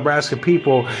give the Nebraska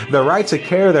people the right to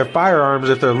carry their firearms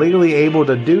if they're legally able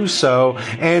to do so.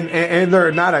 And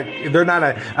they're not a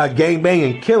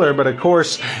gangbanging killer, but of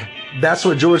course, that's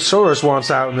what George Soros wants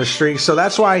out in the street. So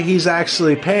that's why he's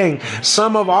actually paying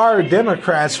some of our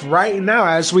Democrats right now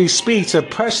as we speak to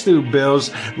press through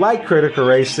bills like critical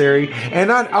race theory.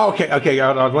 And I'm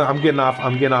getting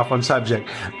off on subject.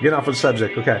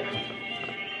 Okay.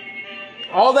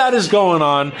 All that is going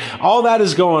on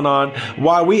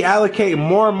while we allocate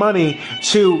more money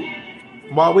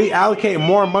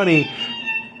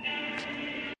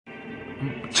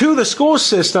to the school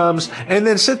systems and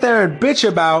then sit there and bitch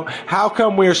about how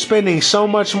come we're spending so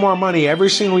much more money every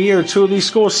single year to these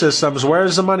school systems.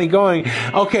 Where's the money going?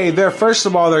 Okay, first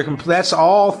of all, that's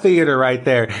all theater right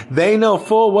there. They know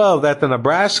full well that the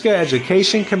Nebraska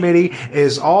Education Committee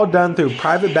is all done through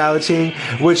private balloting,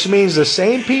 which means the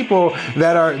same people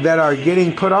that are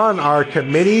getting put on our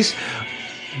committees,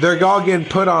 they're all getting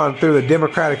put on through the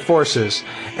Democratic forces.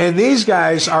 And these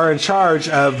guys are in charge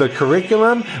of the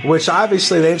curriculum, which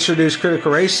obviously they introduced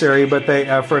critical race theory, but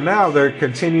for now, they're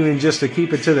continuing just to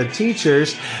keep it to the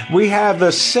teachers. We have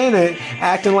the Senate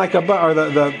acting like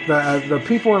the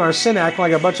people in our Senate acting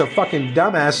like a bunch of fucking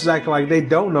dumbasses, acting like they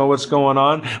don't know what's going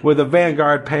on, with the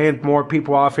Vanguard paying more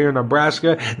people off here in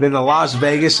Nebraska than the Las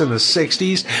Vegas in the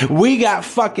 60s. We got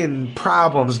fucking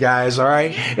problems, guys, all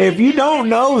right? If you don't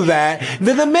know that,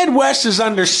 then the Midwest is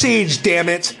under siege, damn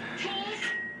it.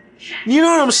 You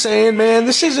know what I'm saying, man?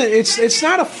 It's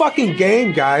not a fucking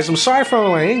game, guys. I'm sorry for my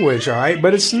language, alright?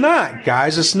 But it's not,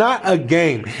 guys. It's not a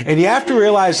game. And you have to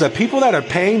realize that people that are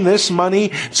paying this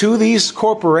money to these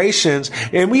corporations,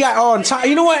 and we got, on top,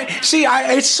 you know what? See,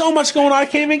 it's so much going on, I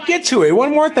can't even get to it.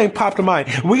 One more thing popped to mind.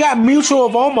 We got Mutual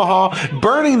of Omaha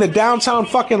burning the downtown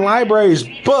fucking library's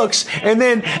books and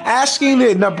then asking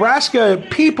the Nebraska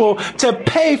people to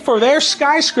pay for their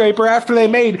skyscraper after they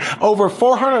made over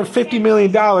 $450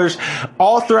 million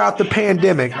all throughout the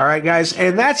pandemic. All right, guys.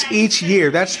 And that's each year.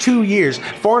 That's 2 years.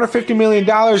 $450 million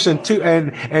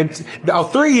in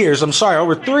 3 years. I'm sorry.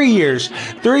 Over 3 years.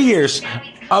 3 years.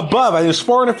 Above, I think it was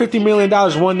 $450 million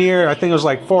 1 year. I think it was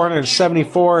like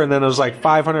 474, and then it was like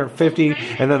 550,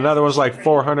 and then another was like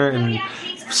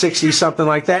 460, something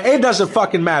like that. It doesn't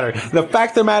fucking matter. The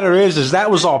fact of the matter is that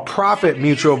was all profit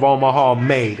Mutual of Omaha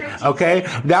made. Okay,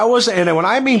 that was, and when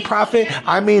I mean profit,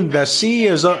 I mean the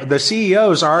CEOs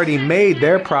already made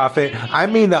their profit. I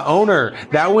mean the owner.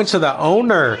 That went to the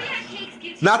owner.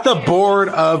 Not the board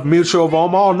of Mutual of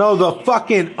Omaha. No, the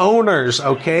fucking owners.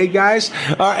 Okay, guys?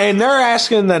 And they're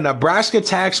asking the Nebraska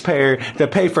taxpayer to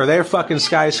pay for their fucking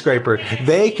skyscraper.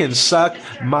 They can suck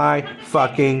my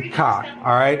fucking cock.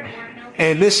 All right?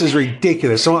 And this is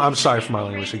ridiculous. So I'm sorry for my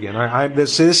language again.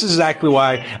 This is exactly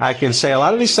why I can say a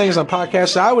lot of these things on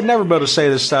podcasts. I would never be able to say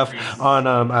this stuff on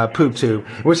PoopTube,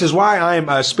 which is why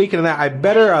I'm speaking of that. I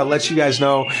better let you guys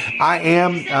know I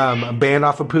am banned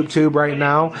off of PoopTube right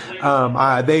now.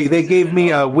 They gave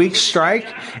me a week strike,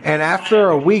 and after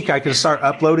a week I can start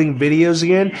uploading videos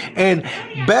again. And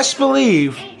best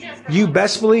believe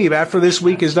after this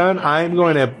week is done, I'm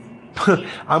going to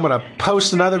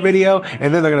post another video,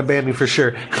 and then they're going to ban me for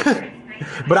sure.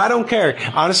 But I don't care.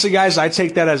 Honestly, guys, I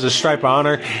take that as a stripe of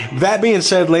honor. That being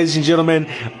said, ladies and gentlemen,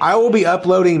 I will be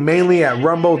uploading mainly at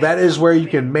Rumble. That is where you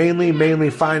can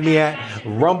mainly find me at.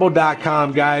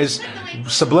 Rumble.com, guys.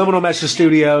 Subliminal Message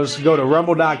Studios. Go to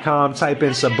rumble.com, type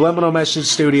in Subliminal Message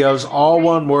Studios, all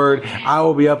one word. I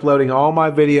will be uploading all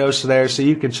my videos to there, so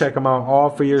you can check them out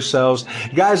all for yourselves.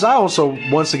 Guys, I also,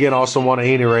 once again, want to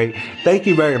reiterate, thank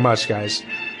you very much, guys.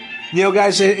 You know,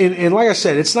 guys, and like I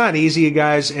said, it's not easy,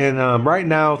 guys, and right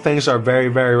now things are very,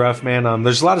 very rough, man.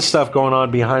 There's a lot of stuff going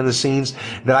on behind the scenes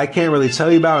that I can't really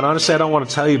tell you about, and honestly, I don't want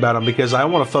to tell you about them because I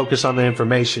want to focus on the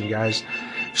information, guys.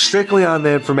 Strictly on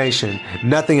the information,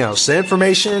 nothing else. The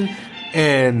information,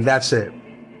 and that's it.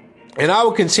 And I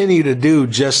will continue to do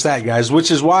just that, guys,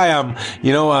 which is why I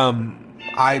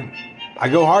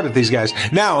go hard at these guys.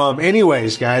 Now,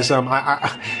 anyways, guys, I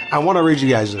want to read you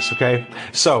guys this, okay?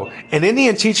 So, an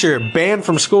Indian teacher banned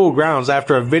from school grounds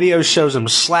after a video shows him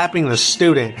slapping the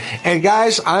student. And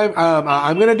guys,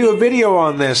 I'm going to do a video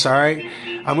on this, all right?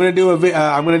 I'm going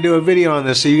to do a video on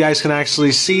this so you guys can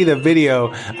actually see the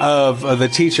video of the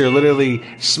teacher literally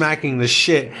smacking the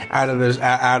shit out of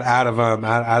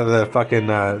the fucking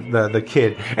the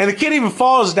kid. And the kid even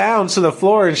falls down to the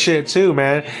floor and shit too,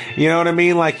 man. You know what I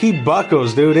mean? Like, he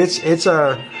buckles, dude. It's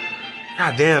a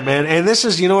god damn, man. And this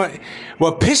is, you know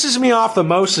what pisses me off the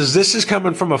most is this is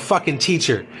coming from a fucking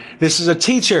teacher. This is a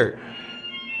teacher.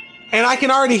 And I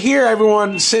can already hear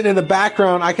everyone sitting in the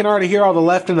background. I can already hear all the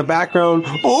left in the background.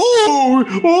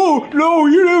 Oh, no,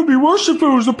 you know, it'd be worse if it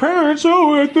was the parents.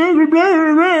 Oh, blah, blah,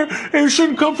 blah. And it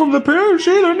shouldn't come from the parents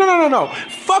either. No.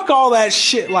 Fuck all that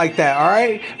shit like that, all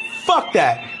right? Fuck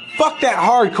that. Fuck that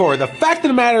hardcore. The fact of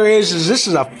the matter is this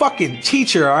is a fucking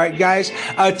teacher, all right, guys?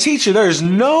 A teacher. There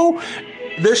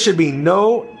should be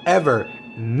never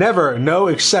no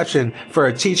exception for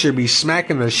a teacher be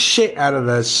smacking the shit out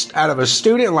of a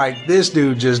student like this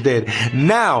dude just did.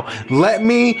 Now, let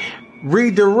me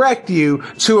redirect you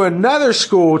to another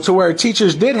school to where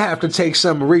teachers did have to take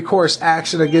some recourse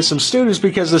action against some students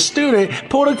because the student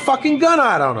pulled a fucking gun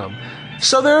out on them.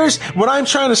 So what I'm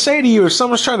trying to say to you, if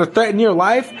someone's trying to threaten your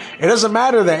life, it doesn't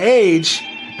matter the age.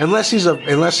 Unless it's a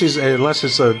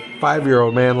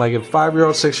 5-year-old, man. Like, if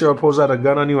 5-year-old, 6-year-old pulls out a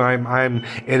gun on you,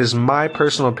 it is my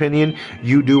personal opinion,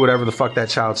 you do whatever the fuck that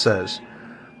child says.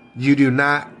 You do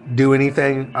not do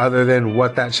anything other than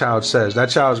what that child says. That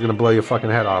child is going to blow your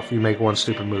fucking head off if you make one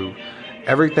stupid move.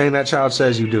 Everything that child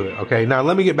says, you do it. Okay. Now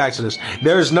let me get back to this.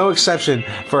 There is no exception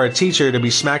for a teacher to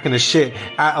be smacking the shit.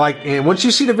 And once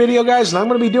you see the video, guys, and I'm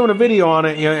going to be doing a video on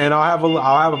it, and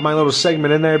I'll have my little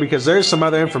segment in there because there's some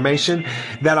other information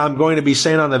that I'm going to be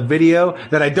saying on the video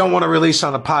that I don't want to release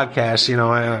on the podcast. You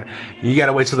know, you got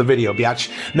to wait till the video,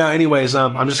 biatch. Now, anyways,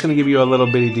 I'm just going to give you a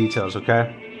little bitty details.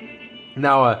 Okay.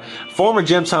 Now, former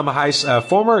Gemtown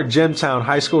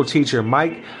high school teacher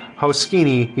Mike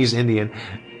Hoskini, he's Indian.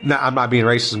 No, I'm not being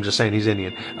racist, I'm just saying he's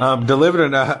Indian.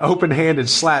 Delivered an open-handed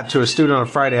slap to a student on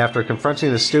Friday after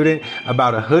confronting the student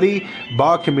about a hoodie.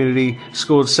 Bog Community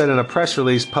School said in a press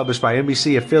release published by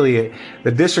NBC affiliate.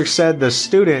 The district said the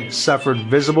student suffered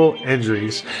visible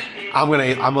injuries. I'm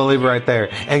gonna leave it right there.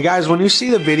 And guys, when you see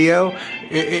the video,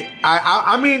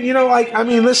 I mean,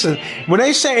 listen, when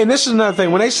they say, and this is another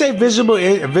thing, when they say visible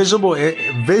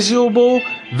injuries,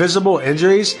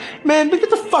 man, get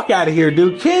the fuck out of here,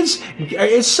 dude. Kids,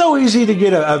 it's so easy to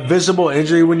get a visible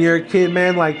injury when you're a kid,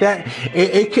 man, like that.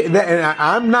 And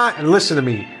I'm not, listen to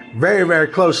me very, very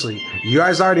closely. You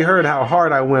guys already heard how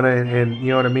hard I went and you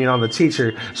know what I mean, on the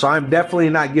teacher. So I'm definitely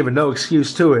not giving no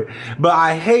excuse to it. But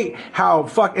I hate how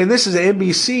and this is an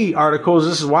NBC articles.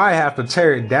 This is why I have to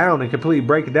tear it down and completely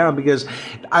break it down, because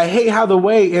I hate how the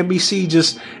way NBC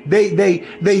just, they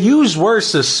use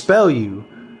words to spell you.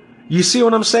 You see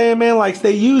what I'm saying, man? Like,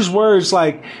 they use words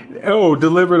like,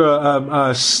 delivered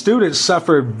a student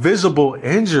suffered visible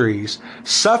injuries.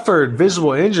 That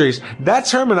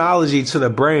terminology to the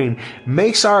brain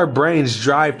makes our brains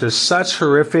drive to such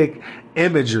horrific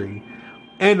imagery.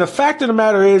 And the fact of the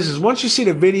matter is once you see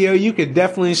the video, you can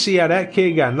definitely see how that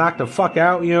kid got knocked the fuck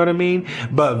out, you know what I mean?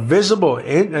 But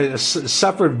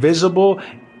suffered visible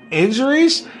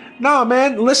injuries? Nah,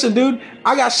 man, listen, dude,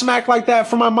 I got smacked like that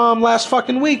from my mom last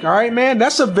fucking week, all right, man?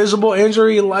 That's a visible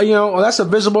injury, that's a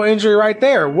visible injury right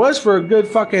there. It was for a good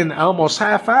fucking almost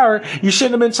half hour. You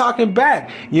shouldn't have been talking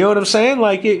back. You know what I'm saying?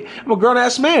 Like, I'm a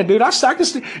grown-ass man, dude.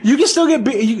 You can still get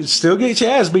beat. You can still get your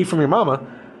ass beat from your mama.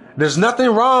 There's nothing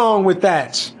wrong with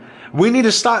that. We need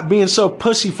to stop being so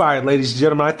pussyfied, ladies and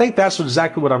gentlemen. I think that's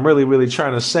exactly what I'm really, really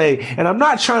trying to say. And I'm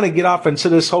not trying to get off into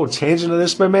this whole tangent of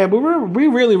this, but man, we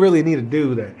really, really need to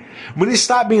do that. We need to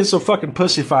stop being so fucking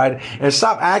pussyfied and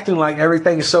stop acting like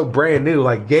everything is so brand new,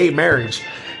 like gay marriage.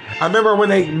 I remember when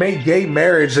they made gay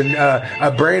marriage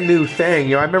a brand new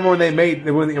thing. I remember when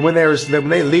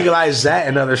they legalized that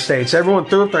in other states. Everyone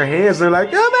threw up their hands and they're like,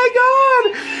 "Oh my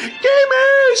God, gay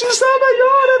marriage! Oh my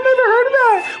God, I've never heard of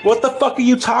that." What the fuck are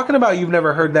you talking about? You've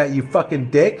never heard that, you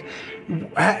fucking dick.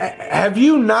 Have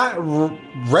you not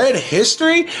read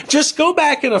history? Just go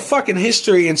back in a fucking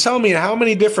history and tell me how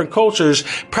many different cultures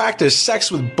practice sex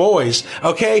with boys,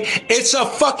 okay? It's a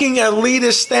fucking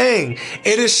elitist thing.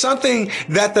 It is something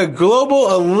that the global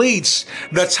elites,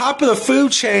 the top of the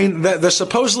food chain, the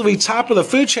supposedly top of the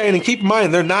food chain, and keep in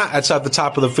mind, they're not at the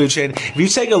top of the food chain. If you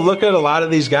take a look at a lot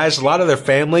of these guys, a lot of their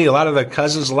family, a lot of their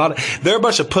cousins, they're a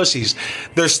bunch of pussies.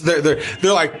 They're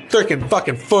like freaking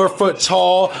fucking 4 foot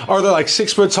tall, or they're like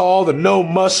 6 foot tall, they're no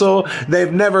muscle.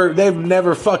 They've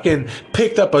never fucking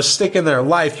picked up a stick in their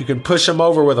life. You can push them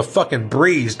over with a fucking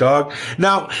breeze, dog.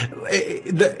 Now,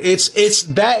 that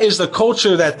is the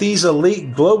culture that these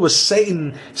elite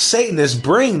globalist Satanists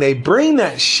bring. They bring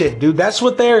that shit, dude. That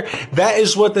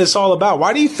is what it's all about.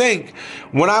 Why do you think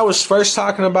when I was first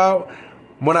talking about,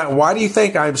 why do you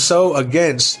think I'm so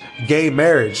against gay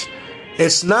marriage?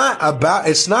 It's because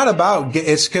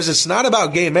it's not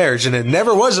about gay marriage, and it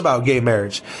never was about gay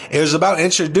marriage. It was about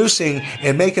introducing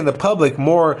and making the public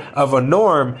more of a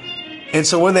norm. And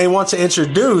so when they want to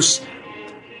introduce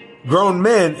grown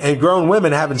men and grown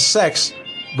women having sex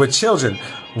with children,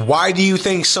 why do you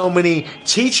think so many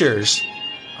teachers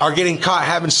are getting caught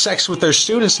having sex with their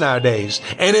students nowadays?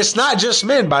 And it's not just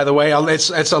men, by the way.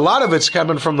 It's a lot of it's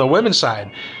coming from the women's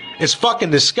side. It's fucking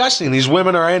disgusting. These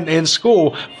women are in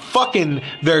school fucking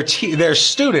their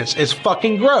students. It's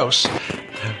fucking gross.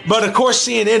 But of course,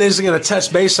 CNN isn't going to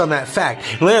touch base on that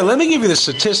fact. Let me give you the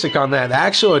statistic on that, the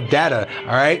actual data, all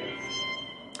right?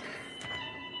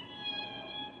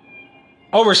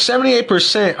 Over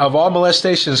 78% of all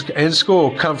molestations in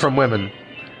school come from women.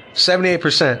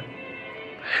 78%.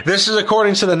 This is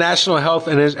according to the National Health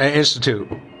Institute.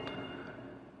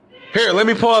 Here, let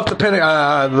me pull up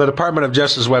the Department of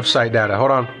Justice website data.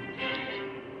 Hold on.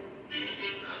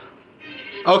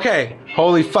 Okay,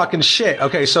 holy fucking shit.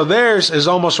 Okay, so theirs is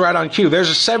almost right on cue. There's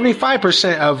a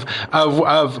 75%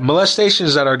 of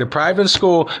molestations that are deprived in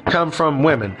school come from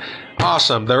women.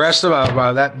 Awesome. The rest of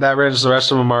that rings. The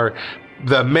rest of them are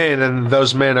the men, and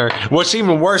those men are, what's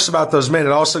even worse about those men,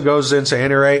 it also goes into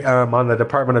reiterate on the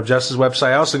Department of Justice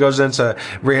website, it also goes into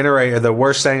reiterate the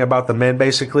worst thing about the men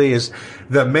basically is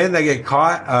the men that get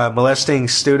caught molesting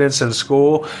students in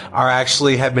school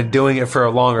have been doing it for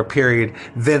a longer period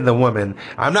than the women.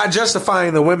 I'm not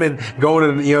justifying the women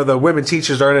going to, the women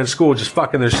teachers aren't in school just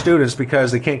fucking their students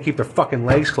because they can't keep their fucking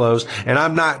legs closed, and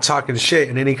I'm not talking shit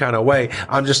in any kind of way.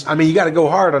 You gotta go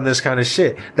hard on this kind of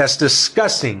shit. That's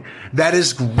disgusting. That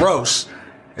is gross.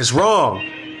 It's wrong.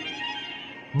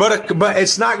 But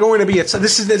it's not going to be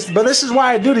this is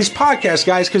why I do these podcasts,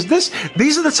 guys, because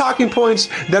these are the talking points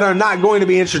that are not going to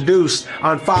be introduced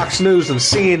on Fox News and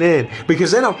CNN,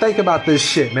 because they don't think about this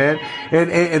shit, man,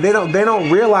 and they don't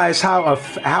realize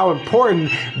how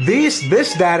important this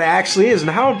data actually is,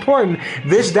 and how important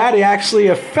this data actually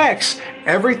affects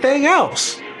everything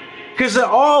else, because it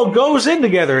all goes in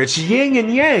together. It's yin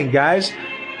and yang, guys.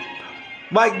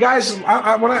 Like, guys,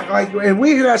 and we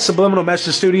here at Subliminal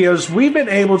Message Studios, we've been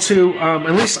able to,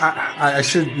 at least I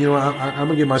should, I'm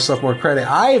gonna give myself more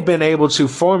credit. I have been able to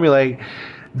formulate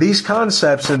these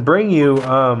concepts and bring you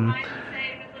the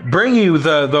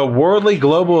worldly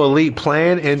global elite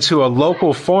plan into a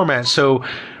local format, so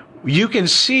you can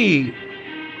see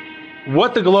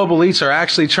what the global elites are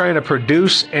actually trying to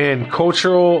produce in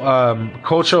cultural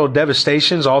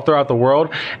devastations all throughout the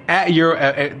world at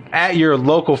your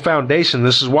local foundation.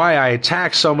 This is why I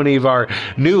attack so many of our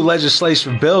new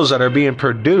legislation bills that are being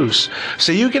produced,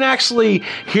 so you can actually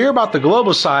hear about the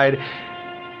global side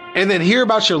and then hear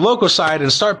about your local side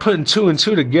and start putting two and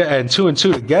two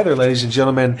together, ladies and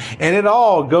gentlemen, and it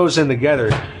all goes in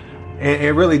together. And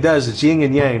it really does. It's yin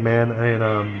and yang, man.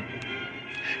 And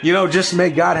just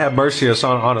may God have mercy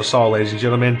on us all, ladies and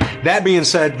gentlemen. That being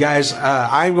said, guys,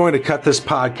 I'm going to cut this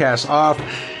podcast off.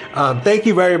 Thank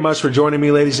you very much for joining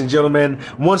me, ladies and gentlemen.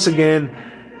 Once again,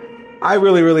 I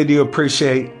really, really do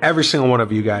appreciate every single one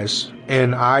of you guys.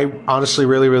 And I honestly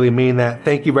really, really mean that.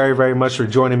 Thank you very, very much for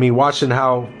joining me, watching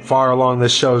how far along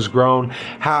this show has grown,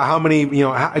 how many,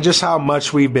 just how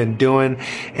much we've been doing.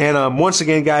 And once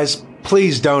again, guys,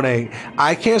 please donate.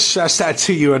 I can't stress that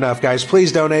to you enough, guys.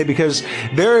 Please donate, because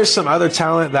there is some other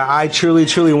talent that I truly,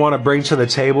 truly want to bring to the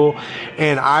table.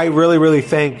 And I really, really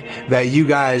think that you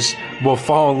guys will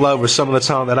fall in love with some of the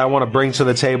talent that I want to bring to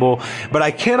the table. But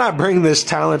I cannot bring this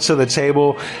talent to the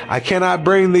table. I cannot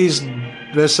bring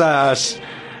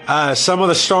some of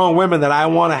the strong women that I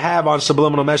want to have on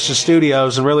Subliminal Message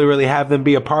Studios and really, really have them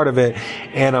be a part of it.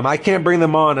 And I can't bring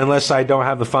them on unless I don't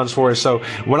have the funds for it. So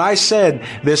when I said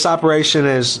this operation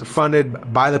is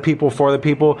funded by the people for the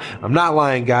people, I'm not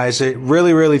lying, guys. It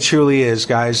really, really, truly is,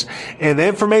 guys. And the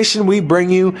information we bring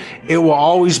you, it will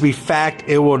always be fact.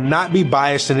 It will not be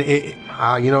biased. And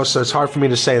so it's hard for me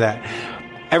to say that.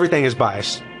 Everything is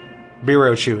biased. Be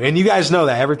real with you. And you guys know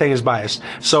that everything is biased.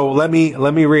 So let me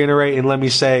reiterate and let me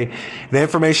say the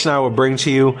information I will bring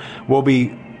to you will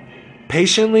be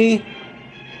patient. It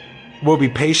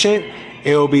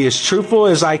will be as truthful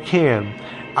as I can.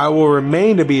 I will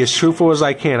remain to be as truthful as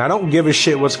I can. I don't give a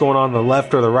shit what's going on the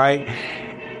left or the right.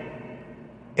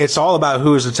 It's all about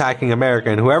who is attacking America.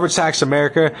 And whoever attacks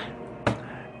America,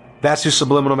 that's who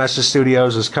Subliminal Message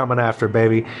Studios is coming after,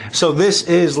 baby. So this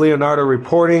is Leonardo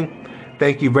reporting.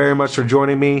 Thank you very much for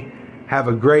joining me. Have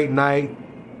a great night,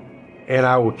 and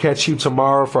I will catch you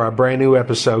tomorrow for a brand new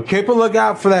episode. Keep a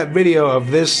lookout for that video of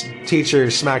this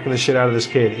teacher smacking the shit out of this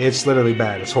kid. It's literally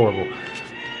bad. It's horrible.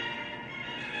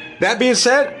 That being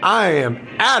said, I am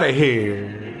out of here.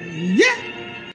 Yeah.